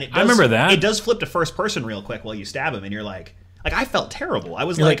key. And it does, I remember that. It does flip to first person real quick while you stab him, and you're like I felt terrible. I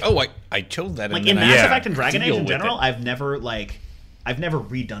was You're like, oh, I chose that. like and in then Mass Yeah. Effect and Dragon Age deal in with general, it. I've never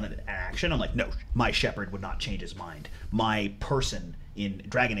redone it in action. I'm like, no, my Shepherd would not change his mind. My person in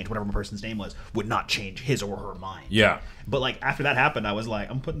Dragon Age, whatever my person's name was, would not change his or her mind. Yeah. But like after that happened, I was like,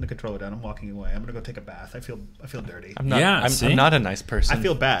 I'm putting the controller down. I'm walking away. I'm gonna go take a bath. I feel dirty. I'm not, Yeah, I'm, see? I'm not a nice person. I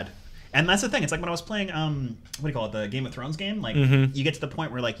feel bad. And that's the thing. It's like when I was playing, what do you call it, the Game of Thrones game. Like you get to the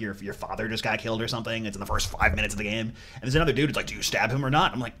point where like your father just got killed or something. It's in the first 5 minutes of the game, and there's another dude who's like, "Do you stab him or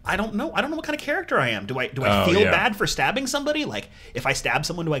not?" I'm like, I don't know. I don't know what kind of character I am. Do I Oh, feel yeah. bad for stabbing somebody? Like if I stab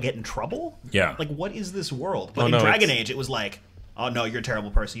someone, do I get in trouble? Yeah. Like what is this world? But Oh, in no, Dragon it's- Age, it was like, oh no, you're a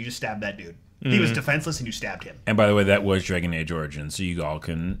terrible person. You just stabbed that dude. He was defenseless, and you stabbed him. And by the way, that was Dragon Age Origins, so you all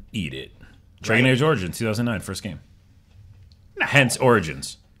can eat it. Dragon Right. Age Origins, 2009, first game. Hence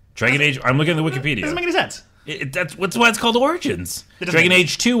Origins. Dragon Age. I'm looking at the Wikipedia. Doesn't make any sense. That's why it's called Origins. It doesn't Dragon make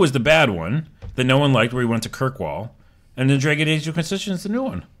Age 2 was the bad one that no one liked, where he went to Kirkwall, and then Dragon Age Inquisition is the new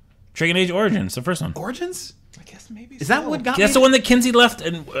one. Dragon Age Origins, the first one. Origins? I guess maybe. Is that what got That's me? the one that Kinsey left,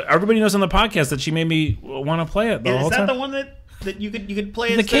 and everybody knows on the podcast that she made me want to play it the whole Is that time. the one that you could play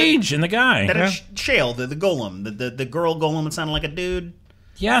as The cage and the guy. That is Shale, the golem, the girl golem that sounded like a dude,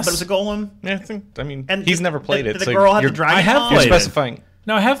 Yes. but it was a golem. Yeah, I mean, And he's the- never played the, it. The so girl had you're, the dragon. I have mom, You're played it. specifying.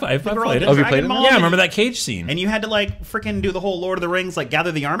 No, I've The girl played had it. the you dragon played it? mom, Yeah, I and- remember that cage scene. And you had to like freaking do the whole Lord of the Rings, like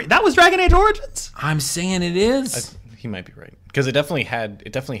gather the army. That was Dragon Age Origins. I'm saying it is. He might be right because it definitely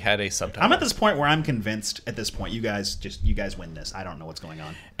had a subtitle. I'm at this point where I'm convinced. At this point, you guys win this. I don't know what's going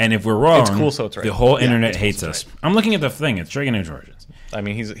on. And if we're wrong, It's cool, so it's right. the whole Yeah, internet it's cool, hates so us. it's I'm looking at the thing. It's Dragon Age Origins. I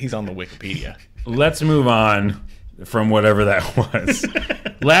mean, he's on the Wikipedia. Let's move on from whatever that was.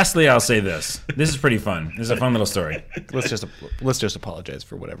 Lastly, I'll say this. This is pretty fun. This is a fun little story. let's just apologize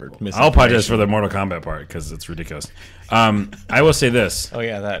for whatever. I'll apologize for the Mortal Kombat part because it's ridiculous. I will say this. Oh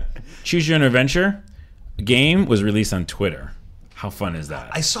yeah, that. Choose Your Own Adventure game was released on Twitter. How fun is that?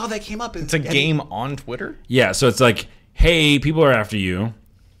 I saw that came up. It's a game on Twitter. Yeah, so it's like, hey, people are after you.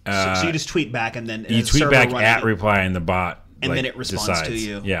 So you just tweet back, and then You a tweet server back running at it. reply, and the bot And like, then it responds to decides.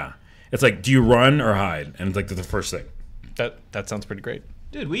 you. Yeah, it's like, do you run or hide? And it's like the first thing. That sounds pretty great.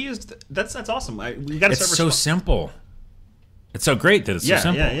 Dude, we used that's awesome. We got a It's server. so simple. It's so great that it's so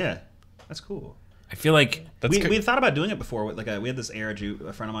simple. yeah. That's cool. I feel like That's we good. had thought about doing it before. We had this ARG,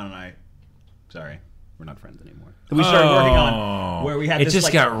 a friend of mine and I. Sorry, we're not friends anymore. We started working on where we had it this just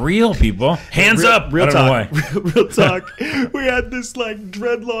like, got real, people. Hands up. Real I don't talk. know why. Real talk. We had this like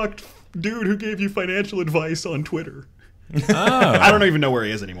dreadlocked dude who gave you financial advice on Twitter. Oh. I don't even know where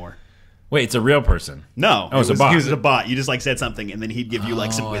he is anymore. Wait, it's a real person. No, Oh, it's a bot. He was a bot. You just like said something, and then he'd give you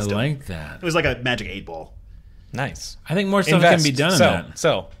like some Oh, wisdom. I like that. It was like a magic 8-ball. Nice. I think more stuff can be done in Sell. that.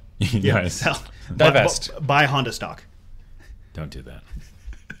 Sell. Yes. Sell. Divest. Buy Honda stock. Don't do that.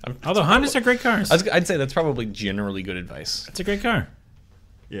 Although Hondas are great cars. I'd say that's probably generally good advice. It's a great car.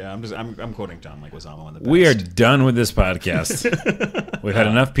 Yeah, I'm quoting John Leguizamo on the. We are done with this podcast. We've had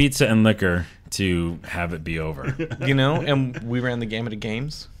enough pizza and liquor to have it be over. You know, and we ran the gamut of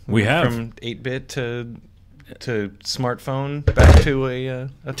games. We have. From 8-bit to smartphone back to a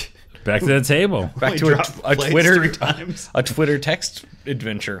Back to the table. back We to dropped a plays Twitter 3 times. a Twitter text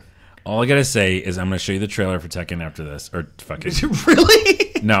adventure. All I gotta say is I'm gonna show you the trailer for Tekken after this, or fuck it.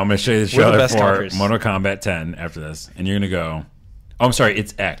 Really? No, I'm gonna show you the We're the trailer best for talkers. Mortal Kombat 10 after this, and you're gonna go. Oh, I'm sorry,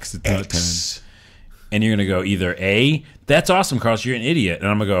 it's X. It's not 10. And you're gonna go either A, that's awesome, Carlos, you're an idiot, and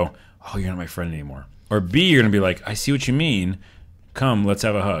I'm gonna go, oh, you're not my friend anymore, or B, you're gonna be like, I see what you mean. Come, let's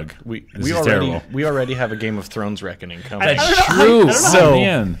have a hug. This is terrible. We already have a Game of Thrones reckoning coming. I don't know. That's I true. don't know. So,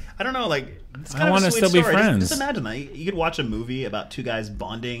 man. I don't know. Like, it's I kind of wanna a sweet still be story. friends. Just imagine that you could watch a movie about 2 guys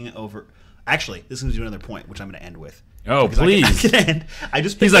bonding over. Actually, this is another point, which I'm going to end with. Oh, Because I please. can end. I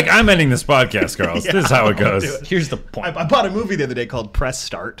just He's like, I'm ending this podcast, Carlos. Yeah, This is how it I won't goes. do it. Here's the point. I bought a movie the other day called Press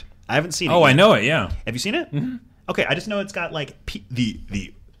Start. I haven't seen it. Oh, yet. I know it, yeah. Have you seen it? Mm-hmm. Okay, I just know it's got like the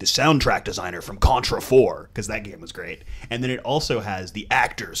soundtrack designer from Contra 4, because that game was great, and then it also has the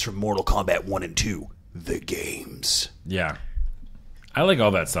actors from Mortal Kombat 1 and 2, the games. Yeah. I like all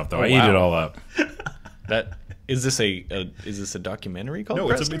that stuff, though. I eat wow. it all up. That Is this a documentary called? No,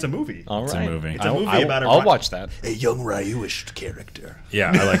 Preston? it's a movie. All It's a right. movie. It's a movie about I'll watch that. a young Ryuish character.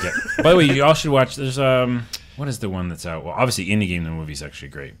 Yeah, I like it. By the way, you all should watch. There's what is the one that's out? Well, obviously, Indie Game the movie's actually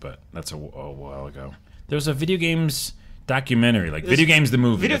great, but that's a while ago. There's a video games documentary, like Video Games the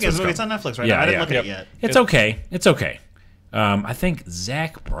movie. Video that's games what movie. it's It's on called. Netflix right Yeah, now. I didn't yeah. look at it yet. It's okay. It's okay. I think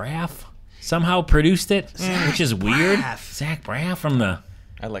Zach Braff somehow produced it, which is weird. Braff. Zach Braff from the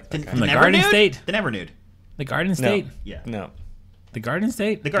I like that guy. the Garden State. The Never Nude. The Garden State. Yeah. No. The Garden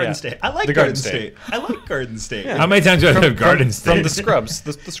State. The Garden Yeah. State. I like The Garden Garden State. I like Garden State. How many times do I have Garden State? From the Scrubs.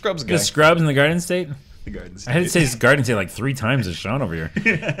 The Scrubs guy. The Scrubs and the Garden State. The Garden I State. had to say Garden State like 3 times as Sean over here.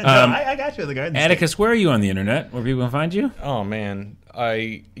 I got you. The Garden State. Atticus, where are you on the internet? Where people can find you? Oh man,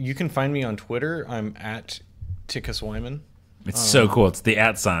 you can find me on Twitter. I'm at Atticus Wiman. It's so cool. It's the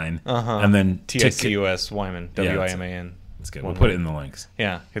 @ sign, and then TICUS Wyman. Yeah, WIMAN. It's good. We'll put it in the links.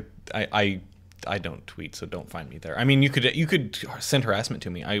 Yeah. I don't tweet, so don't find me there. I mean, you could send harassment to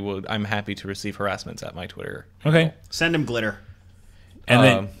me. I'm happy to receive harassments at my Twitter. Okay. Send him glitter. And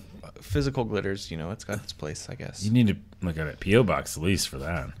then Physical glitters, it's got its place, I guess. you need to look at a PO box at least for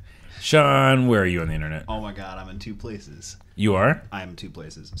that. Sean, where are you on the internet? Oh my God, I'm in 2 places. You are? I'm in 2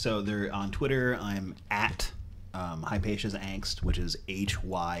 places. So they're on Twitter. I'm at Hypatia's Angst, which is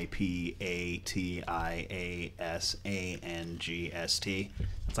HYPATIASANGST.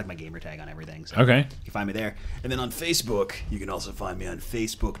 It's like my gamer tag on everything. So Okay. you can find me there. And then on Facebook, you can also find me on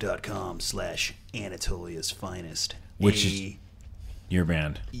Facebook.com/Anatolia's Finest. Which is your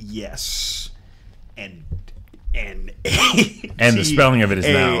band. Yes. And And the spelling of it is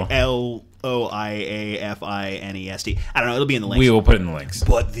now. LOIAFINEST. I don't know. It'll be in the links. We will put it in the links.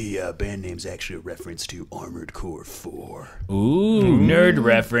 But the band name's actually a reference to Armored Core 4. Ooh, nerd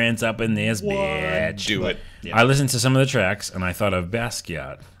reference up in this bitch. Do it. Yeah. I listened to some of the tracks, and I thought of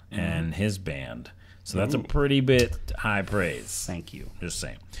Basquiat and his band. So that's a pretty bit high praise. Thank you. Just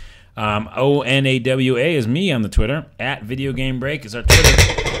saying. ONAWA is me on the Twitter. At Video Game Break is our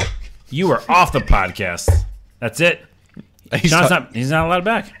Twitter. You are off the podcast. That's it. He's not allowed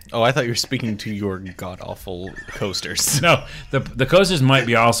back. Oh, I thought you were speaking to your god-awful coasters. No, the coasters might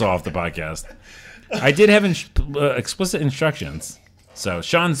be also off the podcast. I did have explicit instructions. So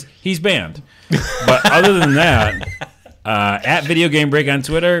he's banned. But other than that, at Video Game Break on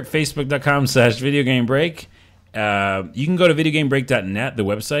Twitter, Facebook.com/VideoGameBreak. You can go to VideoGameBreak.net, the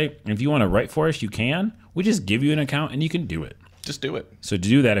website. And if you want to write for us, you can. We just give you an account and you can do it. Just do it. So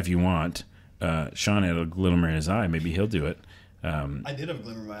do that if you want. Sean had a glimmer in his eye. Maybe he'll do it. I did have a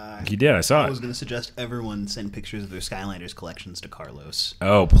glimmer in my eye. He did. I saw I it. was going to suggest everyone send pictures of their Skylanders collections to Carlos.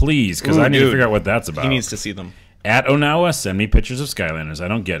 Oh, please, because I need to dude. figure out what that's about. He needs to see them. At Onawa, send me pictures of Skylanders. I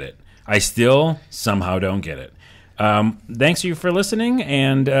don't get it. I still somehow don't get it. Thanks you for listening,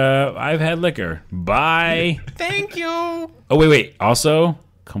 and I've had liquor. Bye. Thank you. Oh, wait. Also,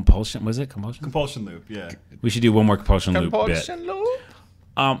 Compulsion. Was it Compulsion? Compulsion Loop, yeah. We should do one more Compulsion Loop bit. Compulsion Loop.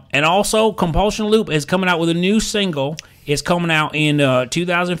 And also, Compulsion Loop is coming out with a new single. It's coming out in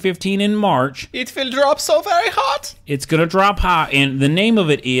 2015 in March. It will drop so very hot. It's going to drop hot, and the name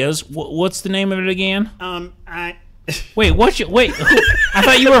of it is... what's the name of it again? Wait, wait. I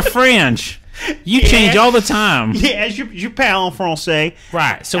thought you were French. You change all the time. Yeah, je parle en français.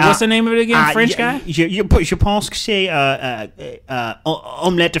 Right. So what's the name of it again, French guy? Je pense que c'est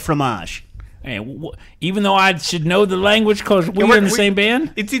omelette de fromage. Hey, even though I should know the language because we're in the same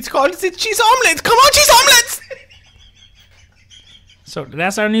band? It's called cheese omelet. Come on, cheese omelets. So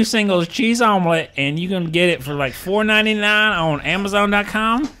that's our new single, Cheese Omelet, and you can get it for like $4.99 on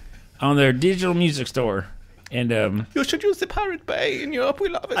Amazon.com on their digital music store. And You should use the Pirate Bay in Europe. We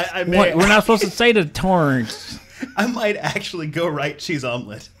love it. we're not supposed to say the torrents. I might actually go write cheese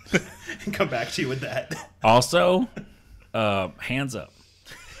omelet and come back to you with that. Also, hands up.